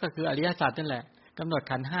นะก็คืออริยสัจนั่นแหละกำหนด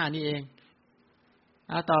ขันธ์5นี่เอง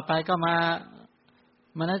ต่อไปก็มา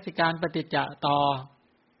มนสิการปฏิจจะต่อ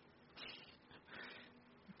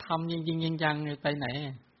ทำจริงๆจังๆไปไหน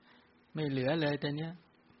ไม่เหลือเลยแต่เนี้ย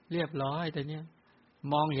เรียบร้อยแต่เนี้ย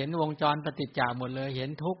มองเห็นวงจรปฏิจจ์หมดเลยเห็น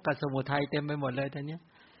ทุกข์กับสมุทัยเต็มไปหมดเลยแต่เนี้ย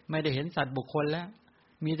ไม่ได้เห็นสัตว์บุคคลแล้ว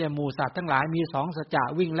มีแต่หมู่สัตว์ทั้งหลายมี2สัจจะ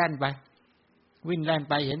วิ่งแล่นไป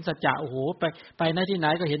เห็นสัจจะโอ้โหไปในที่ไหน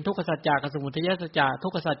ก็เห็นทุกขสัจจะกับสมุทัยสัจจะทุ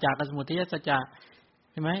กขสัจจะกับสมุทัยสัจจะ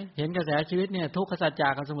ใช่ไหมเห็นกระแสชีวิตเนี่ยทุกขสัจจะ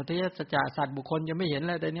กับสมุทัยสัจจะสัตว์บุคคลยังไม่เห็น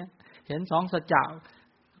เลยแต่เนี้ยเห็น2สัจจะ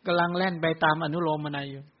กำลังแล่นไปตามอนุโลมนัย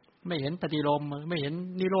อยู่ไม่เห็นปฏิโลมไม่เห็น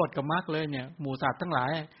นิโรธกับมรรคเลยเนี่ยหมู่สัตว์ทั้งหลา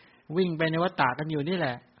ยวิ่งไปในวัฏฏะกันอยู่นี่แหล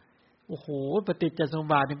ะโอ้โหปฏิจจสมุป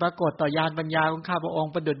บาทนี่ปรากฏต่อญาณปัญญาของข้าพระอง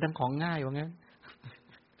ค์ประดุจดังของง่ายว่างั้น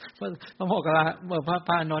พระโมคคัลลาเมื่อพ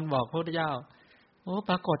ระอานนท์บอกพระพุทธเจ้าโอ้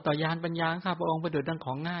ปรากฏต่อญาณปัญญาของข้าพระองค์ประดุจดังข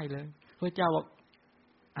องง่ายเลยพระเจ้าบอก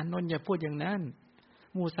อานนท์อย่าพูดอย่างนั้น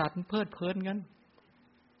หมู่สัตว์เพลิดเพลินกัน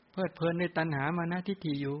เพลิดเพลินในตัณหามานะทิฏ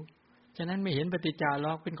ฐิอยู่ฉะนั้นไม่เห็นปฏิจจาหร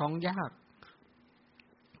อกเป็นของยาก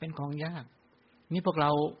เป็นของยากนี่พวกเร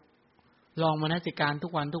าลองมนสิการทุ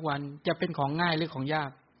กวันจะเป็นของง่ายหรือของยา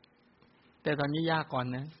กแต่ตอนนี้ยากก่อน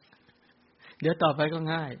นะเดี๋ยวต่อไปก็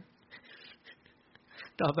ง่าย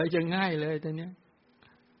ต่อไปจะง่ายเลยตอนนี้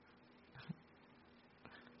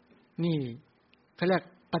นี่เขาเรียก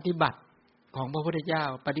ปฏิบัติของพระพุทธเจ้า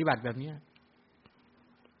ปฏิบัติแบบนี้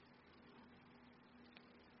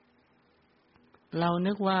เรา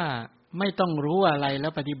นึกว่าไม่ต้องรู้อะไรแล้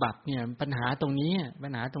วปฏิบัติเนี่ยปัญหาตรงนี้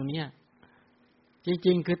จ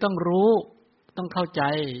ริงๆคือต้องรู้ต้องเข้าใจ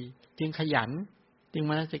จึงขยันจึง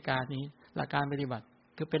มนสิการนี้หลักการปฏิบัติ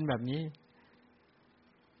คือเป็นแบบนี้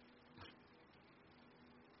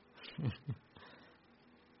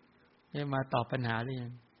ได้มาตอบปัญหาหรือยั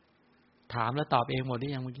งถามแล้วตอบเองหมดหรื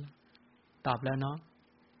อยังเมื่อกี้ตอบแล้วเนาะ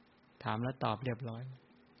ถามแล้วตอบเรียบร้อย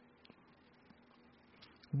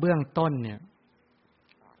เบื้องต้นเนี่ย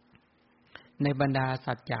ในบรรดา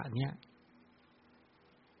สัจจะเนี่ย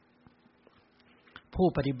ผู้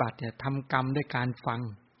ปฏิบัติเนี่ยทำกรรมด้วยการฟัง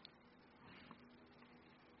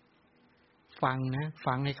นะ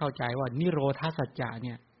ฟังให้เข้าใจว่านิโรธสัจจะเ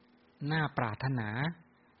นี่ยน่าปรารถนา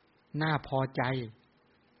น่าพอใจ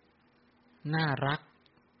น่ารัก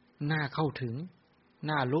น่าเข้าถึง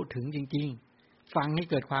น่ารู้ถึงจริงๆฟังให้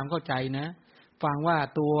เกิดความเข้าใจนะฟังว่า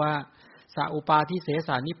ตัวสัพปาทิเสส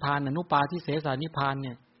นิพพานอนุปาทิเสสนิพพานเ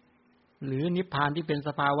นี่ยหรือนิพพานที่เป็นส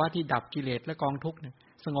ภาวะที่ดับกิเลสและกองทุกข์เนี่ย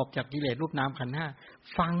สงบจากกิเลสรูปนามขันธ์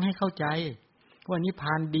5ฟังให้เข้าใจว่านิพพ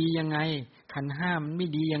านดียังไงขันธ์5มันไม่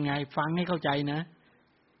ดียังไงฟังให้เข้าใจนะ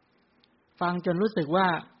ฟังจนรู้สึกว่า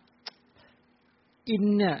อิ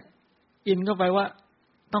นเข้าไปว่า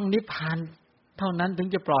ต้องนิพพานเท่านั้นถึง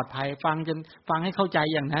จะปลอดภัยฟังจนฟังให้เข้าใจ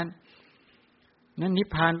อย่างนั้นนั้นนิพ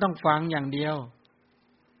พานต้องฟังอย่างเดียว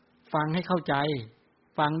ฟังให้เข้าใจ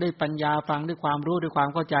ฟังด้วยปัญญาฟังด้วยความรู้ด้วยความ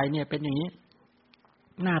เข้าใจเนี่ยเป็นอย่างนี้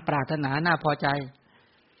น่าปรารถนาน่าพอใจ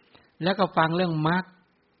แล้วก็ฟังเรื่องม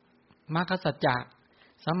รรคสัจจะ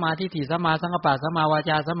สัมมาทิฏฐิสัมมาสังกัปปะสัมมาวา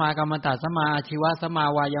จาสัมมากัมมันตะสัมมาอาชีวะสัมมา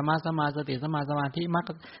วายามะสัมมาสติสัมมาสมาธิมรรค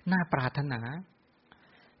น่าปรารถนา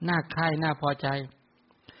น่าใคร่น่าพอใจ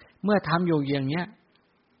เมื่อทำอยู่อย่างเนี้ย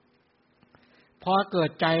พอเกิด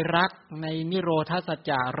ใจรักในนิโรธสัจ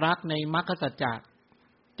จะรักในมรรคสัจจะ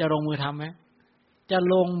จะลงมือทำไหมจะ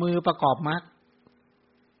ลงมือประกอบมรรค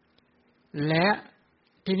และ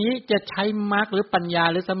ทีนี้จะใช้มรรคหรือปัญญา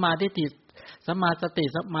หรือสัมมาทิฏฐิสัมมาสติ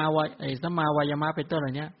สัมมาวายามะเป็นต้นเหล่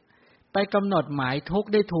านี้ไปกำหนดหมายทุกข์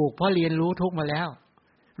ได้ถูกเพราะเรียนรู้ทุกข์มาแล้ว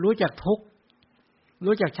รู้จักทุกข์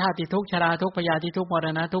รู้จักชาติทุกข์ชราทุกข์พยาธิทุกข์มร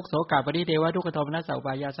ณะทุกข์โสกปริเทวทุกขโทมนัสสะอุป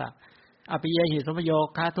ายาสะอภิเยหิสัมโย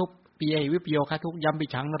คาทุกข์ปิเยหิวิปโยคาทุกข์ยัมปิ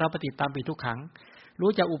ฉังรับปฏิตามปิทุกขัง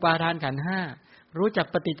รู้จักอุปาทานขันธ์5รู้จัก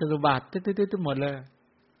ปฏิจจสมุปบาทตึ๊ดๆๆหมดเลย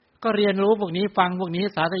ก็เรียนรู้พวกนี้ฟังพวกนี้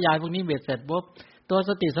สาธยายพวกนี้เบ็ดเสร็จปุ๊บตัวส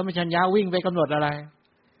ติสัมปชัญญะวิ่งไปกำหนดอะไร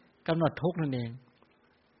กำหนดทุกข์นั่นเอง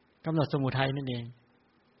กำหนดสมุทัยนั่นเอง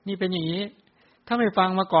นี่เป็นอย่างนี้ถ้าไม่ฟัง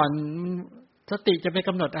มาก่อนสติจะไปก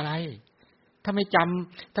ำหนดอะไรถ้าไม่จ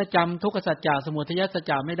ำถ้าจำทุกขสัจจะสมุทัยสัจ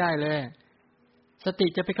จะไม่ได้เลยสติ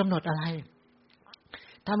จะไปกำหนดอะไร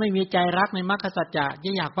ถ้าไม่มีใจรักในมรรคสัจจะจ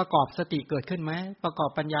ะอยากประกอบสติเกิดขึ้นไหมประกอบ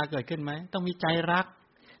ปัญญาเกิดขึ้นไหมต้องมีใจรัก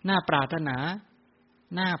น่าปรารถนา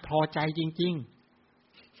น่าพอใจจริง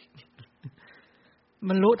ๆบ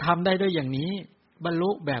รรลุทำได้ด้วยอย่างนี้บรรลุ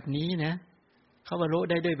แบบนี้นะเขาบรรลุ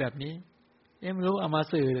ได้ด้วยแบบนี้ไม่รู้เอามา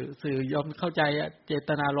สื่อยอมเข้าใจเจต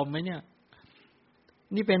นารมณ์ไหมเนี่ย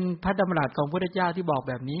นี่เป็นพระดำรัสของพระพุทธเจ้าที่บอก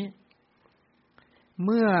แบบนี้เ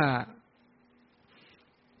มื่อ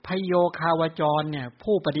พโยคาวจรเนี่ย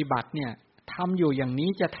ผู้ปฏิบัติเนี่ยทำอยู่อย่างนี้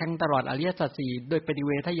จะแทงตลอดอริยสัจสี่โดยปฏิเ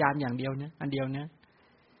วทญาณอย่างเดียวเนี่ยอันเดียวเนี่ย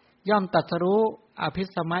ย่อมตรัสรู้อภิ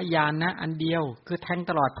สัมมาญาณนะอันเดียวคือแทง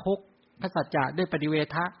ตลอดทุกขสัจจะด้วยปฏิเว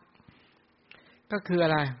ทะก็คืออ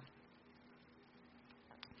ะไร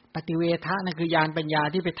ปฏิเวทะนั่นคือญาณปัญญา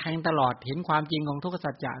ที่ไปแทงตลอดเห็นความจริงของทุกข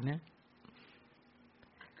สัจจะเนี่ย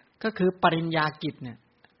ก็คือปริญญากิจเนี่ย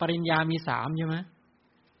ปริญญามี3ใช่ไหม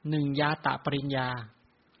1ญาตปริญญา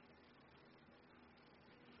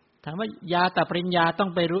ถามว่ายาตปริญญาต้อ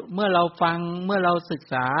งไปรู้เมื่อเราฟังเมื่อเราศึก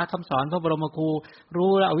ษาคำสอนพระบรมครู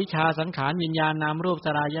รู้อวิชชาสังขารวิญญาณนามรูปส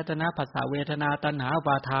ลายตนะผัสสะเวทนาตัณหาอุป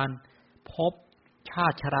าทานภพชา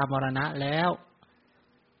ติชรามรณะแล้ว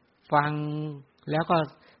ฟังแล้วก็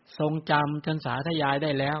ทรงจำจนสาธยายได้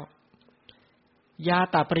แล้วยา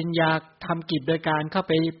ตปริญญาทำกิจโดยการเข้าไ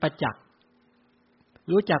ปประจักษ์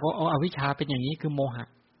รู้จักว่าอวิชชาเป็นอย่างนี้คือโมหะ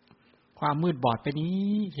ความมืดบอดเป็น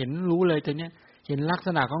นี้เห็นรู้เลยตัวเนี้ยเห็นลักษ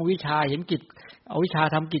ณะของวิชาเห็นกิจอวิชชา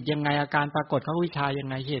ทำกิจยังไงอาการปรากฏของวิชายัง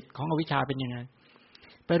ไงเหตุของอวิชชาเป็นยังไง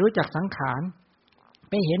ไปรู้จักสังขาร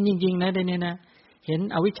ไปเห็นจริงๆนะได้เนี่ยนะเห็น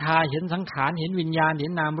อวิชชาเห็นสังขารเห็นวิญญาณเห็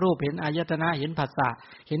นนามรูปเห็นอายตนะเห็นผัสสะ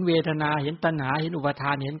เห็นเวทนาเห็นตัณหาเห็นอุปาท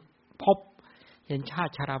านเห็นภพเห็นชา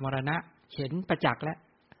ติชรามรณะเห็นประจักษ์แล้ว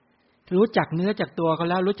รู้จักเนื้อจักตัวเขา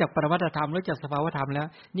แล้วรู้จักปรมัตถธรรมรู้จักสภาวธรรมแล้ว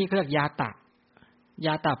นี่เขาเรียกยา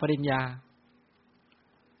ตปริญญา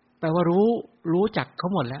แปลว่ารู้จักเขา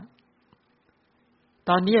หมดแล้ว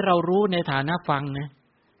ตอนนี้เรารู้ในฐานะฟังนะ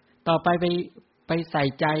ต่อไปใส่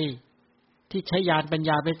ใจที่ใช้ญาณปัญญ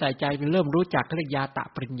าไปใส่ใจเริ่มรู้จักเขาเรียกยาต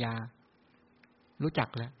ปริญญารู้จัก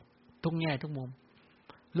แล้วทุกแง่ทุกมุม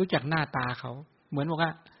รู้จักหน้าตาเขาเหมือนบอกว่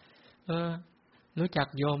ารู้จัก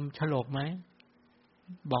โยมฉลกไหม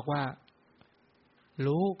บอกว่า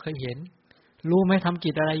รู้เคยเห็นรู้ไหมทำ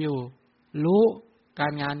กิจอะไรอยู่รู้กา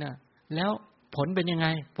รงานเนี่ยแล้วผลเป็นยังไง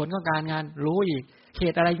ผลของการงานรู้อีกเห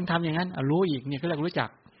ตุอะไรจึงทำอย่างนั้นรู้อีกเนี่ยเขาเรียกรู้จัก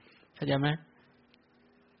เข้าใจไหม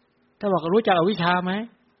ถ้าบอกรู้จักอวิชชาไหม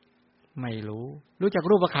ไม่รู้รู้จัก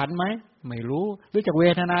รูปขันธ์ไหมไม่รู้รู้จักเว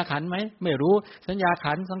ทนาขันธ์ไหมไม่รู้สัญญา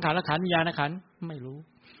ขันธ์สังขารขันธ์วิญญาณขันธ์ไม่รู้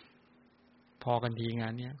พอกันทีงา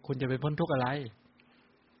นเนี้ยคุณจะไปพ้นทุกข์อะไร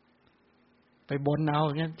ไปบนเอาอ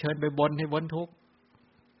ย่างเงี้ยเชิญไปบนให้พ้นทุกข์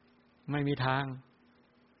ไม่มีทาง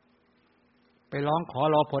ไปร้องขอ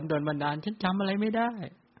รอผลโดนบันดาลฉันจำอะไรไม่ได้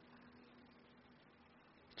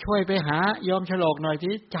ช่วยไปหายอมฉลกหน่อย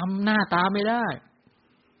สิจำหน้าตาไม่ได้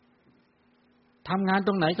ทำงานต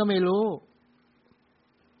รงไหนก็ไม่รู้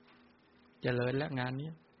เจริญแล้วงานนี้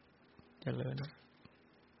เจริญ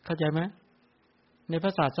เข้าใจไหมในพร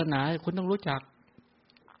ะศาสนาคุณต้องรู้จัก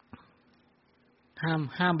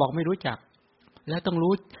ห้ามบอกไม่รู้จักแล้วต้อง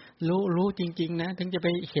รู้จริงๆนะถึงจะไป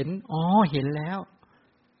เห็นเห็นแล้ว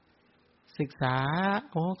ศึกษา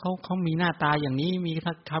เขามีหน้าตาอย่างนี้มี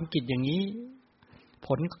ทำกิจอย่างนี้ผ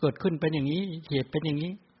ลเกิดขึ้นเป็นอย่างนี้เหตุเป็นอย่าง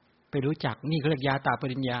นี้ไปรู้จักนี่เขาเรียกยาตป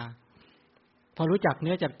ริญญา พอรู้จักเ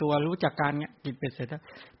นื้อจากตัวรู้จักการกิจเป็นเสร็จแล้ว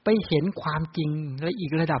ไปเห็นความจริงและอี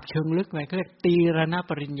กระดับเชิงลึกไหมเขาเรียกตีรณ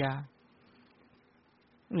ปริญญา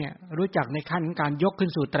เนี่ยรู้จักในขั้นการยกขึ้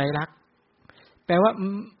นสู่ไตรลักษณ์แปลว่า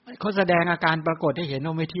เขาแสดงอาการปรากฏให้เห็น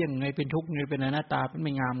ว่าไม่เที่ยงไงเป็นทุกข์ไงเป็นอนัตตาเป็นไ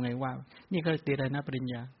ม่งามไงว่านี่ก็ตีรณปริญ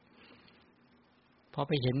ญาพอไ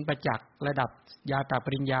ปเห็นประจักษ์ระดับญาตป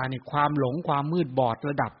ริญญาเนี่ยความหลงความมืดบอด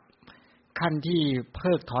ระดับขั้นที่เ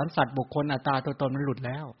พิกถอนสัตว์บุคคลอัตตาตัวตนมันหลุดแ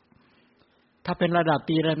ล้วถ้าเป็นระดับ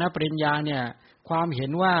ตีรณปริญญาเนี่ยความเห็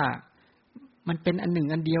นว่ามันเป็นอันหนึ่ง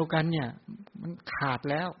อันเดียวกันเนี่ยมันขาด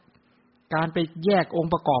แล้วการไปแยกอง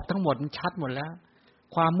ค์ประกอบทั้งหมดมันชัดหมดแล้ว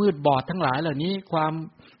ความมืดบอดทั้งหลายเหล่านี้ความ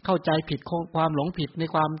เข้าใจผิดความหลงผิดใน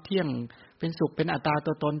ความเที่ยงเป็นสุขเป็นอัตตา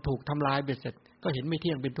ตัวตนถูกทำลายเบ็ดเสร็จก็เห็นไม่เ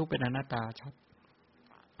ที่ยงเป็นทุกข์เป็นอนัตตาชัด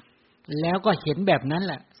แล้วก็เห็นแบบนั้นแ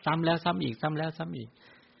หละซ้ำแล้วซ้ำอีกซ้ำแล้วซ้ำอีก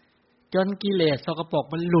จนกิเลสสกปรก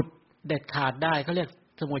มันหลุดเด็ดขาดได้เขาเรียก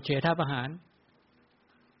สมุจเฉทประหาร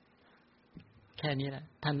แค่นี้แหละ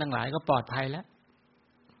ท่านทั้งหลายก็ปลอดภัยแล้ว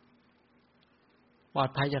ปลอด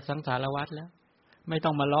ภัยจากสังสารวัฏแล้วไม่ต้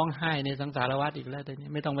องมาร้องไห้ในสังสารวัฏอีกแล้วตอนนี้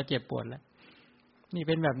ไม่ต้องมาเจ็บปวดแล้วนี่เ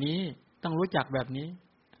ป็นแบบนี้ต้องรู้จักแบบนี้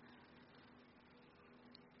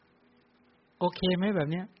โอเคไหมแบบ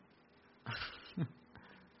เนี้ย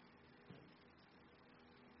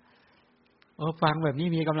ฟังแบบนี้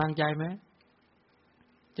มีกำลังใจไหม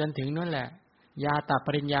จนถึงนั่นแหละญาตป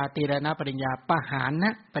ริญญาตีรณปริญญาปหานน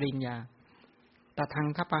ะปริญญาตทัง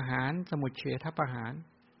คปหานสมุจเฉทปหาน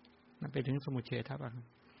นั่นไปถึงสมุจเฉทปหาน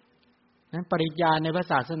นั้นปริญญาในพระ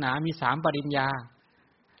ศาสนามี3ปริญญา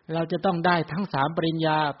เราจะต้องได้ทั้ง3ปริญญ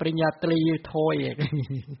าปริญญาตรีโทเอก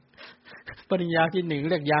ปริญญาที่1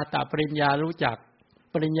เรียกญาตปริญญารู้จัก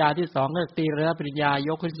ปริญญาที่2ก็ตีรณปริญญาย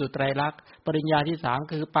กขึ้นสู่ไตรลักษณ์ปริญญาที่3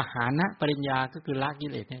ก็คือปหานะปริญญาก็คือละกิ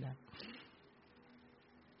เลสได้ละ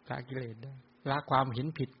กิเลสได้ละความเห็น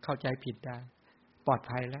ผิดเข้าใจผิดได้ปลอด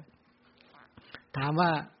ภัยแล้วถามว่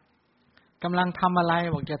ากำลังทำอะไร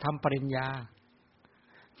บอกจะทำปริญญา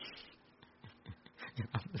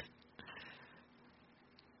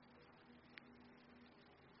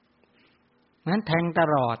นั้นแทงต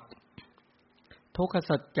ลอดทุกข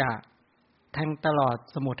สัจจะแทงตลอด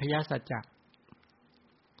สมุทัยสัจจะ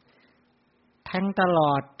แทงตล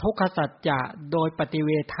อดทุกขสัจจะโดยปฏิเว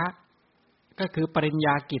ทะก็คือปริญญ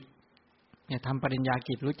ากิจเนี่ยทำปริญญา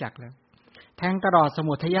กิจรู้จักแล้วแทงตลอดส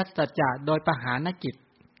มุทัยสัจจะโดยปหานกิจ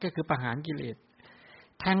ก็คือปหานกิเลส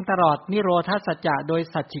แทงตลอดนิโรธสัจจะโดย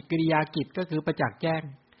สัจฉิกิริยากิจก็คือประจักษ์แจ้ง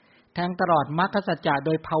แทงตลอดมรรคสัจจะโด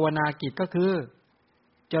ยภาวนากิจก็คือ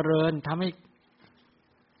เจริญทำให้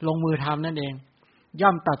ลงมือทำนั่นเองย่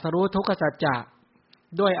อมตรัสรู้ทุกขสัจจะ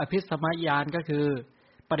ด้วยอภิสัมมาญาณก็คือ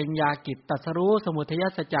ปริญญากิจตรัสรู้สมุทัย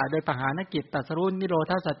สัจจะโดยปหานกิจตรัสรู้นิโร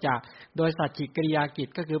ธสัจจะโดยสัจฉิกิริยากิจ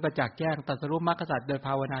ก็คือประจักษ์แจ้งตรัสรู้มรรคสัจโดยภ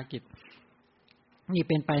าวนากิจนี่เ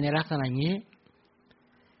ป็นไปในลักษณะอย่างนี้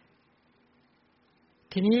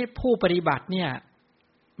ทีนี้ผู้ปฏิบัติเนี่ย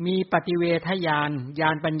มีปฏิเวทญาณญา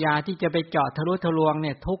ณปัญญาที่จะไปเจาะทะลุทะลวงเ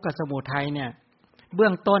นี่ยทุกข์กับสมุทัยเนี่ยเบื้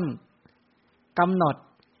องต้นกำหน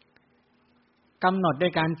ดด้ว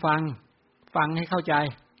ยการฟังให้เข้าใจ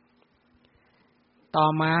ต่อ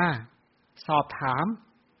มาสอบถาม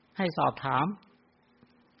ให้สอบถาม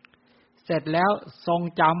เสร็จแล้วทรง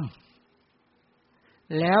จ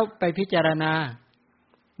ำแล้วไปพิจารณา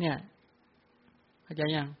เนี่ยเข้าใจ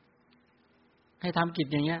ยังให้ทำกิจ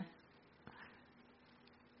อย่างเงี้ย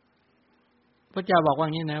พระเจ้าบอกว่าอ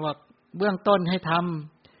ย่างนี้นะว่าเบื้องต้นให้ท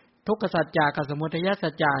ำทุกขสัจจะกับสมุทัยสั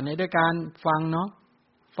จจะเนี่ยด้วยการฟังเนาะ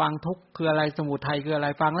ฟังทุกข์คืออะไรสมุทัยคืออะไร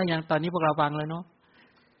ฟังแล้วยังตอนนี้พวกเราฟังแล้วเนาะ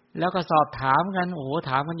แล้วก็สอบถามกันโอ้โห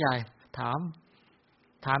ถามกันใหญ่ถาม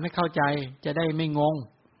ให้เข้าใจจะได้ไม่งง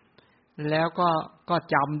แล้วก็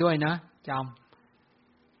จำด้วยนะจ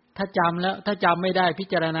ำถ้าจำแล้วถ้าจำไม่ได้พิ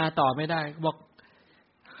จารณาต่อไม่ได้บอก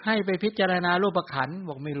ให้ไปพิจารณารูปขันธ์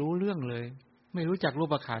บอกไม่รู้เรื่องเลยไม่รู้จักรู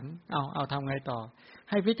ปขันธ์เอาทำไงต่อ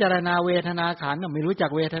ให้พิจารณาเวทนาขันธ์ไม่รู้จั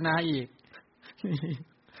กเวทนาอีก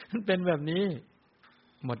เป็นแบบนี้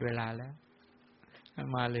หมดเวลาแล้ว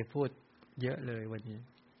มาเลยพูดเยอะเลยวันนี้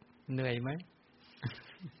เหนื่อยไหม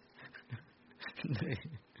เหนื่อย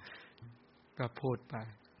ก็พูดไป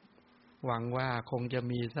หวังว่าคงจะ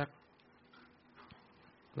มีสัก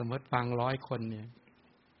สมมติฟัง100 คนเนี่ย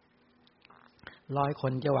100 ค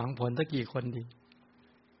นจะหวังผลสักกี่คนดี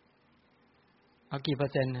เอากี่เปอ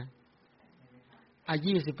ร์เซ็นต์นะ20%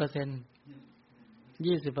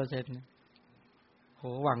 20%โห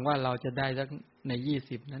หวังว่าเราจะได้สักใน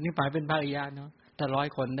20นะนี่ไปเป็นพระอริยะเนาะถ้า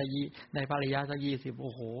100 คนได้พระอริยะสัก20โ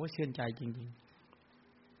อ้โหชื่นใจจริง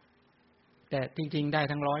ๆแต่จริงๆได้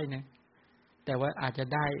ทั้ง100นะแต่ว่าอาจจะ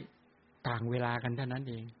ได้ต่างเวลากันเท่านั้น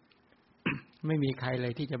เอง ไม่มีใครเล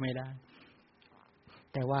ยที่จะไม่ได้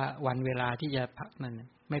แต่ว่าวันเวลาที่จะพักนั้น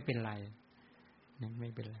ไม่เป็นไรนะไม่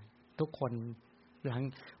เป็นไรทุกคนหลัง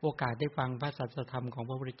โอกาสได้ฟังพระสัจธรรมของ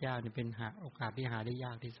พระพุทธเจ้านี่เป็นโอกาสที่หาได้ย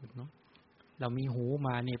ากที่สุดเนาะเรามีหูม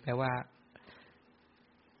านี่แปลว่า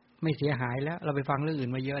ไม่เสียหายแล้วเราไปฟังเรื่องอื่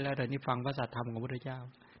นมาเยอะแล้วแต่นี่ฟังพระสัจธรรมของพระพุทธเจ้า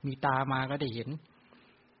มีตามาก็ได้เห็น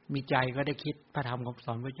มีใจก็ได้คิดพระธรรมของส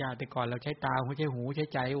อนพระเจ้าแต่ก่อนเราใช้ตาใช้หูใช้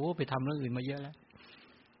ใจโอ้ไปทำเรื่องอื่นมาเยอะแล้ว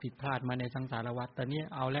ผิดพลาดมาในสังสารวัฏตอนนี้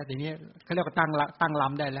เอาแล้วทีนี้เขาเรียกว่าตั้งล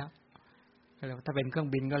ำได้แล้วถ้าเป็นเครื่อง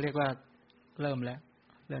บินก็เรียกว่าเริ่มแล้ว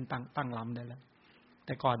เริ่มตั้งลำได้แล้วแ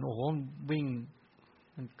ต่ก่อนโอ้โหวิ่ง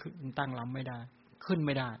มันตั้งลำไม่ได้ขึ้นไ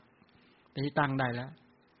ม่ได้แต่ที่ตั้งได้แล้ว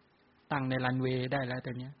ตั้งในรันเวย์ได้แล้วต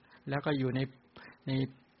อนนี้แล้วก็อยู่ใน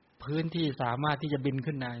พื้นที่สามารถที่จะบิน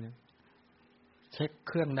ขึ้นได้เช็คเ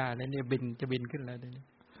ครื่องได้แล้วเนี่ยจะบินขึ้นแล้วตอนนี้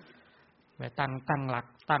ไปตั้งห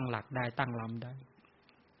ลักได้ตั้งลำได้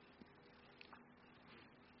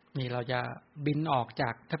นี่เราจะบินออกจา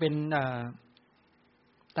กถ้าเป็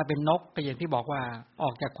นนกก็อย่างที่บอกว่าอ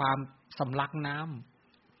อกจากความสำลักน้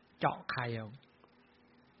ำเจาะไข่เอา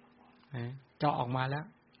เจาะออกมาแล้ว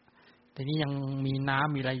แต่นี้ยังมีน้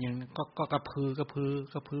ำมีอะไรอย่างก็กระ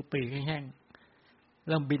พือปีกให้แห้งเ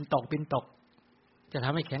ริ่มบินตกจะท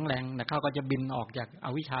ำให้แข็งแรงแต่เขาก็จะบินออกจากอ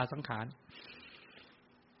วิชชาสังขาร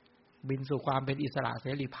บินสู่ความเป็นอิสระเส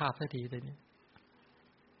รีภาพสักทีเลยเนี่ย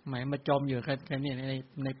หมายมาจมอยู่กันเนี่ย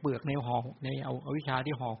ในเปลือกในห่อในอวิชชา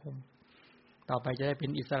ที่ห่อหุ้มต่อไปจะได้เป็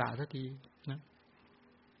นอิสระสักทีนะ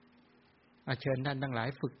เชิญท่านทั้งหลาย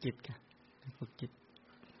ฝึกจิตกันฝึกจิต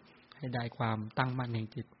ให้ได้ความตั้งมั่นแห่ง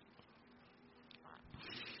จิต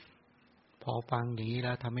พอฟังอย่างนี้แ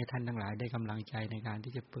ล้วทำให้ท่านทั้งหลายได้กำลังใจในการ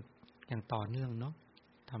ที่จะฝึกอย่างต่อเนื่องเนาะ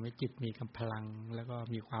ทำให้จิตมีกำลังแล้วก็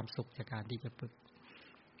มีความสุขจากการที่จะฝึก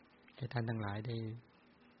ให้ท่านทั้งหลายได้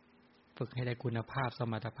ฝึกให้ได้คุณภาพส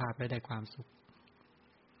มรรถภาพและได้ความสุข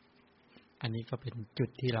อันนี้ก็เป็นจุด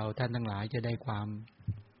ที่เราท่านทั้งหลายจะได้ความ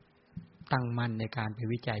ตั้งมั่นในการไป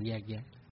วิจัยแยกแยะ